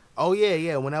times. Oh,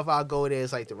 yeah. Whenever I go there,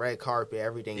 it's like the red carpet,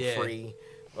 everything free.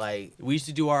 Like, we used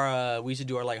to do our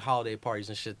like holiday parties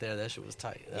and shit there. That shit was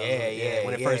tight.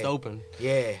 When it first opened.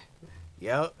 Yeah.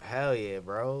 Yep. Hell yeah,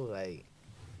 bro. Like,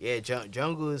 yeah,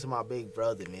 Jungle is my big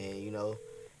brother, man. You know,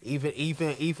 even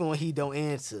when he don't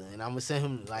answer, and I'm gonna send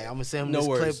him this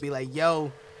clip, be like,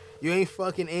 yo, you ain't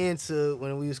fucking answer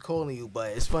when we was calling you.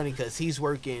 But it's funny because he's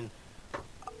working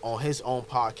on his own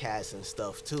podcast and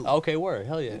stuff too. Okay, word,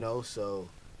 hell yeah. You know, so.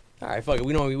 All right, fuck it.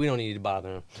 We don't need to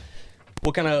bother him.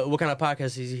 What kind of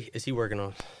podcast is he working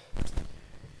on?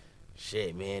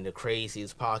 Shit, man, the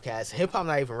craziest podcast. Hip hop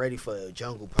not even ready for a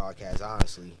Jungle podcast,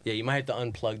 honestly. Yeah, you might have to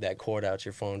unplug that cord out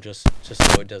your phone just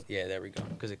so it does. Yeah, there we go.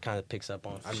 Because it kind of picks up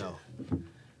on. I know.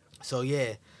 So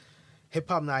yeah, hip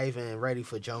hop not even ready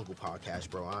for Jungle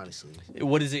podcast, bro. Honestly.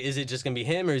 What is it? Is it just gonna be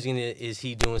him, or is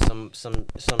he doing some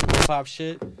hip hop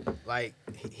shit? Like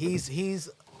he's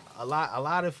a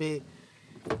lot of it.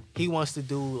 He wants to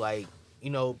do like, you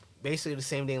know, basically the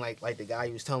same thing like the guy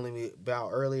you was telling me about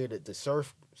earlier, the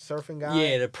surfing guy.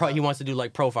 Yeah, he wants to do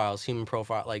like profiles, human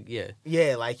profile, like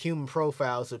Yeah, like human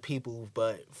profiles of people,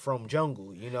 but from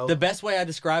jungle, you know. The best way I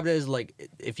describe it is like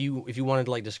if you wanted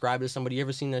to like describe it to somebody, you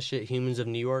ever seen that shit, Humans of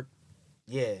New York?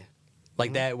 Yeah.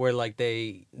 Like that, where like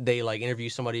they like interview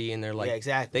somebody and they're like, Yeah,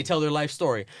 exactly. they tell their life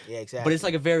story. Yeah, exactly. But it's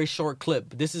like a very short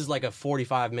clip. This is like a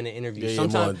 45-minute interview. Yeah,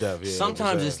 sometimes more in depth, yeah,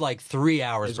 sometimes it's like 3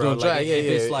 hours, It's bro. gonna drag,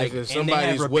 It's like if and they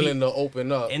have somebody's willing to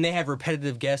open up. and they have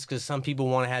repetitive guests because some people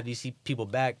want to have these people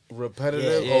back.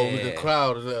 Repetitive? Yeah. Oh, with the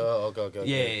crowd. Okay.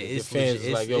 Yeah, The it's fans legit.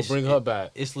 is like, yo, bring her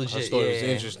back. It's legit. Her story was yeah.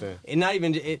 interesting. And not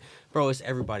even bro. It's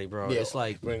everybody, bro. Yeah, It's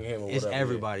like bring him or it's whatever,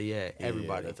 everybody. Yeah, Yeah,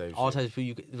 everybody. that type of All shit. types of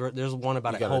people. There's one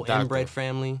about You a got a whole doctor. inbred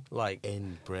family, like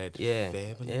Inbred yeah,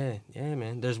 family? yeah,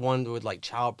 man. There's one with like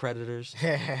child predators,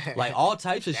 like all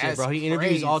types of shit, bro. He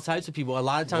interviews all types of people. A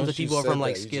lot of times the people are from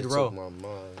like Skid Row.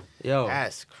 Yo,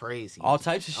 That's crazy. all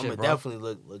types of shit, I'm bro. definitely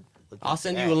look I'll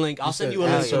send into you a that. link. I'll send you a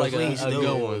hell link to yeah, like a please do.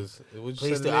 good one. What you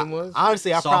Please said do. the name was?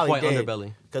 Honestly, I Soft probably white did.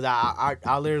 underbelly. Because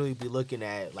I literally be looking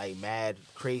at like mad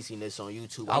craziness on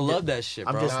YouTube. I love that shit,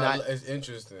 I'm bro. just not. It's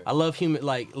interesting. I love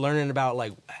like learning about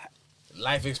like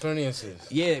Life experiences.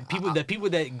 people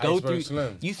that go Iceberg through.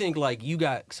 Slim. You think like you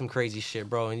got some crazy shit,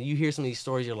 bro, and you hear some of these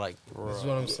stories, you're like, This is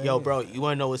bro. what I'm saying. Yo, bro, you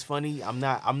wanna know what's funny? I'm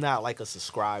not like a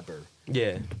subscriber.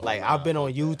 Yeah, Like I've been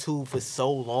on YouTube for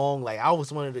so long. Like I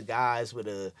was one of the guys with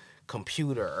a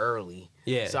computer early.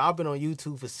 Yeah. So I've been on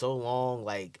YouTube for so long.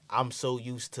 Like I'm so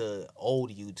used to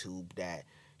old YouTube that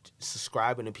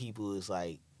subscribing to people is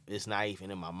like it's not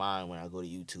even in my mind when I go to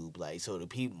YouTube. Like so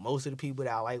most of the people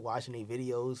that I like watching their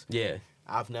videos, yeah.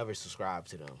 I've never subscribed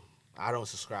to them. I don't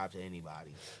subscribe to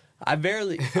anybody. I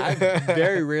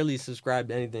very rarely subscribe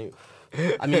to anything.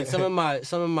 I mean, some of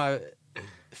my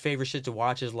favorite shit to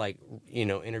watch is like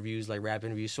interviews, like rap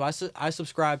interviews. So I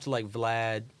subscribe to like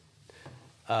Vlad.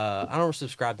 I don't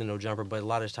subscribe to No Jumper, but a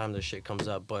lot of times their shit comes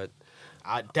up. But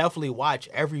I definitely watch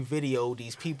every video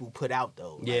these people put out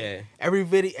though. Like, yeah, every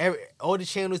video, all the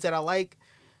channels that I like,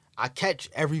 I catch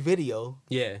every video.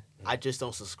 yeah. I just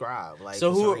don't subscribe. Like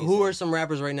So for some who are reason. some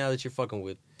rappers right now that you're fucking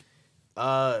with?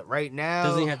 Right now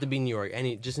Doesn't even have to be New York.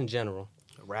 Just in general.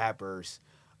 rappers.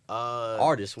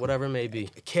 Artists, whatever it may be.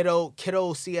 Kiddo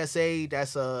CSA,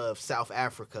 that's South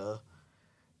Africa.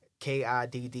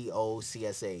 KIDDO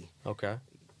CSA. Okay.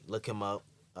 Look him up.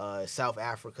 South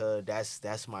Africa,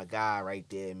 that's my guy right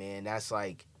there, man. That's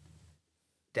like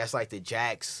the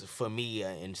Jacks for me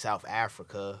in South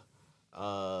Africa.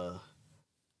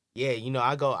 Yeah,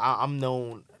 I'm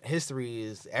known. History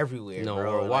is everywhere, No,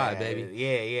 bro. worldwide, Like, baby.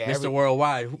 Yeah. Mr.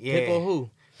 Worldwide. Yeah. Hippo who?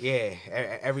 Yeah,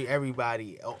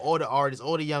 everybody, all the artists,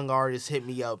 all the young artists hit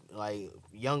me up. Like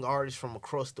young artists from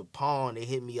across the pond, they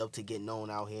hit me up to get known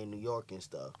out here in New York and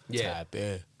stuff. Yeah. Tap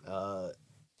in.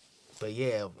 But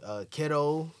yeah,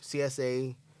 Kiddo,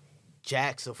 CSA,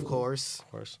 Jax, of course.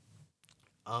 Of course.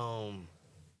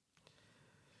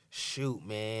 Shoot,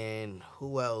 man.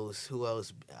 Who else?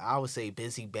 I would say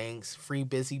Busy Banks, Free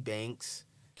Busy Banks.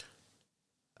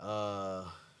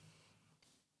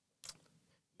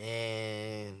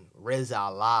 And Riz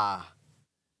Allah.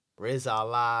 Riz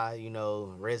Allah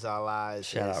is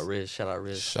Shout out Riz. Shout out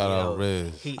know,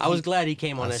 Riz. he- I was glad he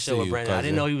came on I that see show with you, Brandon. I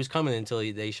didn't cousin. know he was coming until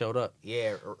they showed up.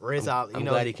 Yeah, Riz Allah. I'm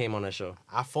glad he came on that show.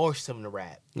 I forced him to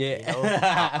rap. Yeah. You know?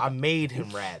 I made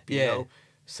him rap. You Yeah. know,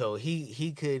 so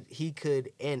he could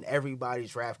end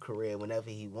everybody's rap career whenever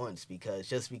he wants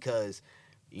because It's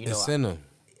in him.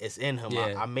 it's in him.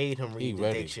 Yeah. I made him He read the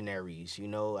ready. dictionaries.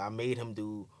 I made him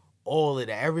do all of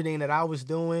that. Everything that I was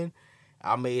doing,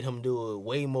 I made him do it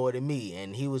way more than me,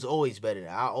 and he was always better.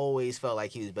 I always felt like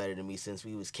he was better than me since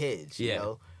we was kids. You Yeah.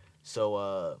 know,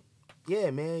 so yeah,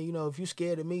 man. If you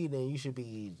scared of me, then you should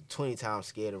be 20 times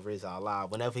scared of Riz Allah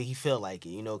whenever he feel like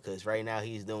it. Because right now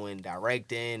he's doing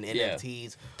directing,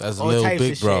 NFTs. That's a all little types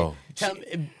big of bro. shit. Tell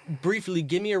me, briefly,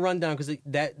 give me a rundown because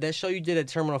that show you did at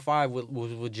Terminal 5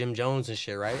 with Jim Jones and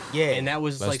shit, right? Yeah. And that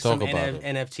was Let's like some talk about it.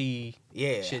 NFT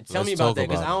Yeah. shit. Tell me Let's about talk that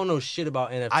because I about don't know shit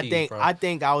about NFTs. I bro.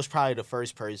 think I was probably the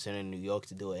first person in New York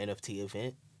to do an NFT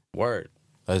event. Word.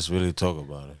 Let's really talk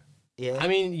about it. Yeah. I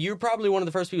mean, you're probably one of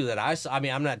the first people that I saw. I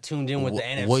mean, I'm not tuned in with the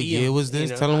NFT. What year was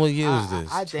this? Tell him what year was this?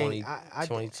 I think I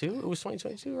 22? It was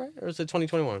 2022, right? Or was it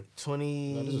 2021?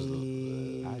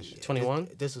 21?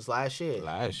 This was last year.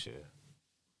 Last year.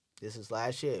 This was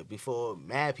last year before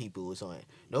mad people was on it.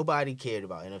 Nobody cared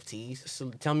about NFTs. So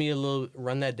tell me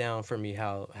run that down for me,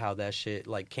 how that shit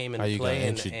like came into How you got play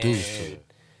introduced to it.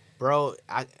 Bro,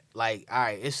 all right,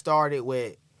 it started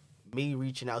with me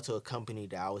reaching out to a company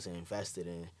that I was invested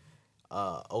in,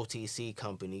 OTC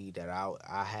company that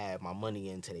I had my money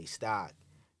into their stock,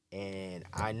 and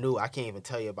I knew I can't even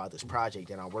tell you about this project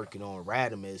that I'm working on,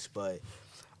 Radimus, but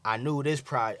I knew this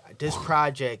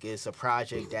project is a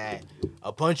project that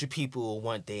a bunch of people will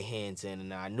want their hands in,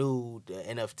 and I knew the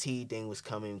NFT thing was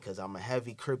coming because I'm a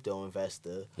heavy crypto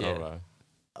investor. Yeah.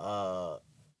 All right.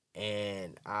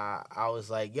 And I was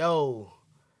like, yo,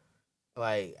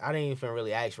 like, I didn't even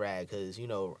really ask Rad because, you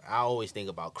know, I always think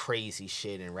about crazy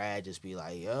shit, and Rad just be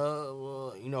like,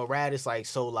 well, you know, Rad is like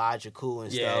so logical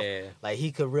and stuff. Yeah. Like,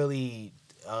 he could really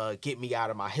get me out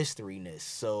of my historyness.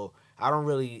 So I don't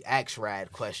really ask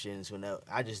Rad questions when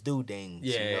I just do things,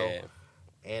 Yeah. you know?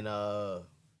 And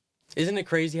isn't it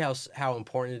crazy how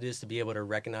important it is to be able to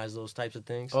recognize those types of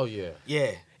things? Oh yeah.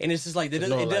 yeah, And it's just like,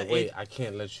 Wait, I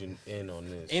can't let you in on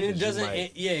this. and it 'cause you doesn't.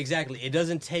 might- Yeah, exactly. It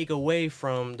doesn't take away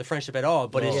from the friendship at all.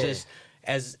 But it's Yeah. just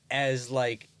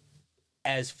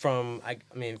from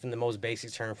the most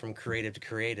basic term, from creative to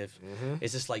creative.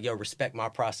 It's just like, yo, respect my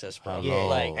process, bro. Yeah,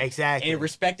 like exactly. and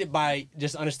respect it by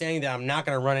just understanding that I'm not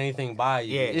gonna run anything by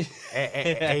you. yeah.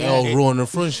 and, Oh, ruin the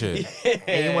friendship.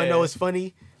 And you wanna know what's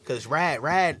funny? Cause Rad,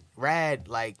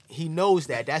 like, he knows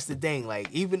that. That's the thing.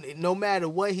 Like, even no matter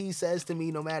what he says to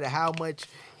me, no matter how much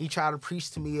he try to preach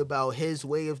to me about his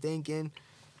way of thinking,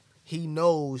 he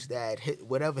knows that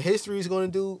whatever history is gonna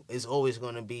do is always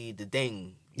gonna be the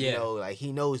thing. You Yeah. know, like,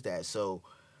 he knows that. So,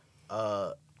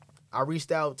 I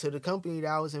reached out to the company that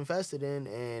I was invested in,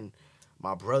 and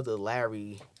my brother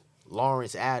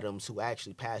Lawrence Adams, who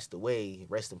actually passed away,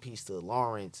 rest in peace to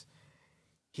Lawrence.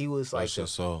 He was like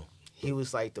he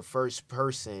was like the first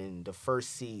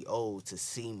CEO to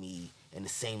see me in the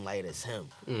same light as him.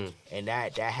 And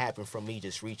that happened from me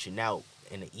just reaching out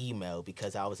in an email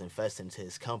because I was investing into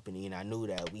his company, and I knew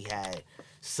that we had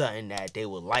something that they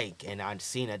would like, and I'd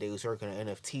seen that they was working on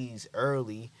NFTs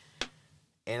early,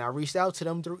 and I reached out to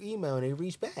them through email, and they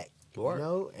reached back. Sure. You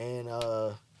know, and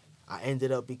I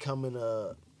ended up becoming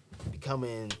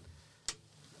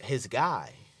his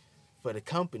guy for the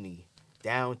company,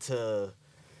 down to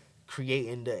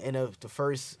creating the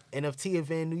first NFT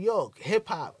event in New York, hip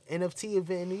hop NFT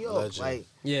event in New York. Legend. Like,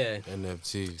 Yeah.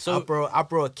 NFT. So I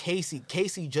brought Casey.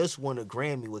 Casey just won a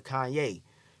Grammy with Kanye.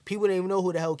 People didn't even know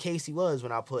who the hell Casey was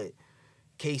when I put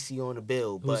Casey on the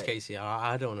bill. who's But Casey?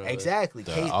 I don't know. exactly,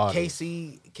 The artist.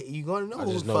 Casey. You gonna know I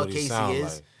who just the know fuck what he Casey sound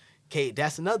is? like.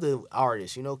 That's another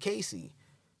artist. You know, Casey.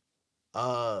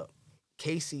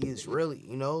 Casey is really,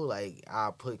 you know, like, I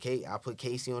put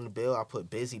Casey on the bill. I put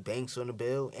Busy Banks on the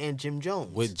bill, and Jim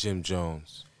Jones. With Jim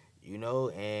Jones. You know,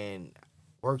 and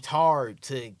worked hard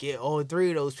to get all three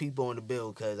of those people on the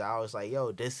bill, because I was like,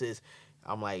 yo,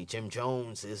 I'm like, Jim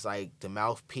Jones is like the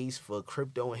mouthpiece for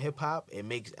crypto and hip hop.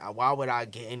 Why would I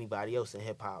get anybody else in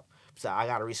hip hop? So I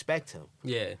gotta respect him.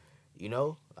 Yeah. You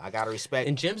know, I gotta respect.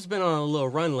 And Jim's been on a little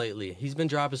run lately. He's been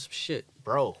dropping some shit.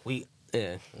 Bro, we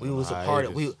was a part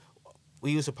of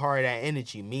we was a part of that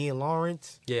energy. Me and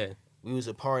Lawrence, Yeah. we was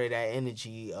a part of that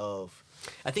energy of.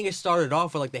 I think it started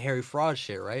off with like the Harry Fraud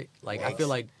shit, right? Like I feel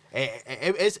like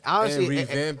It's honestly And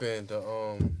revamping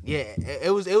the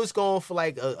it was going for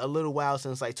like a little while,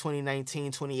 since like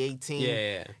 2019, 2018.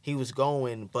 Yeah. He was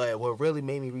going, but what really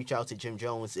made me reach out to Jim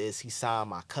Jones is he signed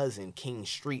my cousin King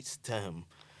Streets to him.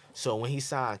 So when he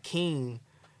signed King,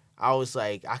 I was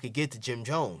like, I could get to Jim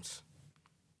Jones.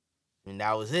 And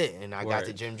that was it. And I got to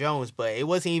Word. Jim Jones, but it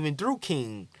wasn't even through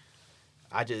King.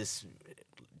 That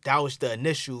was the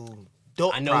initial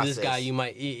dope I know process. this guy. You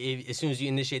might as soon as you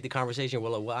initiate the conversation.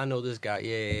 Well, I know this guy.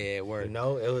 Yeah. Word. You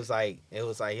know, it was like,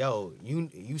 yo,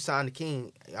 you signed the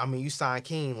King. I mean, you signed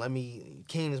King.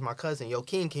 King is my cousin. Yo,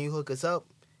 King, can you hook us up?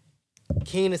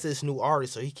 King is this new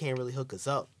artist, so he can't really hook us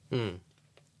up.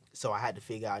 So I had to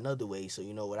figure out another way. So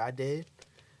you know what I did?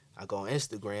 I go on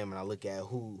Instagram and I look at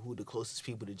who the closest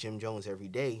people to Jim Jones every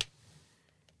day,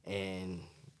 and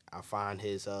I find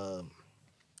his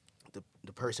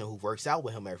the person who works out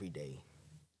with him every day.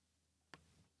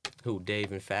 Who?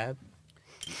 Dave and Fab?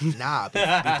 Nah,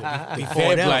 before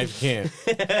Fab them, Life Camp.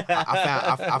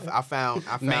 I found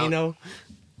Mano.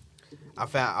 I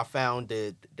found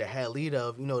the head leader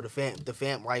of, you know, the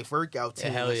Fam Life workout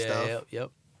team Hell and yeah. stuff.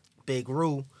 Yep. Big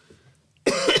Rue.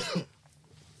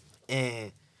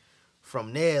 And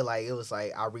from there, like, it was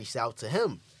like I reached out to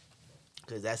him,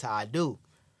 because that's how I do.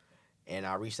 And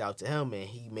I reached out to him, and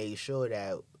he made sure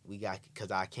that we got,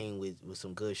 because I came with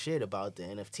some good shit about the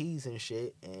NFTs and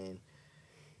shit, and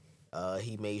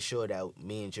he made sure that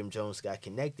me and Jim Jones got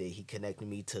connected. He connected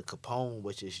me to Capone,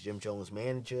 which is Jim Jones'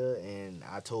 manager, and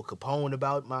I told Capone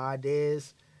about my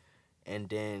ideas. And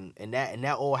then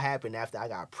that all happened after I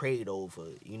got prayed over.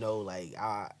 You know, like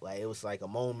it was like a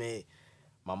moment.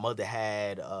 my mother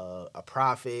had a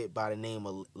prophet by the name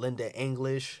of Linda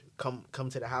English come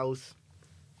to the house,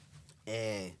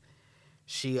 and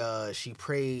she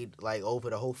prayed like over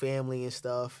the whole family and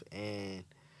stuff, and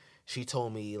she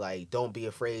told me like, don't be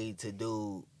afraid to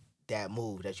do that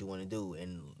move that you want to do,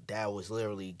 and that was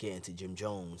literally getting to Jim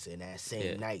Jones. And that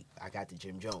same night, I got to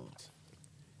Jim Jones.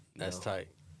 That's tight.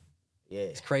 Yeah,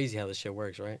 It's crazy how this shit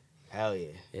works, right? hell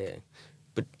yeah. Yeah.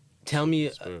 But tell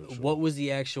me, what was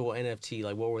the actual NFT?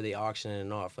 Like, what were they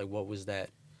auctioning off? Like, what was that?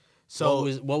 So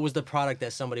what was the product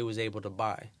that somebody was able to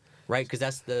buy? Right? Because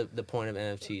that's the point of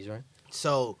NFTs, right?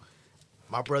 So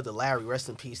my brother Larry, rest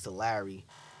in peace to Larry.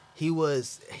 He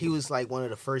was like one of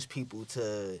the first people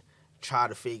to try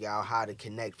to figure out how to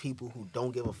connect people who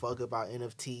don't give a fuck about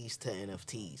NFTs to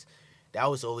NFTs. That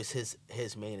was always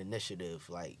his main initiative.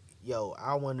 Like, yo,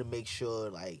 I wanted to make sure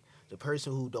like the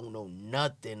person who don't know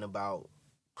nothing about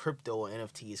crypto or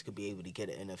NFTs could be able to get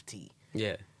an NFT.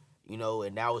 Yeah. You know,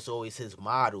 and that was always his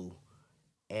model.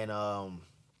 And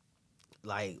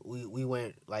like we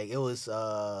went like it was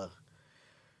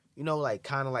you know, like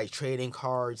kind of like trading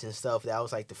cards and stuff. That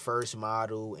was like the first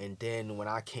model. And then when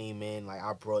I came in, like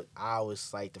I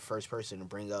was like the first person to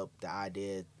bring up the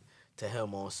idea to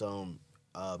him on some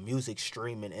music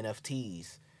streaming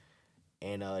NFTs.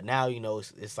 And now, you know,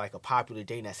 it's like a popular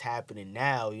thing that's happening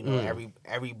now. You know,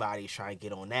 everybody's trying to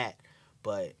get on that.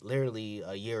 But literally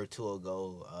a year or two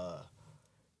ago,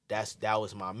 that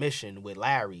was my mission with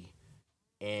Larry.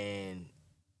 And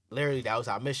literally that was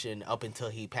our mission up until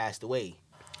he passed away.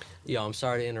 Yo, I'm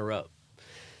sorry to interrupt.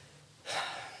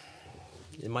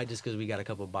 It might just because we got a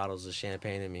couple bottles of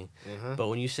champagne in me. Mm-hmm. But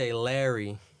when you say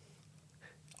Larry,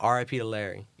 R.I.P. to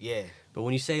Larry. Yeah. But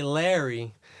when you say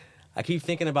Larry, I keep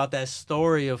thinking about that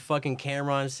story of fucking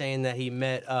Cameron saying that he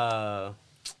met,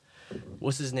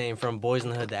 what's his name from Boys in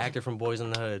the Hood, the actor from Boys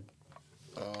in the Hood,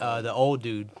 the old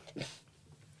dude.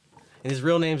 And his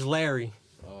real name's Larry.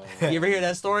 You ever hear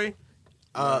that story?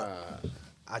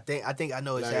 I think I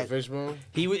know exactly. Fishbone?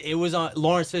 It was on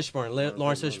Lawrence Fishburne.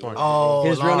 Lawrence Fishburne. Oh,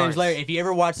 his real Lawrence. name's Larry. If you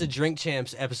ever watched the Drink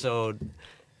Champs episode,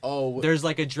 there's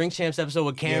like a Drink Champs episode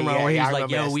with Cameron where he's I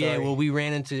like, "Yo, remember we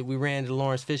ran into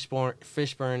Lawrence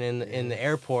Fishburne in the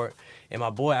airport." And my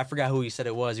boy, I forgot who he said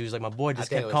it was. He was like, my boy just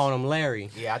kept calling him Larry.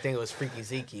 Yeah, I think it was Freaky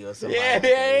Zeke or something.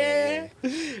 Yeah.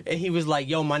 And he was like,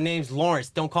 yo, my name's Lawrence.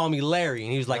 Don't call me Larry.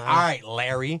 And he was like, all right,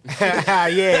 Larry.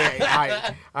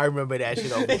 Yeah, I remember that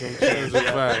shit over Drink Champs.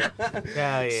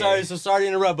 Hell yeah. Sorry to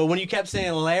interrupt, but when you kept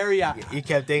saying Larry, you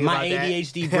kept thinking my about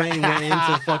ADHD brain went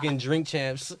into fucking Drink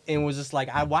Champs and was just like,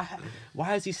 why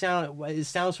does he sound? It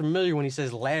sounds familiar when he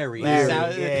says Larry.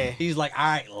 Yeah. He's like, all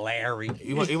right, Larry.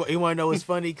 You want to know what's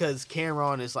funny? Because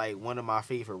Cameron is like one of my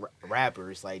favorite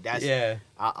rappers. Like that's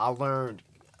I learned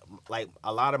like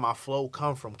a lot of my flow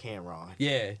come from Cameron.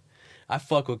 Yeah. I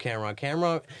fuck with Cameron.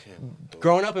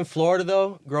 Growing up in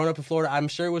Florida, I'm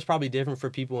sure it was probably different for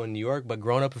people in New York, but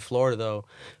growing up in Florida, though,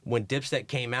 when Dipset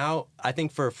came out, I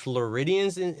think for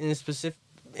Floridians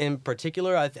in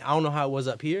particular, I don't know how it was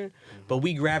up here, but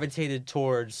we gravitated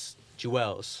towards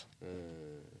Jewels,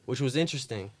 which was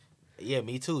interesting. Yeah,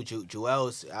 me too.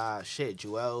 Jewels,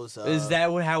 Jewels. Is that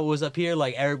how it was up here?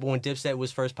 Like, when Dipset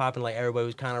was first popping, like, everybody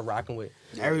was kind of rocking with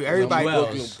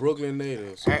everybody. Brooklyn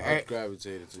native, so I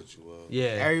gravitated to Jewels.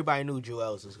 Yeah. Everybody knew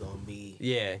Jewels was going to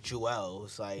be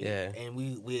Jewels. Like, yeah. And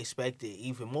we expected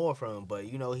even more from him,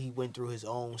 but, you know, he went through his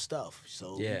own stuff.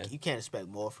 So you can't expect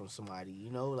more from somebody, you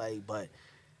know, like, but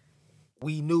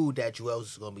we knew that Jewels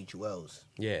was going to be Jewels.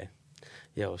 Yeah.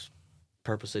 Yo, it's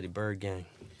Purple City Bird Gang.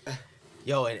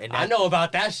 Yo, and I know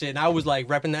about that shit, and I was like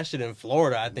repping that shit in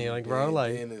Florida. I think, like, bro,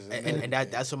 like, and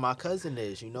that's what my cousin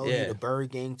is. You know, he's the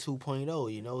Bird Gang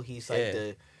 2.0. You know, he's like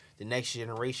the next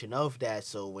generation of that.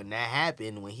 So when that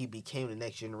happened, when he became the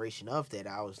next generation of that,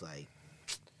 I was like,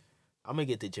 I'm gonna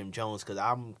get to Jim Jones because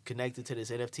I'm connected to this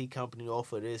NFT company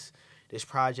off of this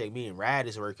project me and Rad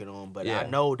is working on. But I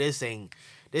know this ain't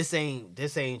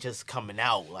just coming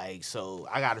out. Like, so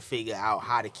I got to figure out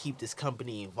how to keep this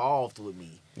company involved with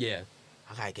me. Yeah.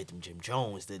 I gotta get them Jim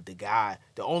Jones, the guy,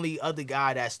 the only other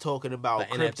guy that's talking about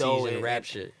the crypto NFTs and rap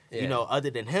shit. Yeah. You know, other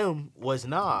than him was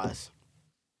Nas.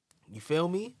 You feel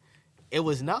me? It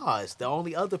was Nas. The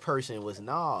only other person was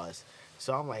Nas.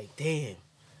 So I'm like, damn,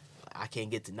 I can't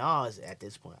get to Nas at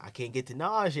this point. I can't get to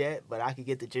Nas yet, but I can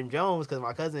get to Jim Jones because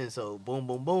my cousin. So boom,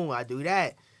 boom, boom, I do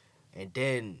that, and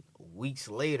then weeks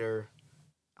later,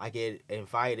 I get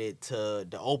invited to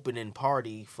the opening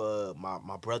party for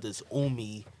my brother's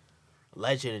Umi.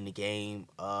 Legend in the game.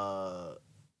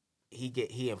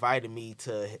 He invited me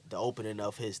to the opening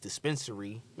of his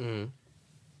dispensary, and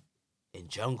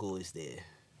Jungle is there.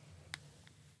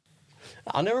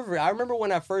 I remember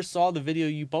when I first saw the video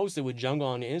you posted with Jungle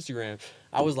on your Instagram.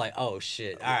 I was like, oh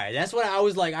shit. All right, that's what I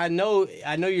was like. I know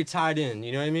you're tied in.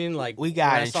 You know what I mean? Like we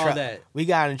got that. We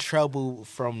got in trouble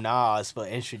from Nas for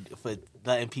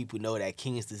letting people know that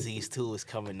King's Disease 2 is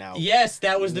coming out. Yes,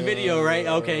 that was the video, right?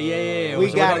 Okay, yeah. We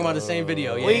we're talking about the same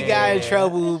video. Yeah, we got in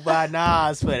trouble by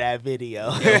Nas for that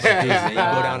video. Yeah, you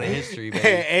go down in history, baby.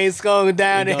 It's going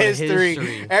down in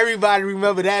history. Everybody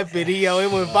remember that video.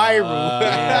 It went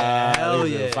viral. Hell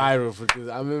yeah. Viral for this.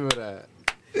 I remember that.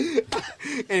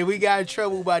 And we got in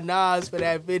trouble by Nas for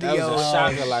that video. That was a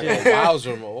shocker, like a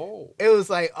wowzer. Oh. It was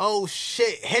like, oh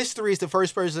shit, History is the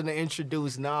first person to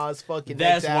introduce Nas fucking.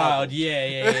 That's wild.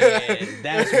 Yeah.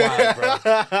 That's wild,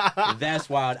 bro. That's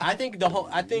wild. I think the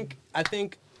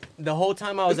whole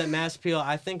time I was at Mass Appeal,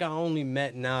 I think I only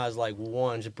met Nas like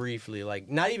once briefly. Like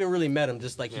not even really met him,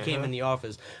 just like he came in the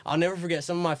office. I'll never forget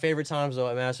some of my favorite times though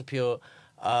at Mass Appeal.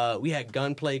 We had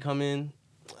Gunplay come in.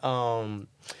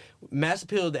 Mass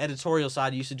Appeal, the editorial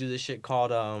side, used to do this shit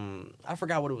called I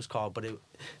forgot what it was called, but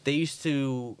they used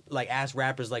to like ask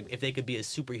rappers like if they could be a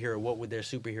superhero, what would their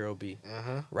superhero be,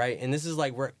 right? And this is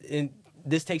like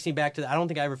this takes me back to I don't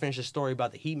think I ever finished a story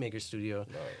about the Heatmaker studio. Right.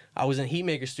 I was in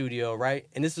Heatmaker studio, right?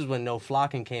 And this is when No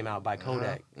Flocking came out by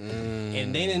Kodak,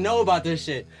 and they didn't know about this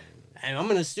shit. And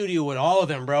I'm in the studio with all of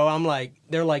them, bro. I'm like,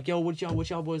 they're like, yo, what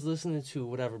y'all boys listening to?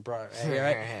 Whatever, bro.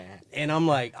 Right? And I'm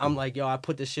like, yo, I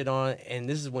put this shit on, and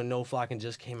this is when No Flocking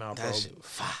just came out, bro. That shit,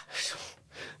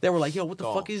 they were like, yo, what the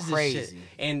fuck is crazy. this shit?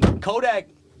 And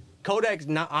Kodak's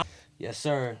not. Yes,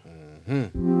 sir.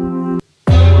 Mm-hmm.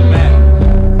 We're back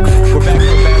for a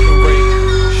bathroom break.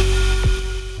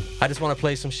 I just want to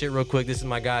play some shit real quick. This is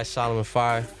my guy Solomon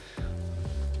Fire.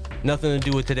 Nothing to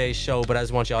do with today's show, but I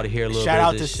just want y'all to hear a little bit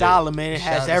of this shit. Shout out to Solomon. It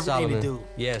has everything to do.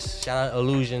 Yes. Shout out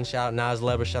Illusion. Shout out Nas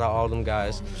Leber. Shout out all them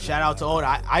guys. Shout out to all.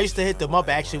 I used to hit them up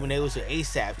actually when they was with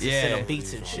ASAP to send them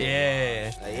beats and shit.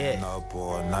 Yeah. Up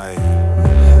all night.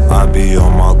 I be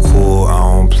on my cool.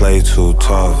 I don't play too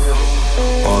tough.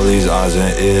 All these eyes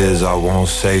and ears, I won't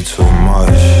say too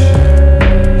much.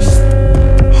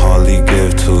 Hardly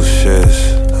give two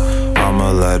shits.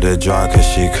 I'ma let her dry cause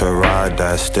she could ride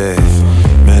that stick.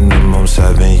 Minimum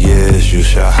 7 years, you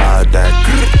should hide that.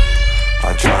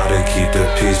 I try to keep the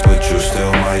peace, but you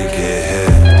still might get hit.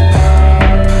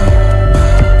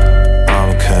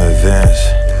 I'm convinced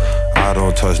I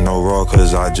don't touch no raw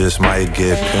cause I just might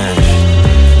get pinched.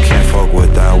 Can't fuck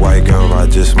with that white girl, I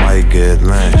just might get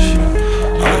lynched.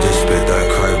 I just spit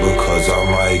that crack because I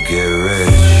might get rich.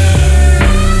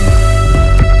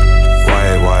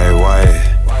 White,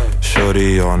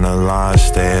 shorty on the line,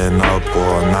 staying up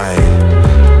all night,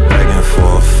 begging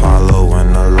for a follow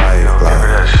in the light.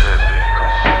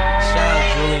 Shout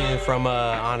out Julian from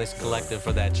Honest Collective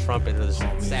for that trumpet or the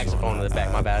saxophone in the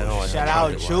back. My bad. I don't know. Shout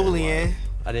out Julian.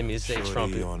 I didn't mean to say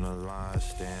trumpet. Yeah,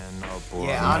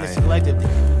 Honest Collective.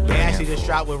 They actually just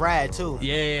dropped with Rad too.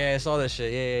 Yeah, I saw that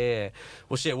shit. Yeah.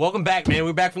 Well, shit, welcome back, man.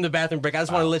 We're back from the bathroom break. I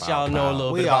just want to let y'all know a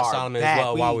little bit about Solomon as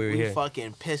well while we were here. We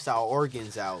fucking pissed our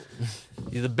organs out.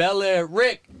 You're the Bel Air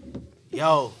Rick.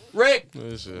 Yo. Rick.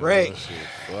 This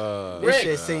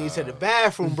shit send you to the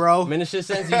bathroom, bro. Man, this shit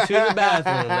sends you to the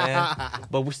bathroom, man.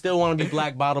 But we still want to be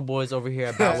Black Bottle Boys over here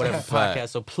about whatever podcast.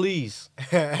 So please.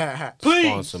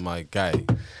 Sponsor my guy.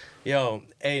 Yo,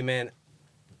 hey, man.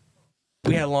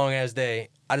 We had a long ass day.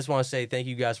 I just want to say thank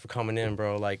you guys for coming in,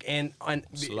 bro. Like, and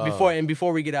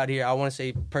before we get out here, I want to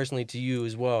say personally to you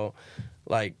as well,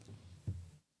 like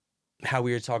how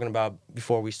we were talking about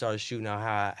before we started shooting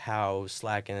out how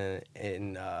slacking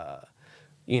and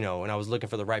you know, and I was looking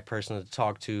for the right person to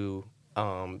talk to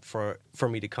for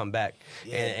me to come back.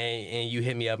 Yeah. And you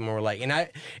hit me up and were like, and I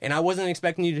wasn't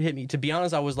expecting you to hit me. To be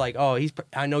honest, I was like, oh,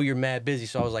 I know you're mad busy,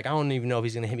 so I was like, I don't even know if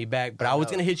he's gonna hit me back, but I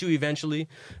was gonna hit you eventually.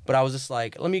 But I was just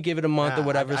like, let me give it a month or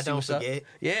whatever. I don't forget.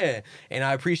 Yeah, and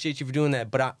I appreciate you for doing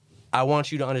that. But I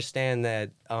want you to understand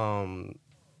that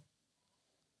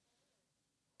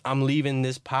I'm leaving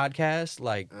this podcast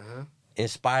like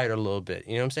inspired a little bit.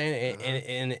 You know what I'm saying?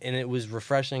 And it was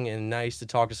refreshing and nice to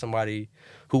talk to somebody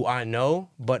who I know,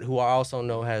 but who I also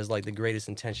know has like the greatest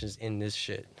intentions in this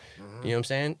shit. You know what I'm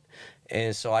saying?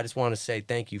 And so I just want to say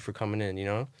thank you for coming in, you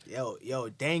know? Yo,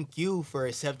 thank you for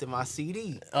accepting my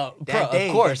CD. Of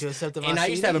course. And I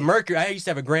used to have a Mercury. I used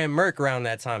to have a Grand Merc around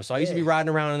that time. So I used to be riding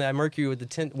around in that Mercury with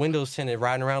the windows tinted,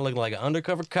 riding around looking like an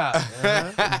undercover cop.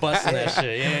 Busting that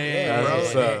shit.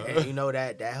 Yeah, bro. And you know,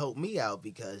 that helped me out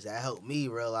because that helped me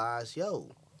realize,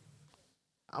 yo,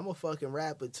 I'm a fucking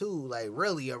rapper too. Like,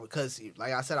 really, because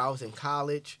like I said, I was in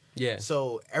college. Yeah.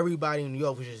 So everybody in New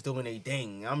York was just doing their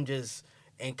thing. I'm just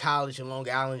in college in Long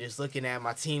Island, just looking at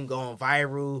my team going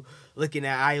viral, looking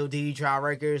at IOD Drop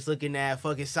Records, looking at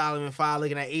fucking Solomon 5,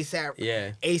 looking at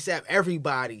ASAP,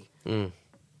 everybody.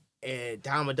 And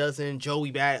Dime a Dozen,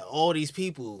 Joey Bad, all these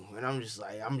people. And I'm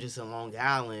just in Long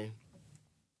Island.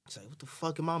 It's like, what the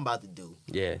fuck am I about to do?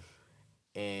 Yeah.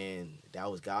 And that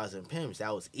was Gods and Pimps.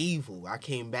 That was evil. I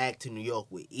came back to New York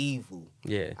with evil.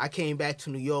 Yeah. I came back to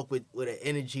New York with an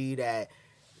energy that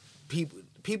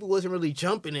people wasn't really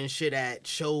jumping and shit at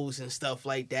shows and stuff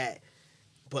like that.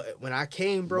 But when I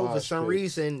came, bro, for some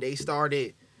reason they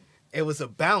started. It was a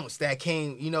bounce that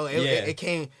came. You know, it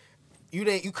came.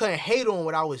 You couldn't hate on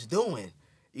what I was doing.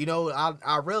 You know,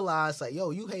 I realized like,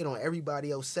 yo, you hate on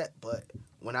everybody else set, but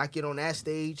when I get on that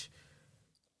stage,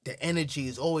 the energy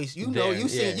is always, you know,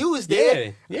 you was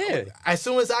there. Yeah. As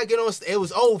soon as I get on, it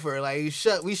was over. Like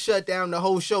we shut down the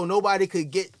whole show. Nobody could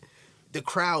get the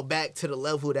crowd back to the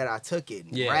level that I took it.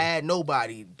 Yeah. Rad,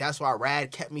 nobody. That's why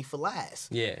Rad kept me for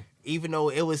last. Yeah. Even though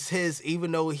it was his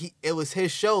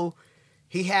show,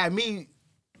 he had me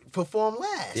perform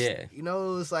last. Yeah. You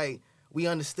know, it was like we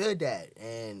understood that,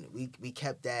 and we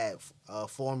kept that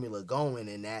formula going,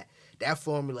 and that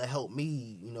formula helped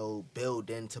me, you know, build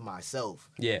into myself.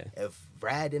 Yeah. If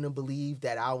Brad didn't believe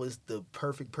that I was the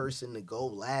perfect person to go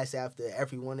last after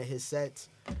every one of his sets,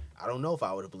 I don't know if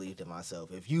I would have believed in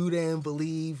myself. If you didn't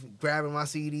believe grabbing my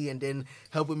CD and then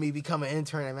helping me become an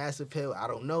intern at Master Pill, I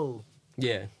don't know.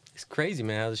 Yeah. It's crazy,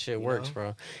 man, how this shit works,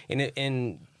 bro.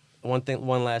 And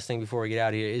one last thing before we get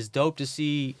out of here, it's dope to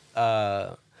see,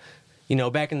 you know,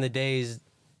 back in the days,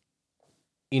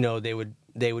 you know, they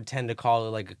would tend to call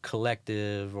it like a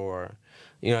collective or,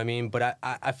 you know what I mean? But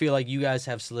I feel like you guys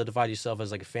have solidified yourself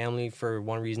as like a family for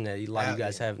one reason that a lot of you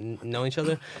guys have known each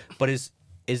other. But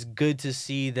it's good to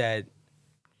see that,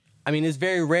 I mean, it's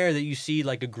very rare that you see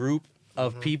like a group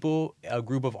of people, a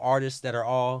group of artists that are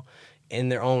all in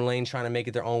their own lane trying to make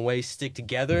it their own way, stick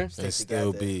together. And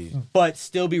still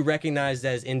be recognized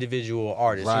as individual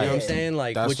artists. Right. You know what I'm saying?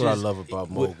 Like, that's what I love about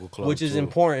Mogul Club, which is too.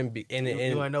 important. And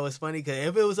you want to know what's funny? Because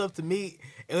if it was up to me,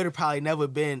 it would have probably never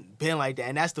been like that.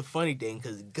 And that's the funny thing,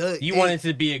 because you want it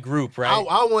to be a group, right?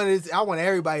 I want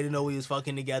everybody to know we was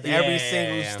fucking together every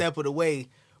single step of the way.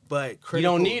 But you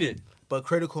don't need it. But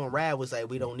Critical and Rad was like,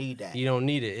 we don't need that. You don't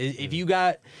need it. If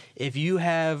you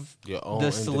have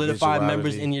the solidified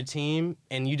members in your team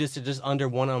and you just under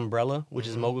one umbrella, which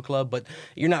is Mogul Club, but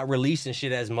you're not releasing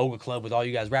shit as Mogul Club with all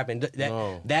you guys rapping.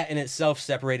 That in itself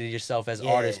separated yourself as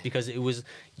artists, because it was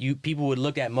people would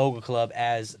look at Mogul Club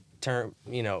as a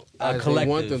collective. They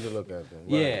want them to look at them.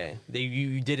 Right. Yeah,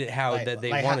 you did it how that they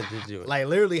wanted to do it. Like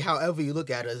literally, however you look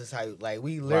at us, it's how like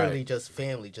we literally just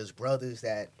family, just brothers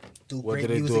that do great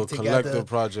music together. Whether they do a collective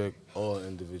project or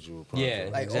individual project. Yeah,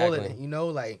 like exactly. all of it, you know,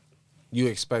 like you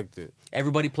expect it.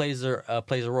 Everybody plays a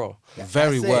role.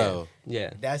 Very well.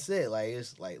 Yeah, that's it. Like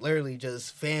it's like literally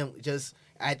just family,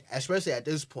 especially at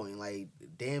this point, like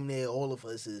damn near all of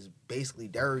us is basically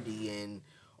dirty and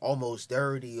almost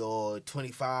 30 or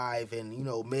 25 and, you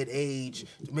know, mid-age,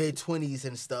 mid-20s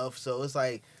and stuff. So it's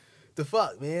like, the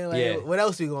fuck, man? Like, what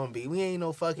else we gonna be? We ain't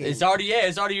no fucking... You're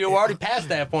already past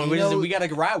that point. We gotta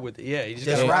ride with it. Yeah, you just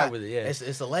gotta ride with it, yeah.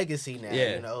 It's a legacy now,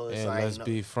 you know? It's like, let's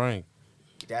be frank.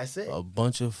 That's it. A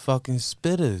bunch of fucking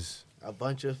spitters.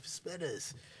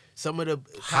 Some of the...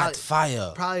 Hot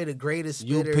fire. Probably the greatest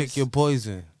spitters... You pick your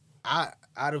poison. Out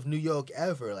of New York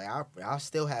ever. Like, I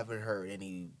still haven't heard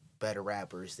any better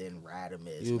rappers than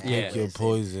Radimus. You pick your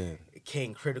poison.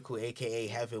 King Critical, aka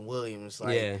Heaven Williams.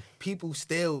 Like people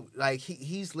still like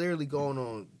he's literally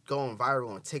going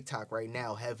viral on TikTok right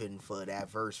now, Heaven, for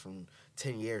that verse from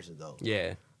 10 years ago.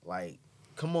 Yeah. Like,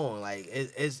 come on, like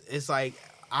it's like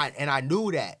I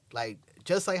knew that. Like,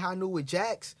 just like I knew with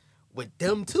Jax, with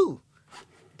them too.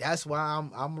 That's why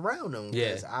I'm around them.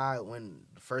 Because when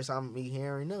the first time me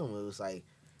hearing them, it was like,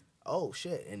 oh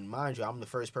shit. And mind you, I'm the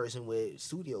first person with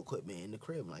studio equipment in the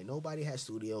crib. Like, nobody has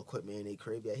studio equipment in their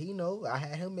crib yet. He know I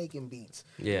had him making beats.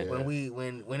 Yeah.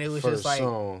 When it was first just like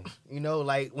song. You know,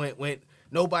 like when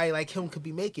nobody like him could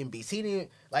be making beats. He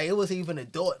didn't like, it wasn't even a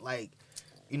thought like,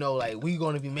 you know, like we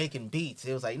gonna be making beats.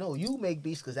 It was like, no, you make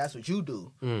beats because that's what you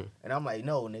do. And I'm like,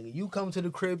 no, nigga, you come to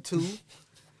the crib too.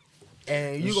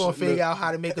 And you gonna figure out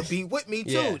how to make a beat with me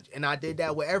too. Yeah. And I did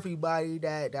that with everybody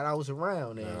that I was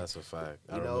around. And, that's a fact.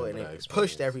 You know, and it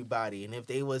pushed everybody. And if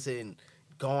they wasn't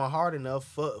going hard enough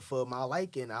for my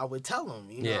liking, I would tell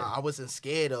them. You know, I wasn't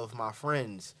scared of my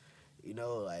friends. You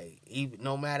know, like, even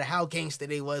no matter how gangster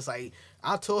they was, like,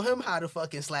 I told him how to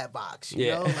fucking slap box.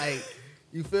 You know, like,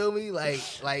 you feel me? Like,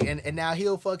 and now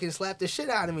he'll fucking slap the shit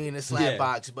out of me in the slap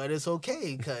box. But it's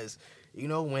okay, because you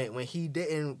know, when he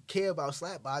didn't care about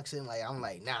slap boxing, like I'm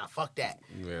like, nah, fuck that.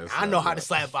 Yeah, I know how to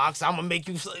slap box. I'm gonna make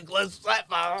you let's slap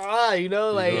box. You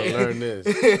know, like you gonna learn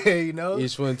this. you know,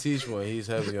 Each one teach one. He's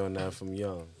heavy on that from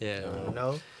young. Yeah. you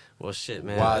know. Well, shit,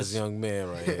 man. Wise young man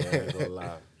right here. I ain't gonna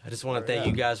lie. I just want to thank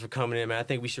you guys for coming in, man. I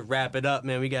think we should wrap it up,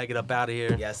 man. We gotta get up out of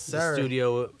here. Yes, The sir.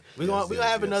 studio. We gonna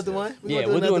have another one. Yeah,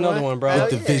 we'll do another one, bro. Hell With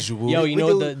the yeah. visual. Yo, you We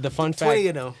know do the fun 20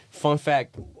 fact? of them. Fun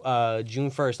fact, June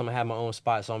 1st, I'm gonna have my own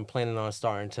spot, so I'm planning on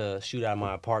starting to shoot out of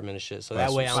my apartment and shit. So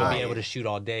That's that way I'm gonna what's be up. able to shoot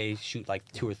all day, shoot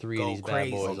like 2 or 3 Go of these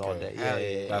crazy. bad boys all Okay. day. Hell Yeah, yeah.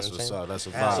 you know That's what I'm what's saying? up. That's a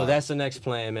Yeah. vibe. So that's the next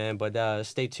plan, man. But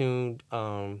stay tuned.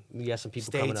 We got some people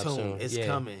Stay coming up soon. tuned. It's yeah.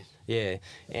 coming. Yeah,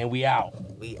 and we out.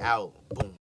 We out. Boom.